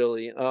not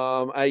really.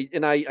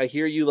 I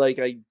hear you. Like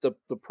the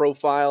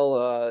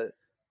profile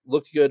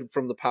looked good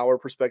from the power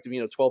perspective.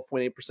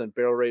 12.8%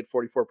 barrel rate,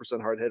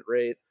 44% hard hit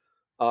rate.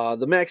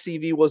 The max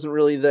EV wasn't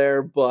really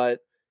there, but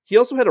he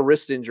also had a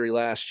wrist injury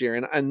last year,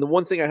 and the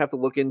one thing I have to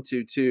look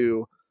into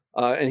too.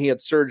 And he had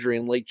surgery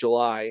in late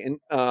July, and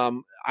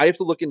I have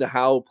to look into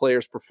how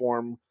players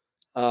perform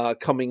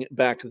coming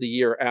back the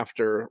year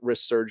after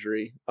wrist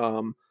surgery.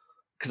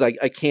 Because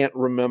I can't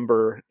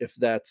remember if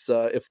that's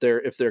if they're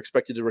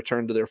expected to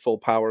return to their full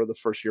power the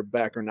first year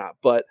back or not.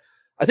 But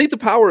I think the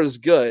power is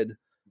good.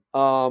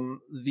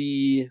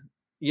 The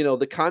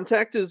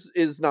contact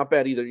is not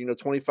bad either.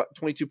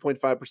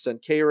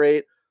 22.5% K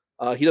rate.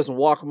 He doesn't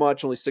walk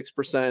much, only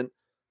 6%.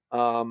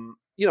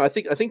 I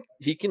think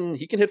he can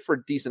hit for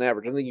a decent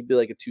average. I think he'd be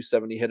like a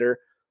 270 hitter.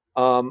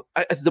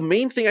 The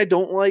main thing I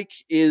don't like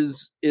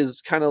is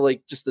kind of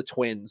like just the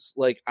Twins.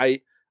 Like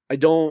I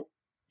don't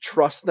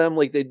trust them.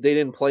 Like they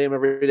didn't play him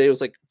every day. It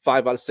was like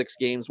 5 out of 6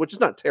 games, which is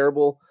not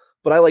terrible,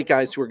 but I like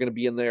guys who are going to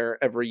be in there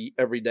every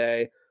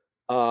day.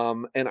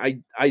 And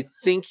I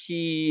think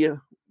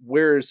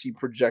where is he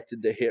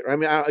projected to hit? I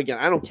mean, I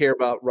don't care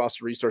about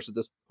roster resource at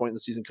this point in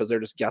the season because they're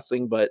just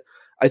guessing, but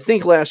I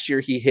think last year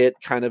he hit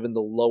kind of in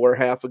the lower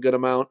half a good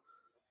amount.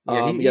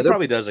 Yeah, he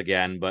probably does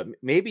again, but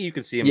maybe you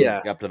can see him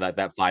up to that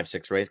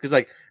 5-6 range. Because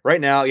like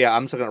right now,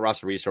 I'm just looking at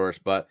roster resource,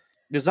 but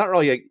there's not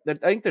really I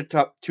think the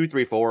top 2,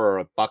 3, 4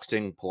 are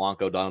Buxton,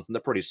 Polanco, Donaldson.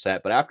 They're pretty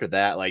set, but after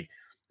that, like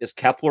is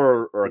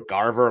Kepler or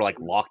Garver like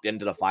locked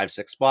into the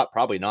 5-6 spot?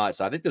 Probably not.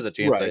 So I think there's a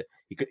chance that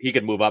he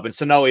could move up, and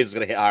Sanoe is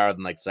going to hit higher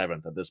than like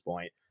 7th at this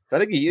point. So I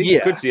think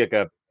you could see like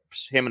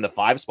him in the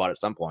 5 spot at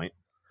some point.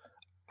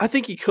 I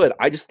think he could.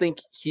 I just think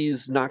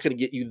he's not going to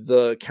get you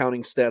the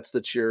counting stats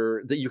that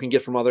you can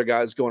get from other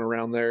guys going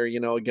around there.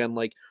 Again,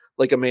 like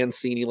a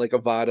Mancini, like a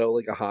Votto,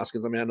 like a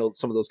Hoskins. I mean, I know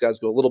some of those guys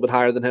go a little bit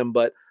higher than him,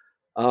 but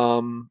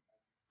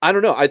I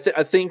don't know. I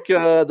think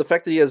the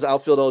fact that he has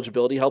outfield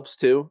eligibility helps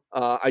too.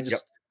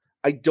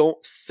 I don't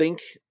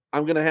think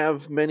I'm going to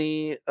have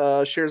many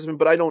shares of him,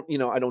 but I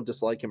don't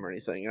dislike him or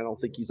anything. I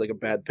don't think he's like a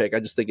bad pick. I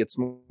just think it's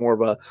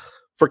more of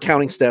for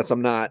counting stats.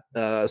 I'm not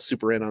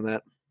super in on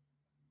that.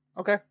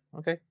 Okay.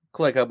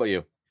 Click, how about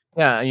you?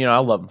 Yeah, I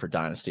love him for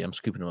Dynasty. I'm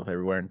scooping him up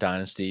everywhere in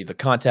Dynasty. The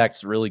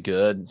contact's really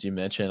good, as you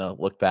mentioned. I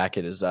look back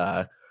at his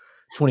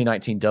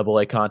 2019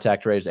 AA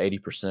contact rate is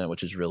 80%,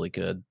 which is really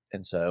good.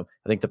 And so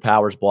I think the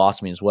power's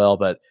blossoming as well.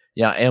 But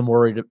I am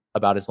worried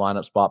about his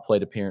lineup spot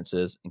plate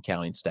appearances and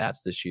counting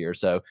stats this year.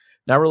 So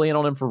not really in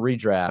on him for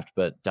redraft,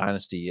 but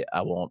Dynasty,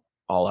 I want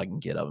all I can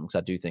get of him because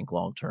I do think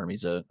long term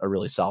he's a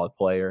really solid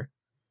player.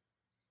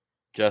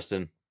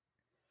 Justin.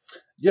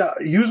 Yeah,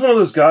 he was one of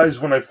those guys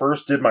when I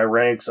first did my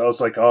ranks. I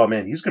was like, oh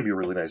man, he's going to be a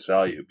really nice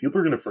value.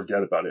 People are going to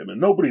forget about him, and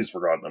nobody's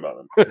forgotten about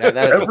him.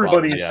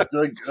 Everybody's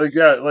like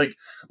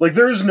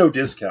there is no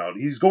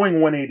discount. He's going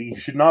 180. He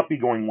should not be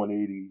going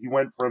 180. He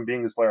went from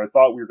being this player I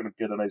thought we were going to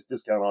get a nice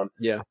discount on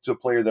to a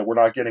player that we're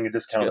not getting a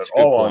discount at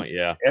all on.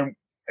 Yeah. And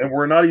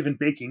we're not even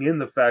baking in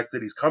the fact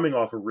that he's coming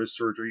off a wrist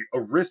surgery,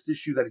 a wrist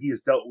issue that he has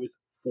dealt with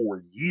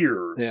for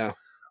years. Yeah.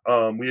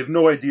 We have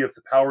no idea if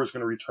the power is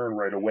going to return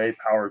right away.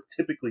 Power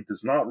typically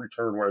does not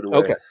return right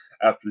away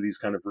after these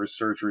kind of wrist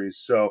surgeries.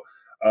 So,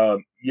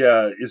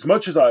 as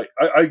much as I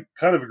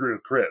kind of agree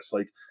with Chris,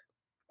 like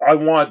I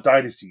want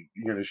Dynasty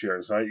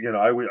shares.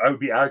 I would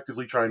be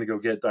actively trying to go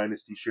get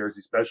Dynasty shares,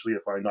 especially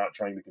if I'm not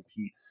trying to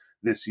compete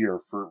this year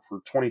for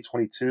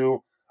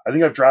 2022. I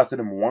think I've drafted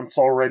him once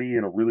already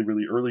in a really,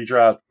 really early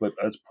draft, but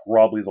that's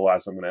probably the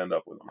last I'm going to end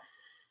up with him.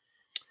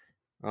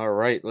 All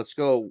right, let's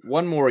go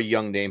one more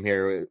young name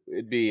here.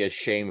 It'd be a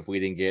shame if we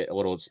didn't get a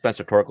little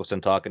Spencer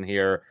Torkelson talking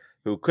here,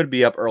 who could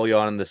be up early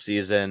on in the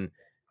season.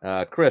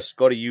 Chris,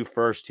 go to you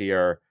first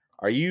here.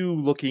 Are you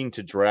looking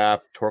to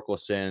draft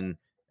Torkelson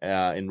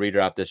in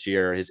redraft this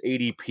year? His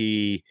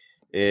ADP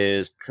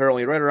is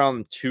currently right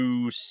around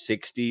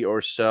 260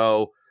 or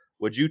so.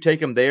 Would you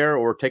take him there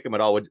or take him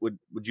at all?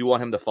 Would you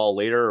want him to fall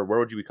later, or where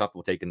would you be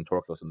comfortable taking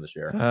Torkelson this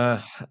year?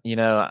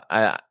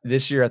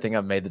 This year I think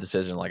I've made the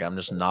decision, like, I'm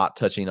just not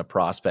touching a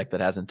prospect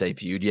that hasn't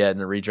debuted yet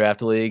in a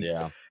redraft league.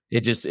 Yeah.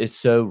 It just is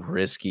so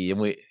risky,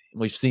 and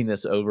we've seen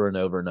this over and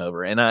over and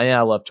over. And I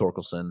love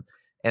Torkelson.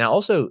 And I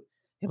also,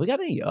 have we got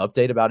any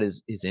update about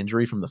his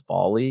injury from the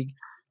fall league?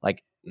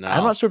 Like, No.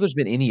 I'm not sure if there's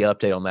been any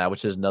update on that,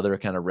 which is another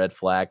kind of red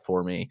flag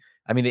for me.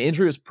 I mean, the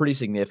injury was pretty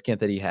significant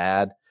that he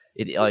had.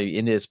 It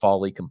ended his fall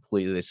league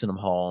completely. They sent him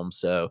home.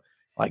 So,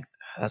 like,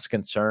 that's a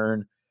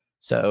concern.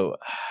 So,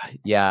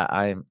 yeah,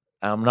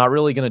 I'm not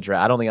really going to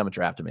draft. I don't think I'm going to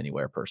draft him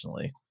anywhere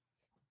personally.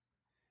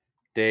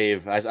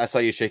 Dave, I saw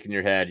you shaking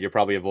your head. You're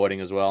probably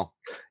avoiding as well.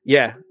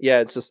 Yeah.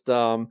 It's just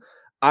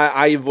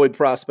I avoid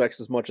prospects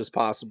as much as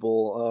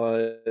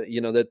possible.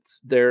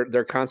 That's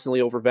they're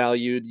constantly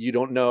overvalued. You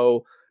don't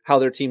know how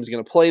their team's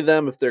going to play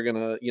them, if they're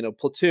going to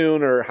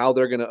platoon, or how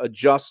they're going to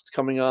adjust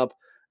coming up.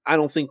 I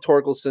don't think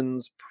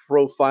Torkelson's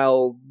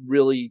profile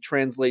really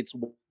translates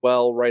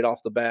well right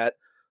off the bat.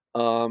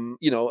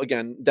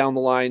 Again, down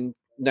the line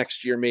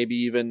next year, maybe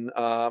even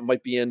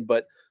might be in,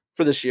 but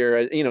for this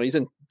year, he's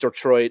in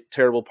Detroit,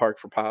 terrible park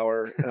for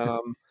power.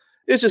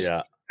 It's just,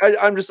 yeah.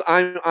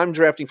 I'm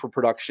drafting for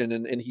production,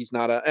 and he's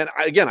not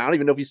I don't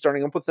even know if he's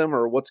starting up with them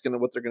or what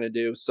they're gonna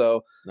do.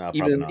 So no,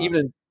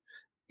 even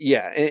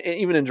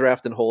in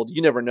draft and hold,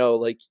 you never know.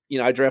 Like,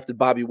 I drafted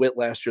Bobby Witt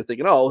last year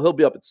thinking, oh, he'll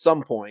be up at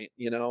some point,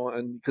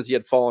 and because he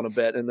had fallen a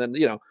bit, and then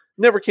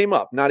never came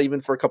up, not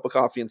even for a cup of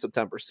coffee in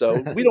September.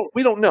 So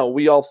we don't know.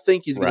 We all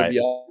think he's going to be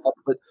up,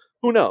 but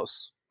who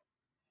knows?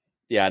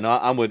 Yeah, no,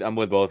 I'm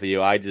with both of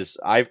you.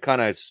 I've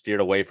kind of steered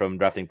away from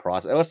drafting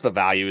prospects unless the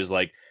value is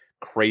like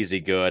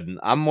crazy good, and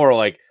I'm more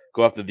like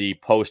go after the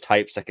post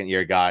hype second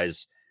year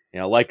guys,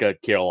 like a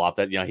Kirilloff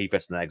that he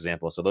fits in that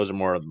example. So those are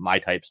more of my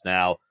types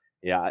now.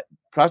 Yeah,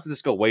 prospects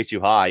just go way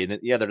too high, and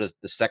they're just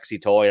the sexy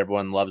toy.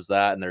 Everyone loves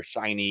that, and they're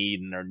shiny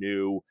and they're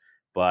new,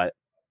 but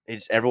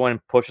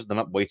everyone pushes them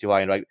up way too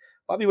high. And like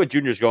Bobby Witt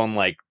Jr. is going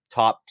like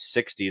top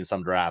 60 in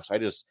some drafts.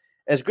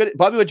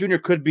 Bobby Witt Jr.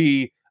 could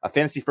be a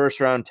fantasy first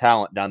round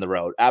talent down the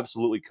road.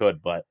 Absolutely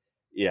could. But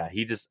yeah,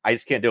 I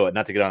just can't do it.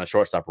 Not to get on the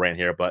shortstop rant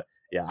here, but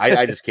yeah,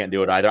 I just can't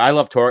do it either. I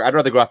love Torque. I'd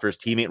rather go after his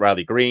teammate,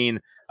 Riley Green,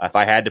 if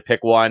I had to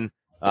pick one.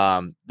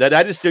 Did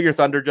I just steal your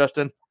thunder,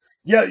 Justin?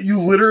 Yeah, you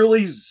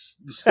literally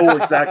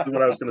stole exactly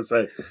what I was going to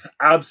say.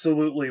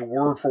 Absolutely,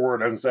 word for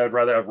word. I said I'd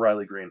rather have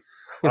Riley Green.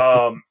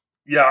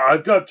 Yeah,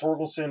 I've got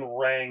Torkelson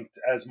ranked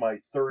as my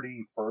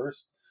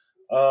 31st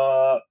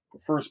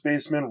first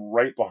baseman,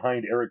 right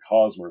behind Eric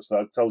Hosmer. So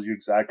that tells you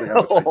exactly how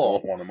much I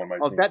don't want him on my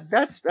team.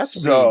 That's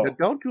so mean.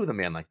 Don't do the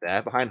man like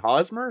that behind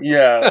Hosmer.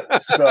 Yeah.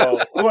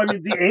 So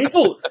the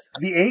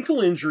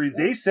ankle injury,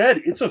 they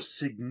said it's a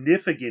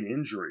significant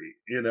injury,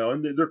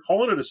 and they're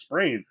calling it a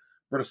sprain,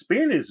 but a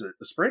sprain is a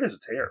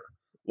tear.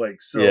 Like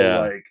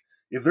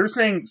if they're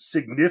saying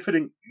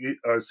significant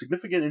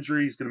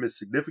injury, he's going to miss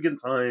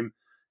significant time.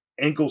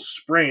 Ankle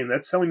sprain,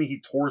 that's telling me he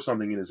tore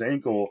something in his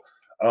ankle.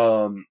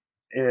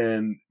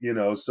 And,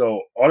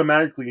 so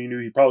automatically you knew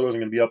he probably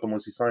wasn't going to be up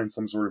unless he signed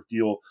some sort of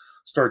deal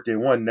start day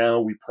one. Now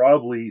we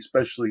probably,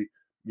 especially,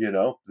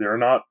 they're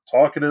not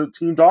talking to the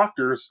team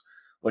doctors.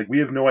 Like, we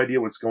have no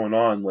idea what's going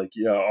on. Like,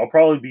 yeah, I'll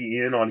probably be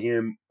in on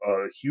him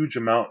a huge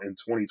amount in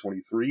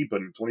 2023, but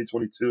in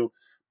 2022,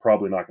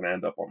 probably not going to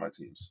end up on my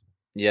teams.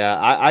 Yeah,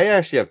 I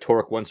actually have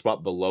Torque one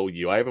spot below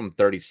you. I have him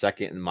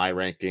 32nd in my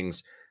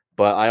rankings,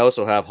 but I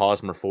also have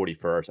Hosmer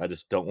 41st. I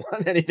just don't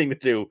want anything to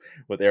do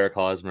with Eric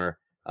Hosmer.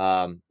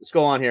 Let's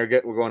go on here.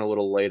 We're going a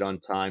little late on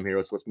time here.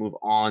 Let's move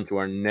on to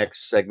our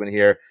next segment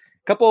here.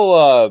 A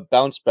couple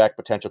bounce back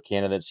potential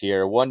candidates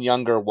here. One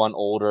younger, one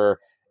older.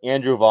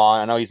 Andrew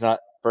Vaughn. I know he's not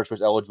first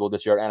base eligible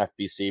this year at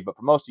NFBC, but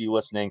for most of you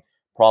listening,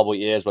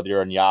 probably is, whether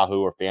you're in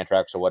Yahoo or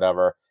Fantrax or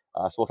whatever.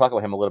 So we'll talk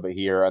about him a little bit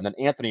here. And then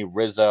Anthony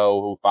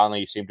Rizzo, who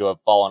finally seemed to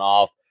have fallen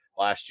off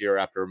last year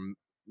after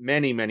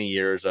many, many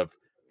years of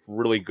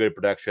really good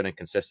production and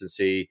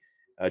consistency.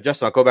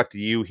 Justin, I'll go back to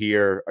you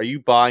here. Are you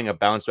buying a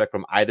bounce back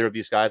from either of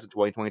these guys in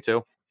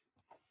 2022?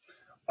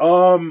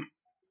 I'm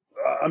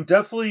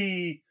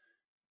definitely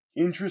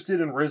interested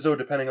in Rizzo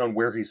depending on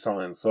where he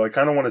signs. So I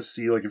kind of want to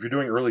see, like, if you're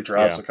doing early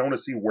drafts, I kind of want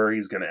to see where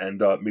he's going to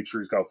end up. Make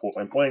sure he's got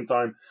full-time playing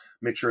time.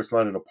 Make sure it's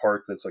not in a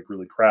park that's like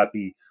really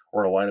crappy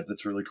or in a lineup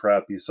that's really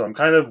crappy. So I'm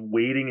kind of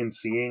waiting and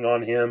seeing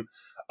on him.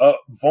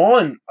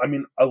 Vaughn, I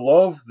mean, I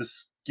love the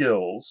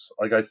skills.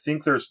 Like, I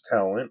think there's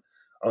talent.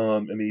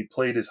 He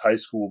played his high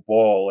school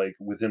ball like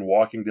within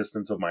walking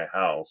distance of my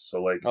house.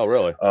 So like, oh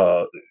really?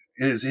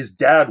 His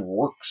dad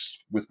works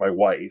with my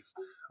wife.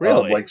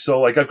 Really?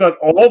 I've got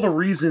all the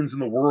reasons in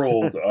the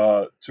world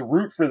to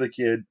root for the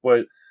kid,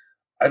 but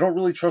I don't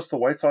really trust the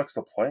White Sox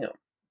to play him.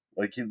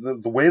 Like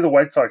the way the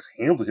White Sox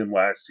handled him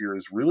last year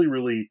is really,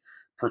 really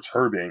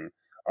perturbing.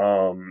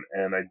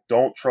 And I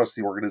don't trust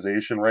the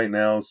organization right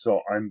now,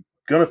 so I'm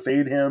gonna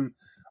fade him.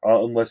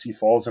 unless he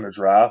falls in a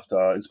draft,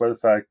 in spite of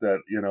the fact that,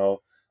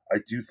 I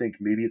do think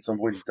maybe at some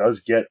point he does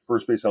get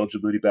first base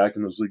eligibility back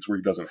in those leagues where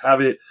he doesn't have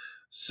it.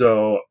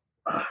 So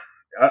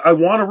I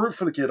want to root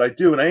for the kid. I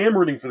do, and I am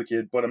rooting for the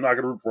kid, but I'm not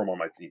going to root for him on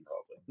my team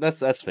probably.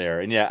 That's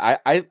fair. And yeah,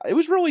 I it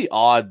was really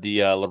odd,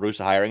 the La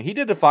Russa hiring. He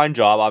did a fine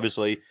job,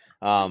 obviously,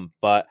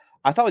 but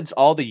I thought it's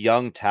all the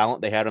young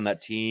talent they had on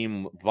that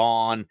team,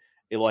 Vaughn,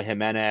 Eloy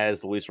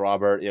Jimenez, Luis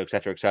Robert, et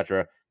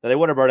cetera, that they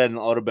would have brought in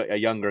a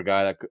younger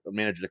guy, a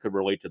manager that could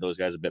relate to those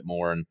guys a bit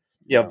more. And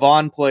yeah,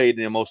 Vaughn played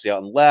mostly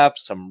out in left,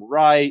 some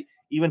right,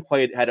 even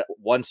had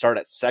one start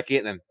at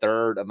second and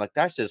third. I'm like,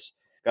 that's just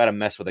got to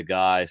mess with a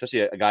guy, especially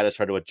a guy that's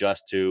trying to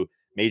adjust to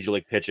major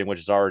league pitching, which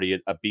is already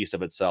a beast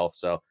of itself.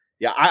 So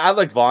yeah, I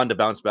like Vaughn to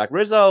bounce back.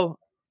 Rizzo,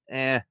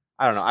 I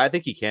don't know. I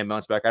think he can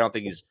bounce back. I don't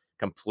think he's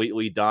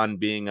completely done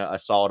being a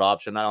solid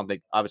option. I don't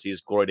think, obviously,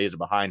 his glory days are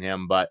behind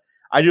him, but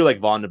I do like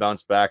Vaughn to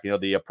bounce back.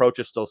 The approach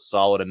is still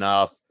solid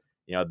enough.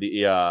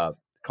 The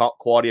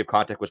quality of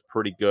contact was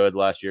pretty good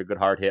last year. Good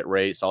hard hit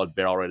rate, solid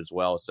barrel rate as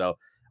well. So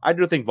I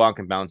do think Vaughn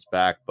can bounce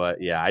back,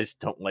 but yeah, I just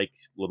don't like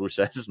La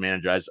Russa as his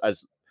manager.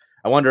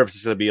 I wonder if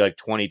it's going to be like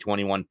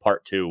 2021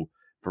 part 2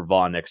 for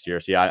Vaughn next year.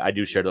 So yeah, I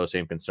do share those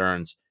same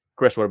concerns.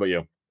 Chris, what about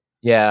you?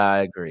 Yeah,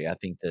 I agree. I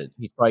think that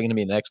he's probably going to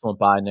be an excellent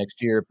buy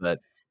next year, but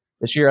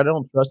this year I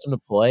don't trust him to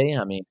play.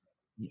 I mean,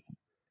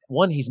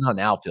 one, he's not an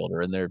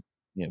outfielder, and they're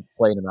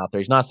playing him out there.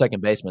 He's not a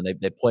second baseman.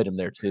 They played him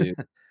there too.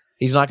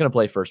 He's not going to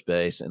play first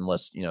base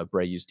unless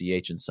Abreu's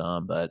DH in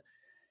some. But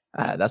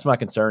that's my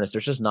concern. Is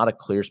there's just not a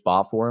clear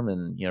spot for him,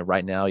 and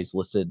right now he's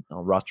listed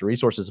on Roster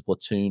Resources as a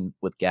platoon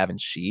with Gavin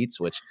Sheets,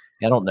 which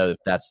I don't know if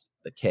that's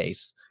the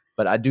case.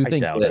 But I do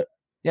think that.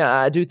 Yeah,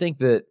 I do think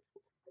that.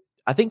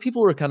 I think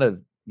people were kind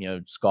of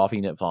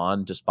scoffing at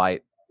Vaughn,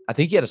 despite I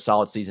think he had a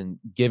solid season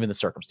given the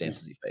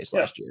circumstances he faced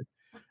last year.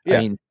 Yeah.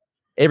 I mean,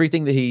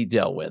 everything that he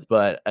dealt with.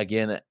 But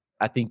again,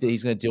 I think that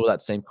he's going to deal with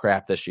that same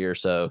crap this year.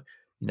 So,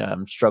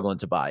 I'm struggling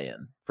to buy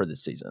in for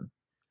this season.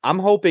 I'm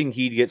hoping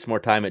he gets more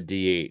time at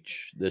DH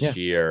this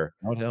year.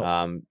 That would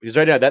help. Because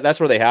right now, that's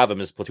where they have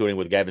him, is platooning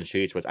with Gavin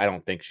Sheets, which I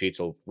don't think Sheets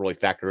will really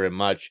factor in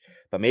much.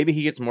 But maybe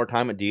he gets more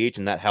time at DH,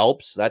 and that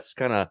helps. That's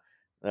kind of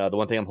the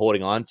one thing I'm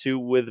holding on to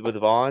with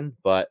Vaughn.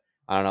 But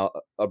I don't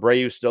know.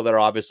 Abreu's still there,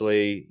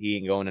 obviously. He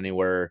ain't going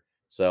anywhere.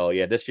 So,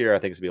 yeah, this year I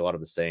think it's going to be a lot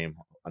of the same,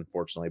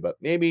 unfortunately. But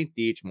maybe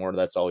DH more,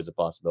 that's always a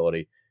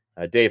possibility.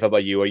 Dave, how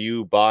about you? Are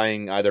you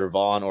buying either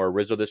Vaughn or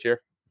Rizzo this year?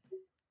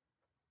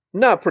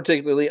 Not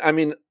particularly. I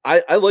mean,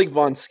 I like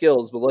Vaughn's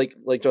skills, but like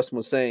Justin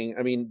was saying,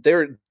 I mean,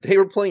 they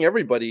were playing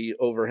everybody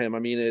over him. I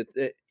mean,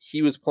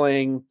 he was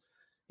playing,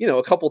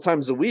 a couple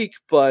times a week,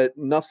 but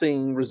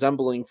nothing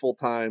resembling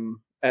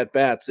full-time at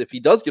bats. If he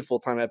does get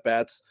full-time at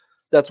bats,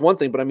 that's one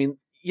thing. But I mean,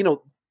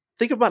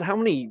 think about how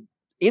many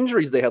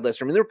injuries they had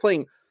last year. I mean, they were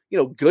playing,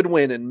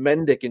 Goodwin and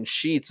Mendick and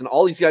Sheets and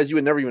all these guys you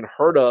had never even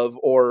heard of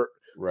or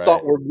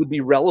thought would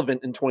be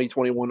relevant in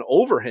 2021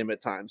 over him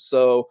at times.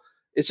 So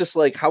it's just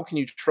like, how can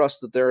you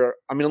trust that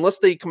unless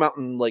they come out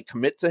and like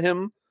commit to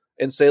him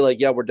and say like,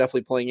 yeah, we're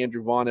definitely playing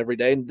Andrew Vaughn every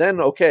day. And then,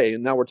 okay.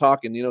 And now we're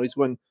talking, he's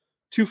going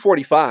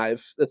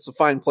 245. That's a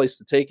fine place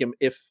to take him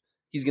if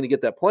he's going to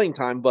get that playing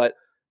time. But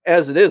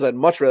as it is, I'd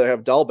much rather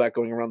have Dahlbeck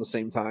going around the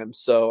same time.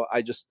 So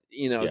I just,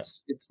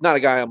 it's not a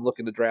guy I'm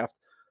looking to draft.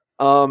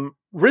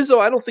 Rizzo,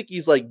 I don't think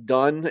he's like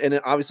done. And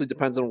it obviously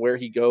depends on where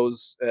he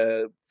goes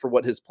for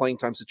what his playing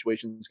time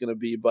situation is going to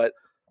be. But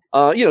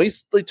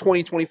he's like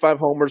 20, 25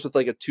 homers with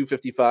like a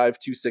 255,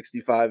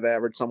 265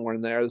 average, somewhere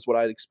in there is what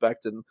I'd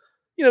expect. And,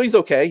 he's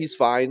okay. He's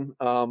fine.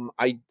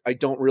 I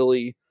don't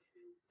really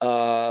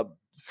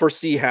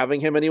foresee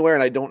having him anywhere.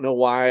 And I don't know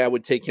why I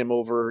would take him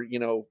over,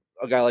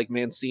 a guy like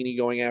Mancini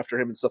going after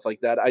him and stuff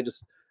like that. I'd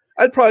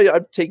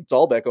take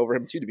Dahlbeck over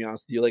him too, to be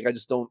honest with you. Like, I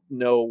just don't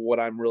know what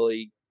I'm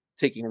really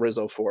taking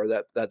Rizzo for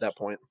that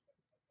point.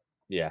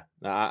 Yeah,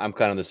 I'm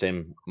kind of the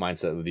same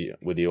mindset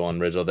with you on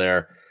Rizzo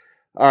there.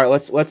 All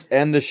right, let's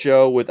end the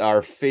show with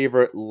our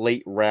favorite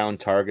late round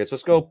targets.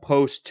 Let's go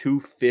post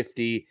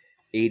 250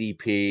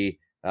 ADP.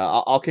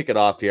 I'll kick it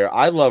off here.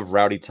 I love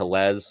Rowdy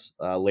Tellez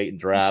late in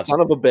drafts. Son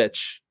of a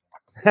bitch.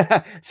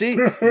 See,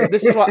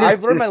 this is why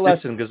I've learned my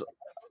lesson, because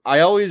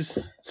I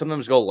always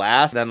sometimes go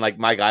last, and then like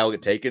my guy will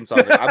get taken. So I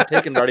was like, I'm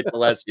taking Rowdy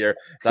Tellez here.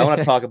 So I want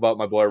to talk about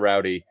my boy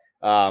Rowdy.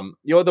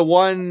 The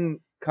one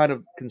kind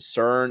of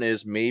concern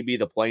is maybe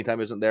the playing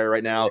time isn't there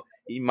right now.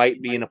 He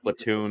might be in a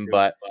platoon,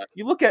 but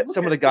you look at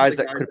some of the guys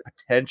that could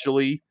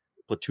potentially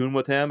platoon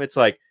with him. It's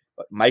like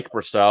Mike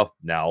Brosseau,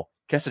 no.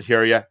 Keston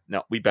Hiura,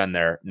 no. We've been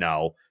there,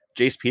 no.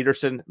 Jace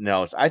Peterson,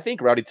 no. So I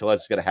think Rowdy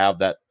Tellez is going to have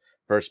that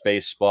first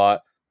base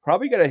spot.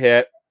 Probably going to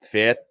hit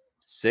 5th,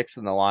 6th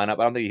in the lineup.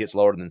 I don't think he hits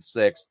lower than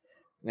 6th.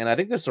 And I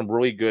think there's some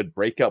really good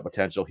breakout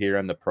potential here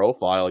in the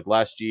profile. Like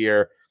last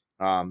year,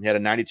 he had a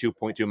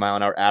 92.2 mile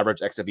an hour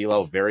average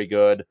ex-velo, very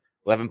good.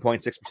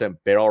 11.6%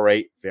 barrel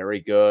rate, very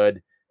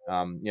good.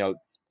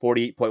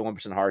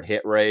 48.1% hard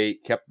hit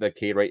rate, kept the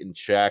K rate in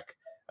check.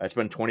 It's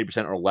been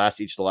 20% or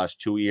less each of the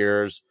last 2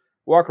 years.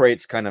 Walk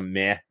rate's kind of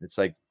meh. It's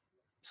like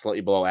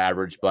slightly below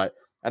average, but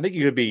I think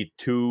you could be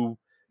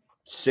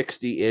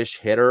 260-ish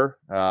hitter.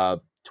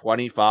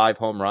 25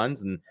 home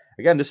runs. And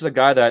again, this is a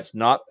guy that's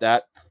not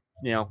that,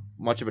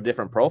 much of a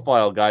different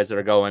profile. Guys that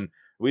are going,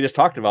 we just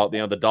talked about, the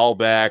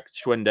Dahlbeck,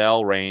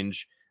 Schwindel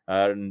range,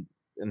 and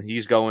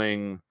he's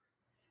going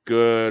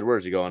good. Where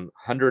is he going?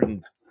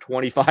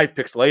 125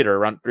 picks later,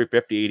 around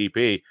 350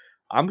 ADP.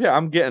 I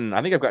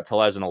think I've got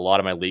Tellez in a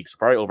lot of my leagues,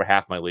 probably over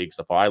half my leagues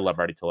so far. I love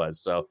Rowdy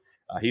Tellez. So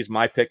he's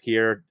my pick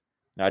here.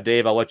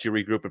 Dave, I'll let you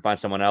regroup and find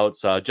someone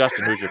else.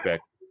 Justin, who's your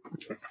pick?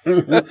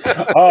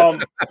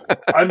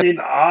 I mean,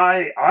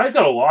 I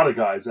got a lot of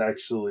guys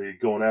actually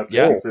going after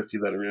 250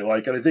 that I really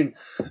like. And I think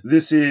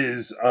this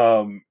is,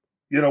 one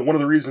of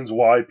the reasons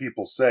why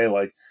people say,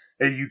 like,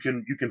 hey, you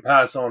can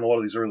pass on a lot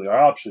of these earlier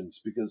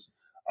options because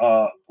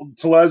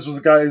Tellez was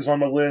a guy who's on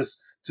my list.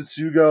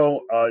 Tetsugo,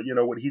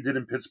 what he did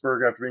in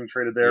Pittsburgh after being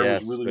traded there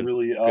was really,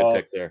 really good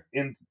pick there.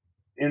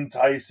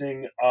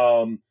 enticing.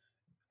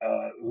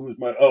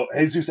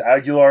 Jesus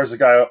Aguilar is a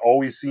guy I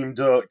always seem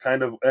to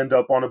kind of end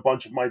up on a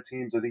bunch of my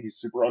teams. I think he's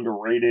super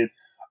underrated.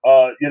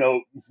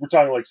 If we're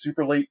talking like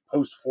super late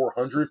post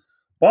 400,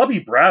 Bobby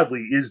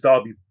Bradley is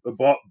Dobby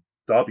Ballbeck.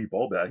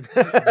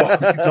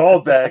 Bobby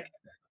Dahlbeck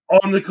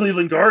on the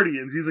Cleveland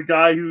Guardians. He's a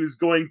guy who's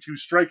going to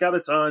strike out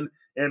a ton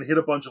and hit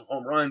a bunch of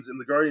home runs, and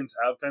the Guardians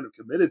have kind of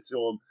committed to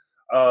him.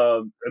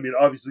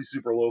 Obviously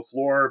super low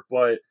floor,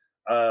 but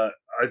I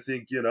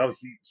think,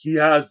 he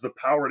has the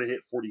power to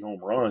hit 40 home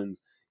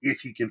runs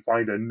if he can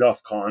find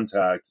enough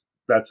contact.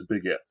 That's a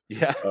big if.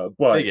 Yeah,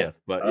 big if.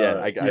 But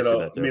yeah, I see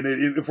that too. I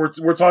mean, if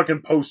we're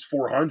talking post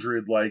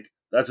 400, like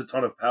that's a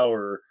ton of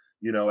power,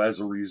 as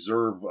a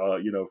reserve,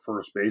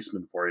 first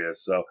baseman for you.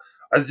 So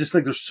I just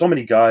think there's so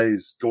many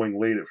guys going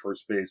late at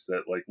first base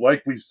that,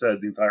 like we've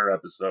said the entire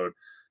episode,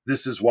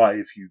 this is why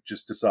if you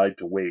just decide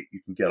to wait,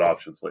 you can get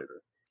options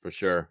later. For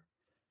sure.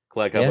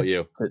 Clegg, how about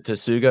you?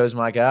 Tetsugo's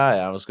my guy.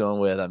 I was going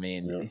with. I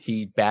mean,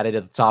 he batted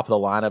at the top of the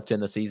lineup to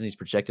end the season. He's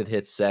projected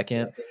hit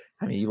second.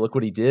 I mean, you look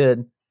what he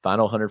did.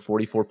 Final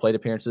 144 plate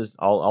appearances,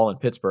 all in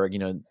Pittsburgh.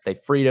 They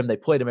freed him. They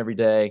played him every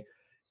day.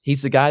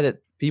 He's the guy that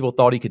people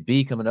thought he could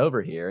be coming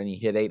over here, and he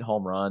hit 8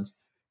 home runs,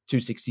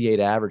 268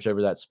 average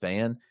over that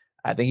span.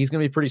 I think he's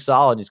going to be pretty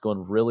solid. He's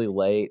going really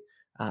late.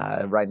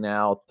 Right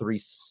now,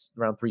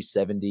 around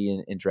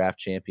 370 in draft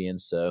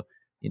champions. So,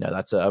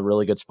 that's a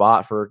really good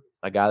spot for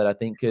a guy that I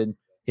think could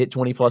hit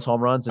 20-plus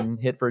home runs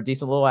and hit for a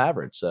decent little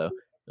average. So,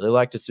 really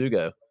like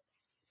Tetsugo.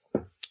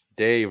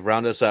 Dave,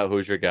 round us out.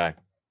 Who's your guy?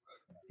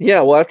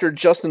 Yeah, well, after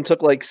Justin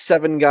took like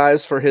 7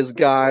 guys for his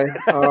guy,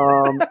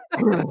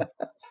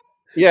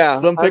 yeah,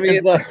 some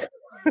pickers left.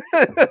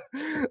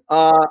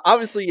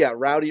 Obviously, yeah,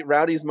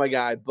 Rowdy's my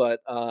guy,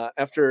 but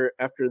after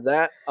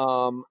that,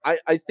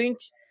 I think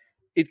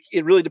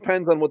it really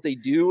depends on what they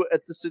do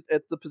at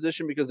the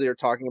position because they are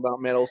talking about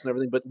Matt Olson and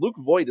everything. But Luke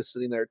Voit is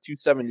sitting there at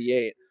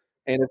 278,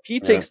 and if he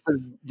takes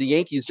the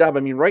Yankees job, I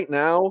mean, right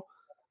now,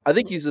 I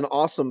think he's an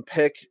awesome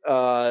pick.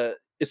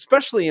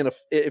 Especially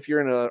if you're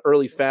in an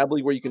early fab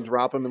league where you can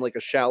drop him in like a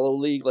shallow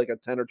league, like a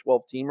 10 or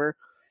 12 teamer,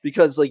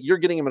 because like you're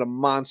getting him at a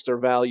monster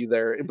value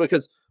there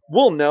because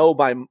we'll know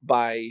by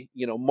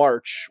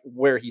March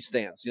where he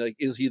stands. Like,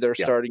 is he their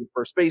starting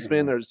first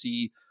baseman or is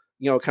he,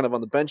 kind of on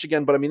the bench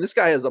again? But I mean, this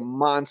guy has a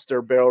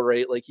monster barrel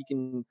rate. Like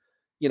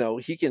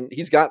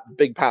he's got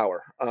big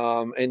power.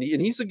 And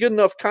he's a good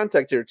enough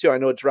contact here too. I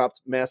know it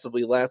dropped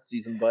massively last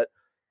season, but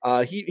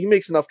he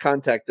makes enough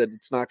contact that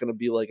it's not going to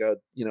be like a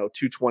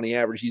 220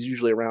 average. He's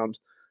usually around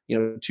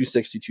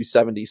 260,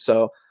 270.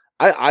 So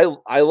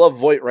I love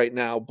Voit right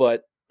now,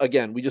 but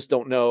again, we just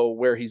don't know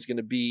where he's going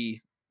to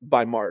be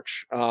by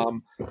March.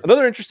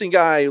 Another interesting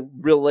guy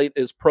real late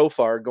is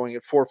Profar going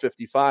at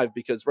 455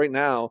 because right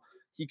now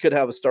he could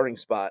have a starting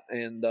spot,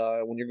 and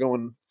when you're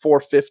going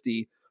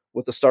 450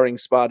 with a starting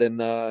spot in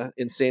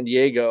San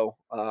Diego,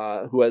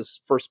 who has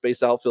first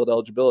base outfield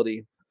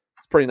eligibility,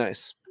 it's pretty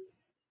nice.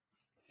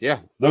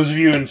 Yeah. Those of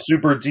you in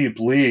super deep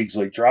leagues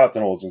like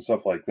drafting holds and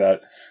stuff like that,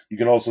 you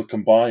can also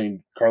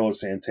combine Carlos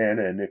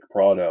Santana and Nick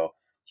Prado.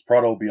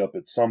 Prado will be up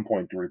at some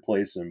point to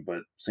replace him, but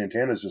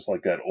Santana's just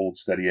like that old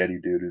steady Eddie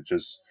dude who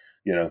just,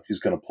 he's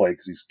going to play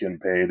because he's getting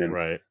paid,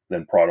 and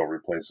then Prado will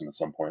replace him at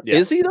some point. Yeah.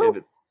 Is he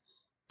though?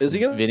 Is he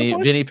going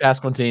to Vinny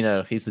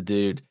Pasquantino? He's the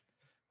dude.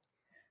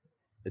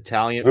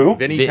 Italian. Who?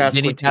 Vinny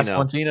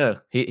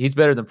Pasquantino. He's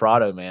better than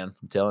Prado, man.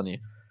 I'm telling you.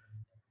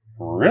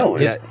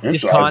 Really?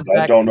 His contact,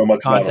 I don't know much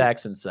about him.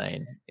 Contact's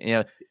insane.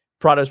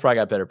 Prado's probably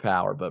got better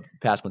power, but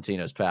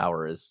Pasquantino's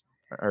power his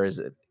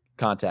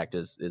contact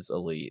is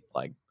elite.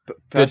 Like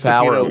good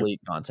power,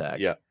 elite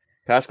contact. Yeah.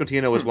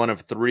 Pasquantino was one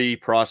of 3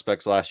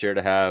 prospects last year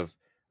that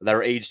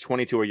are age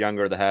 22 or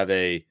younger that have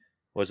a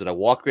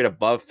walk rate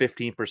above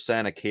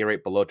 15%, a K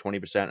rate below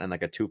 20%, and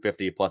like a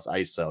 250 plus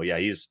ISO. Yeah,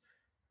 he's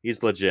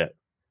legit.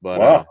 But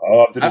wow.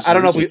 I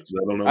don't know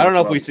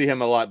if we see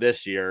him a lot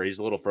this year. He's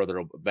a little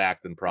further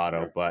back than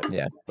Prado, but he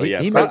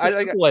made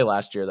AAA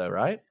last year though,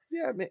 right?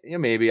 Yeah,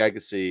 maybe I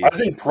could see. I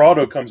think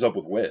Prado comes up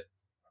with Whit.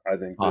 I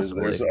think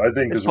Possibly. there's a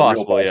real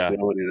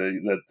possibility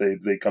that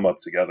they come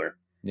up together.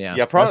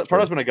 Yeah,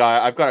 Prado's been a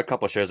guy. I've got a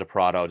couple of shares of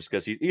Prado just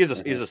because he's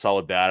a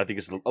solid bat. I think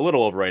he's a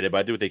little overrated, but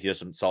I do think he has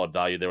some solid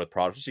value there with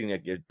Prado. Just seeing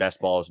like best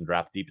balls and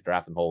deep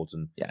draft and holds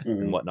and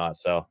whatnot.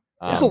 So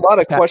there's a lot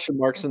of question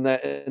marks in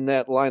that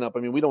lineup. I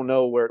mean, we don't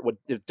know what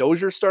if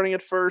Dozier's starting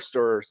at first,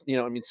 or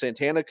I mean,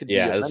 Santana could be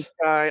a bench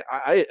guy.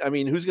 I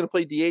mean, who's going to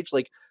play DH?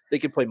 Like they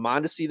could play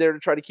Mondesi there to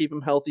try to keep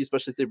him healthy,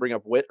 especially if they bring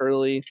up Witt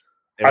early.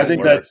 I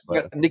think that's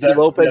Nicky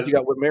Lopez. You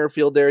got Whit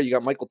Merrifield there. You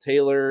got Michael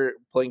Taylor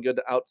playing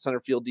good out center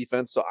field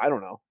defense. So I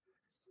don't know.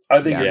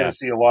 I think you're going to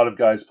see a lot of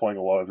guys playing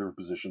a lot of their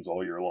positions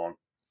all year long.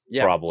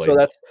 Yeah, probably.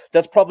 So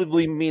that's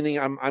probably meaning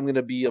I'm going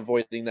to be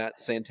avoiding that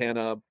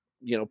Santana,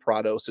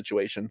 Prado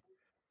situation.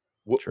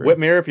 Whit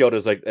Merrifield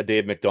is like a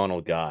Dave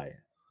McDonald guy.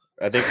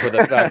 I think for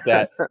the fact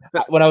that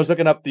when I was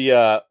looking up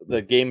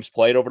the games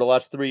played over the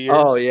last 3 years.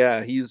 Oh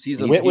yeah,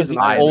 Whit was the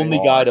only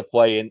guy to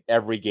play in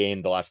every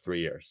game the last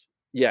 3 years.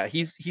 Yeah,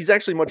 he's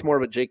actually much more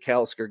of a Jake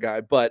Kalisker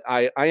guy, but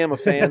I am a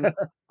fan.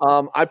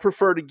 I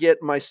prefer to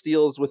get my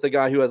steals with a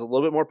guy who has a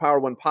little bit more power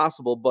when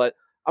possible, but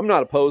I'm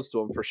not opposed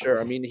to him for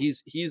sure. I mean,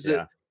 he's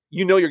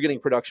you're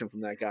getting production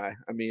from that guy.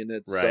 I mean,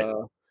 it's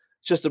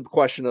just a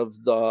question of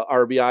the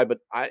RBI, but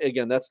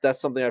that's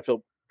something I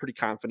feel pretty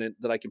confident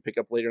that I can pick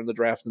up later in the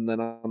draft and then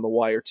on the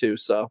wire too.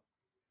 So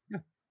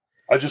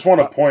I just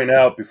want to point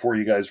out before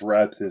you guys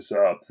wrap this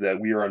up that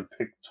we are on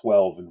pick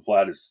 12 and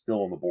Vlad is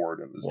still on the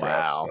board in this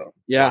draft. So.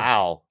 Yeah.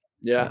 Wow.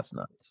 Yeah. That's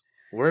nuts.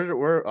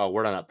 We're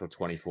not up to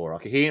 24.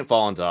 Okay, he ain't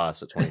falling to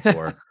us at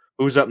 24.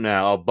 Who's up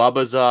now? Oh,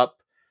 Bubba's up.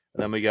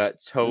 And then we got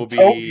Toby.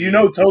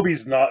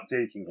 Toby's not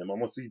taking him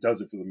unless he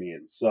does it for the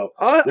memes. So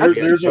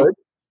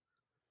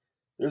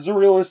there's a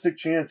realistic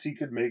chance he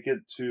could make it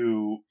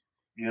to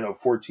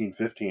 14,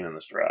 15 in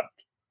this draft.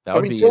 That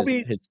would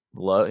be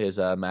his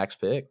max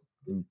pick.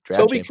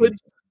 Toby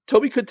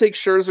could take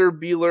Scherzer,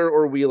 Beeler,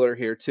 or Wheeler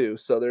here too.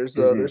 So there's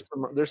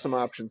some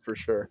options for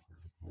sure.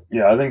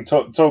 Yeah, I think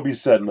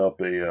Toby's setting up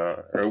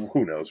or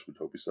who knows what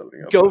Toby's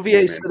setting up.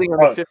 Govier sitting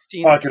on the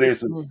 15 pocket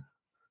aces.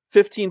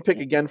 15 pick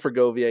again for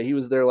Govier. He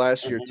was there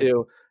last year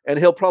too, and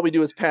he'll probably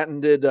do his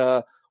patented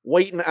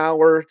wait an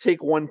hour,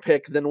 take one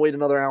pick, then wait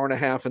another hour and a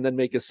half, and then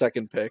make his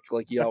second pick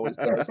like he always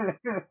does.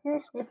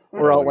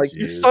 We're all like,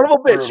 you son of a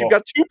bitch, you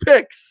got 2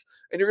 picks,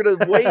 and you're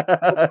gonna wait an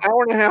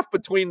hour and a half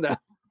between them.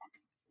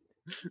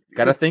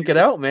 Gotta think it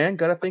out, man.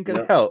 Gotta think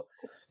it out.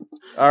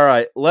 All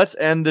right, let's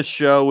end the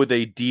show with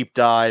a deep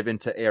dive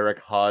into Eric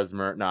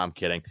Hosmer. No, I'm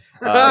kidding.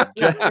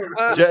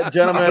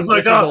 Gentlemen,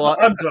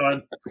 I'm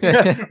done.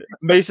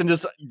 Mason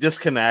just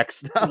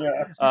disconnects.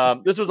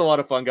 This was a lot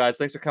of fun, guys.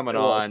 Thanks for coming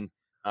on.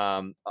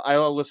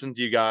 I'll listen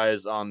to you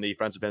guys on the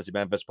Friends of Fantasy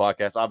Benefits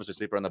podcast, obviously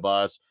Sleeper on the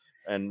Bus,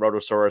 and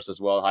Rotosaurus as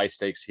well, High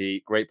Stakes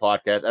Heat. Great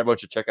podcast. Everyone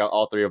should check out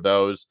all 3 of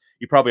those.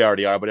 You probably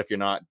already are, but if you're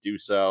not, do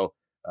so.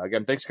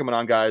 Again, thanks for coming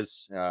on,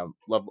 guys.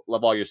 Love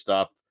all your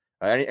stuff.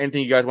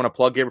 Anything you guys want to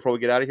plug here before we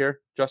get out of here,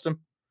 Justin?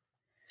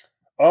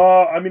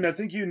 I mean, I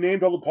think you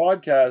named all the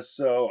podcasts.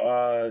 So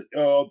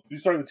I'll be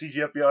starting the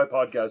TGFBI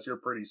podcast here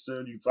pretty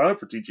soon. You can sign up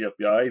for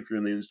TGFBI if you're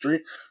in the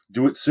industry.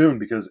 Do it soon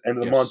because end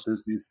of the month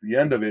is the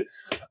end of it.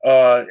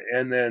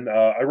 And then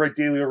I write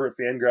daily over at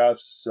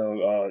Fangraphs.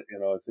 So,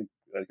 I think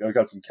I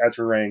got some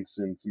catcher ranks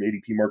and some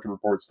ADP market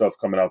report stuff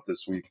coming out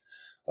this week.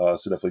 So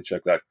definitely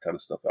check that kind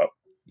of stuff out.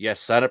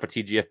 Yes, sign up for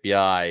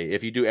TGFBI.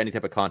 If you do any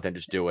type of content,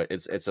 just do it.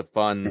 It's a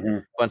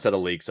fun set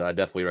of leaks. So I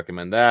definitely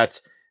recommend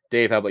that.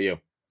 Dave, how about you?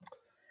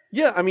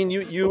 Yeah, I mean,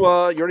 you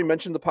already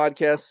mentioned the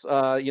podcast.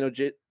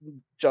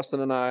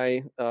 Justin and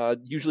I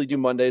usually do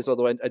Mondays,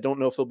 although I don't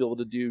know if he'll be able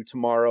to do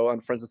tomorrow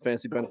on Friends with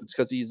Fantasy Benefits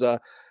because he's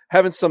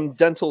having some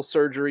dental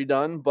surgery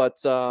done. But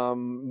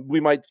we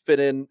might fit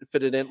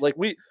it in. Like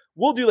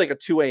we'll do like a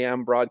 2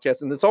 a.m.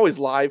 broadcast, and it's always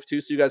live too,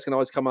 so you guys can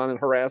always come on and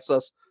harass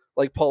us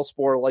like Paul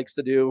Spohr likes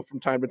to do from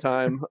time to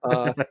time.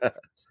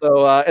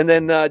 And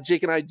then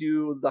Jake and I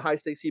do the High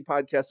Stakes Heat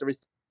podcast every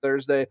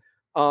Thursday.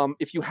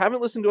 If you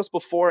haven't listened to us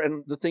before,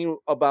 and the thing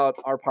about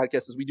our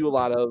podcast is we do a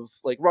lot of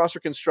like roster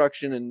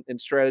construction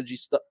and strategy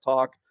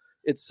talk.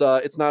 It's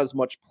not as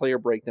much player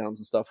breakdowns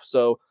and stuff.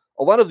 So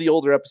a lot of the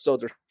older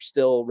episodes are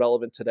still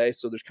relevant today.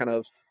 So there's kind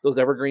of those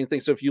evergreen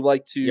things. So if you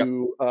like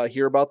to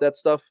hear about that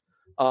stuff,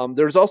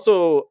 there's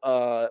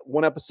also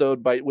one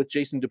episode with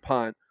Jason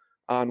DuPont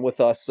on with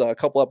us a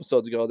couple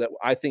episodes ago that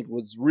I think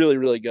was really,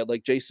 really good.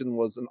 Like Jason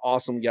was an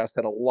awesome guest,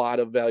 had a lot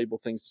of valuable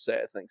things to say,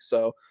 I think.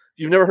 So if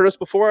you've never heard us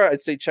before,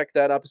 I'd say check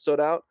that episode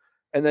out.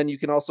 And then you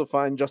can also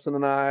find Justin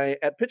and I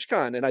at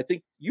PitchCon. And I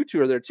think you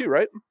two are there too,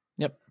 right?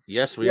 Yep.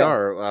 Yes, we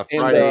are.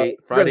 Friday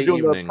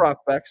evening.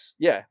 Prospects.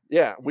 Yeah.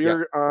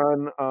 We're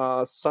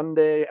on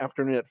Sunday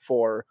afternoon at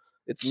 4.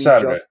 It's me,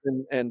 Saturday.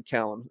 Justin, and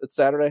Callum. It's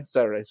Saturday?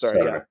 Sorry.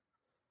 Saturday. Yeah.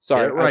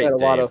 Sorry, right, I've had a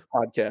lot Dave. of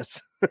podcasts.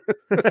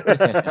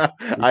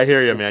 I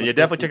hear you, man. You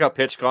definitely check out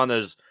PitchCon.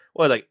 There's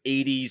like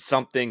 80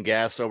 something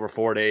guests over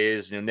 4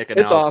 days. Nick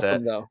announced It's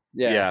awesome that. Though.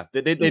 Yeah.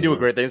 They do a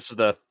great thing. This is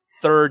the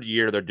 3rd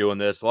year they're doing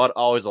this.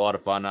 Always a lot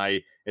of fun.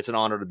 It's an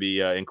honor to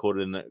be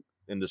included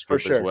in this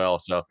group as well.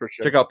 So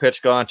check out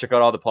PitchCon. Check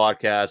out all the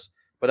podcasts.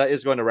 But that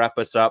is going to wrap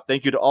us up.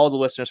 Thank you to all the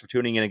listeners for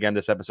tuning in again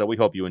this episode. We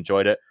hope you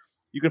enjoyed it.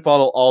 You can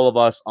follow all of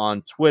us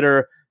on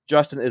Twitter.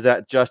 Justin is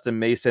at Justin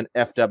Mason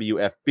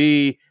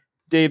FWFB.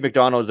 Dave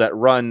McDonald is at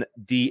Run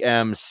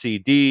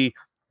DMCD.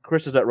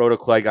 Chris is at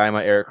Rotocleg. I'm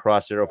at Eric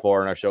Cross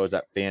 04, and our show is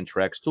at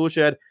Fantrax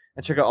Toolshed.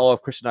 And check out all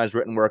of Chris and I's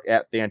written work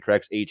at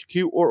Fantrax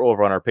HQ or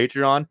over on our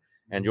Patreon.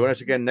 And join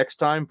us again next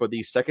time for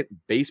the second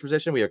base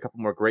position. We have a couple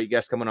more great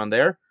guests coming on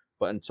there.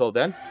 But until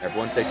then,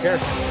 everyone take care.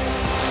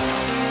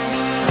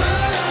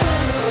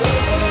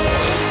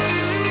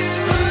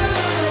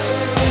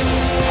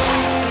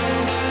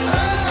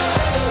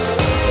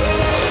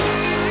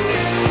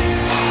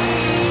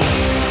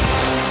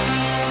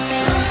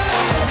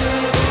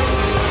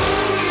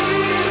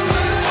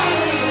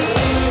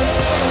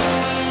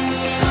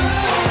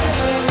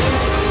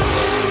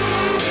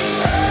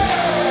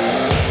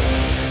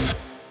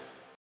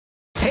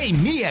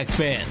 MEAC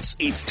fans,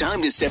 it's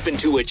time to step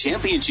into a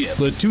championship.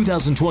 The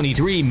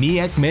 2023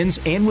 MEAC Men's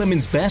and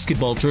Women's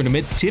Basketball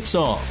Tournament tips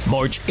off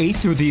March 8th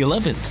through the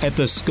 11th at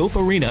the Scope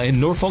Arena in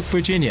Norfolk,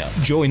 Virginia.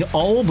 Join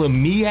all the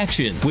Me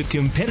action with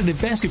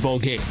competitive basketball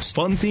games,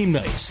 fun theme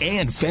nights,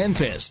 and fan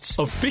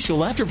fests,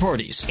 official after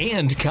parties,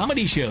 and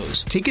comedy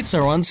shows. Tickets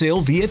are on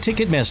sale via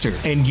Ticketmaster,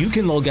 and you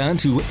can log on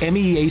to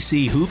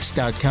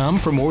meachoops.com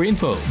for more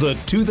info. The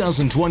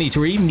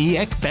 2023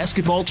 MEAC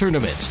Basketball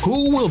Tournament.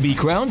 Who will be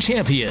crowned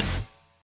champion?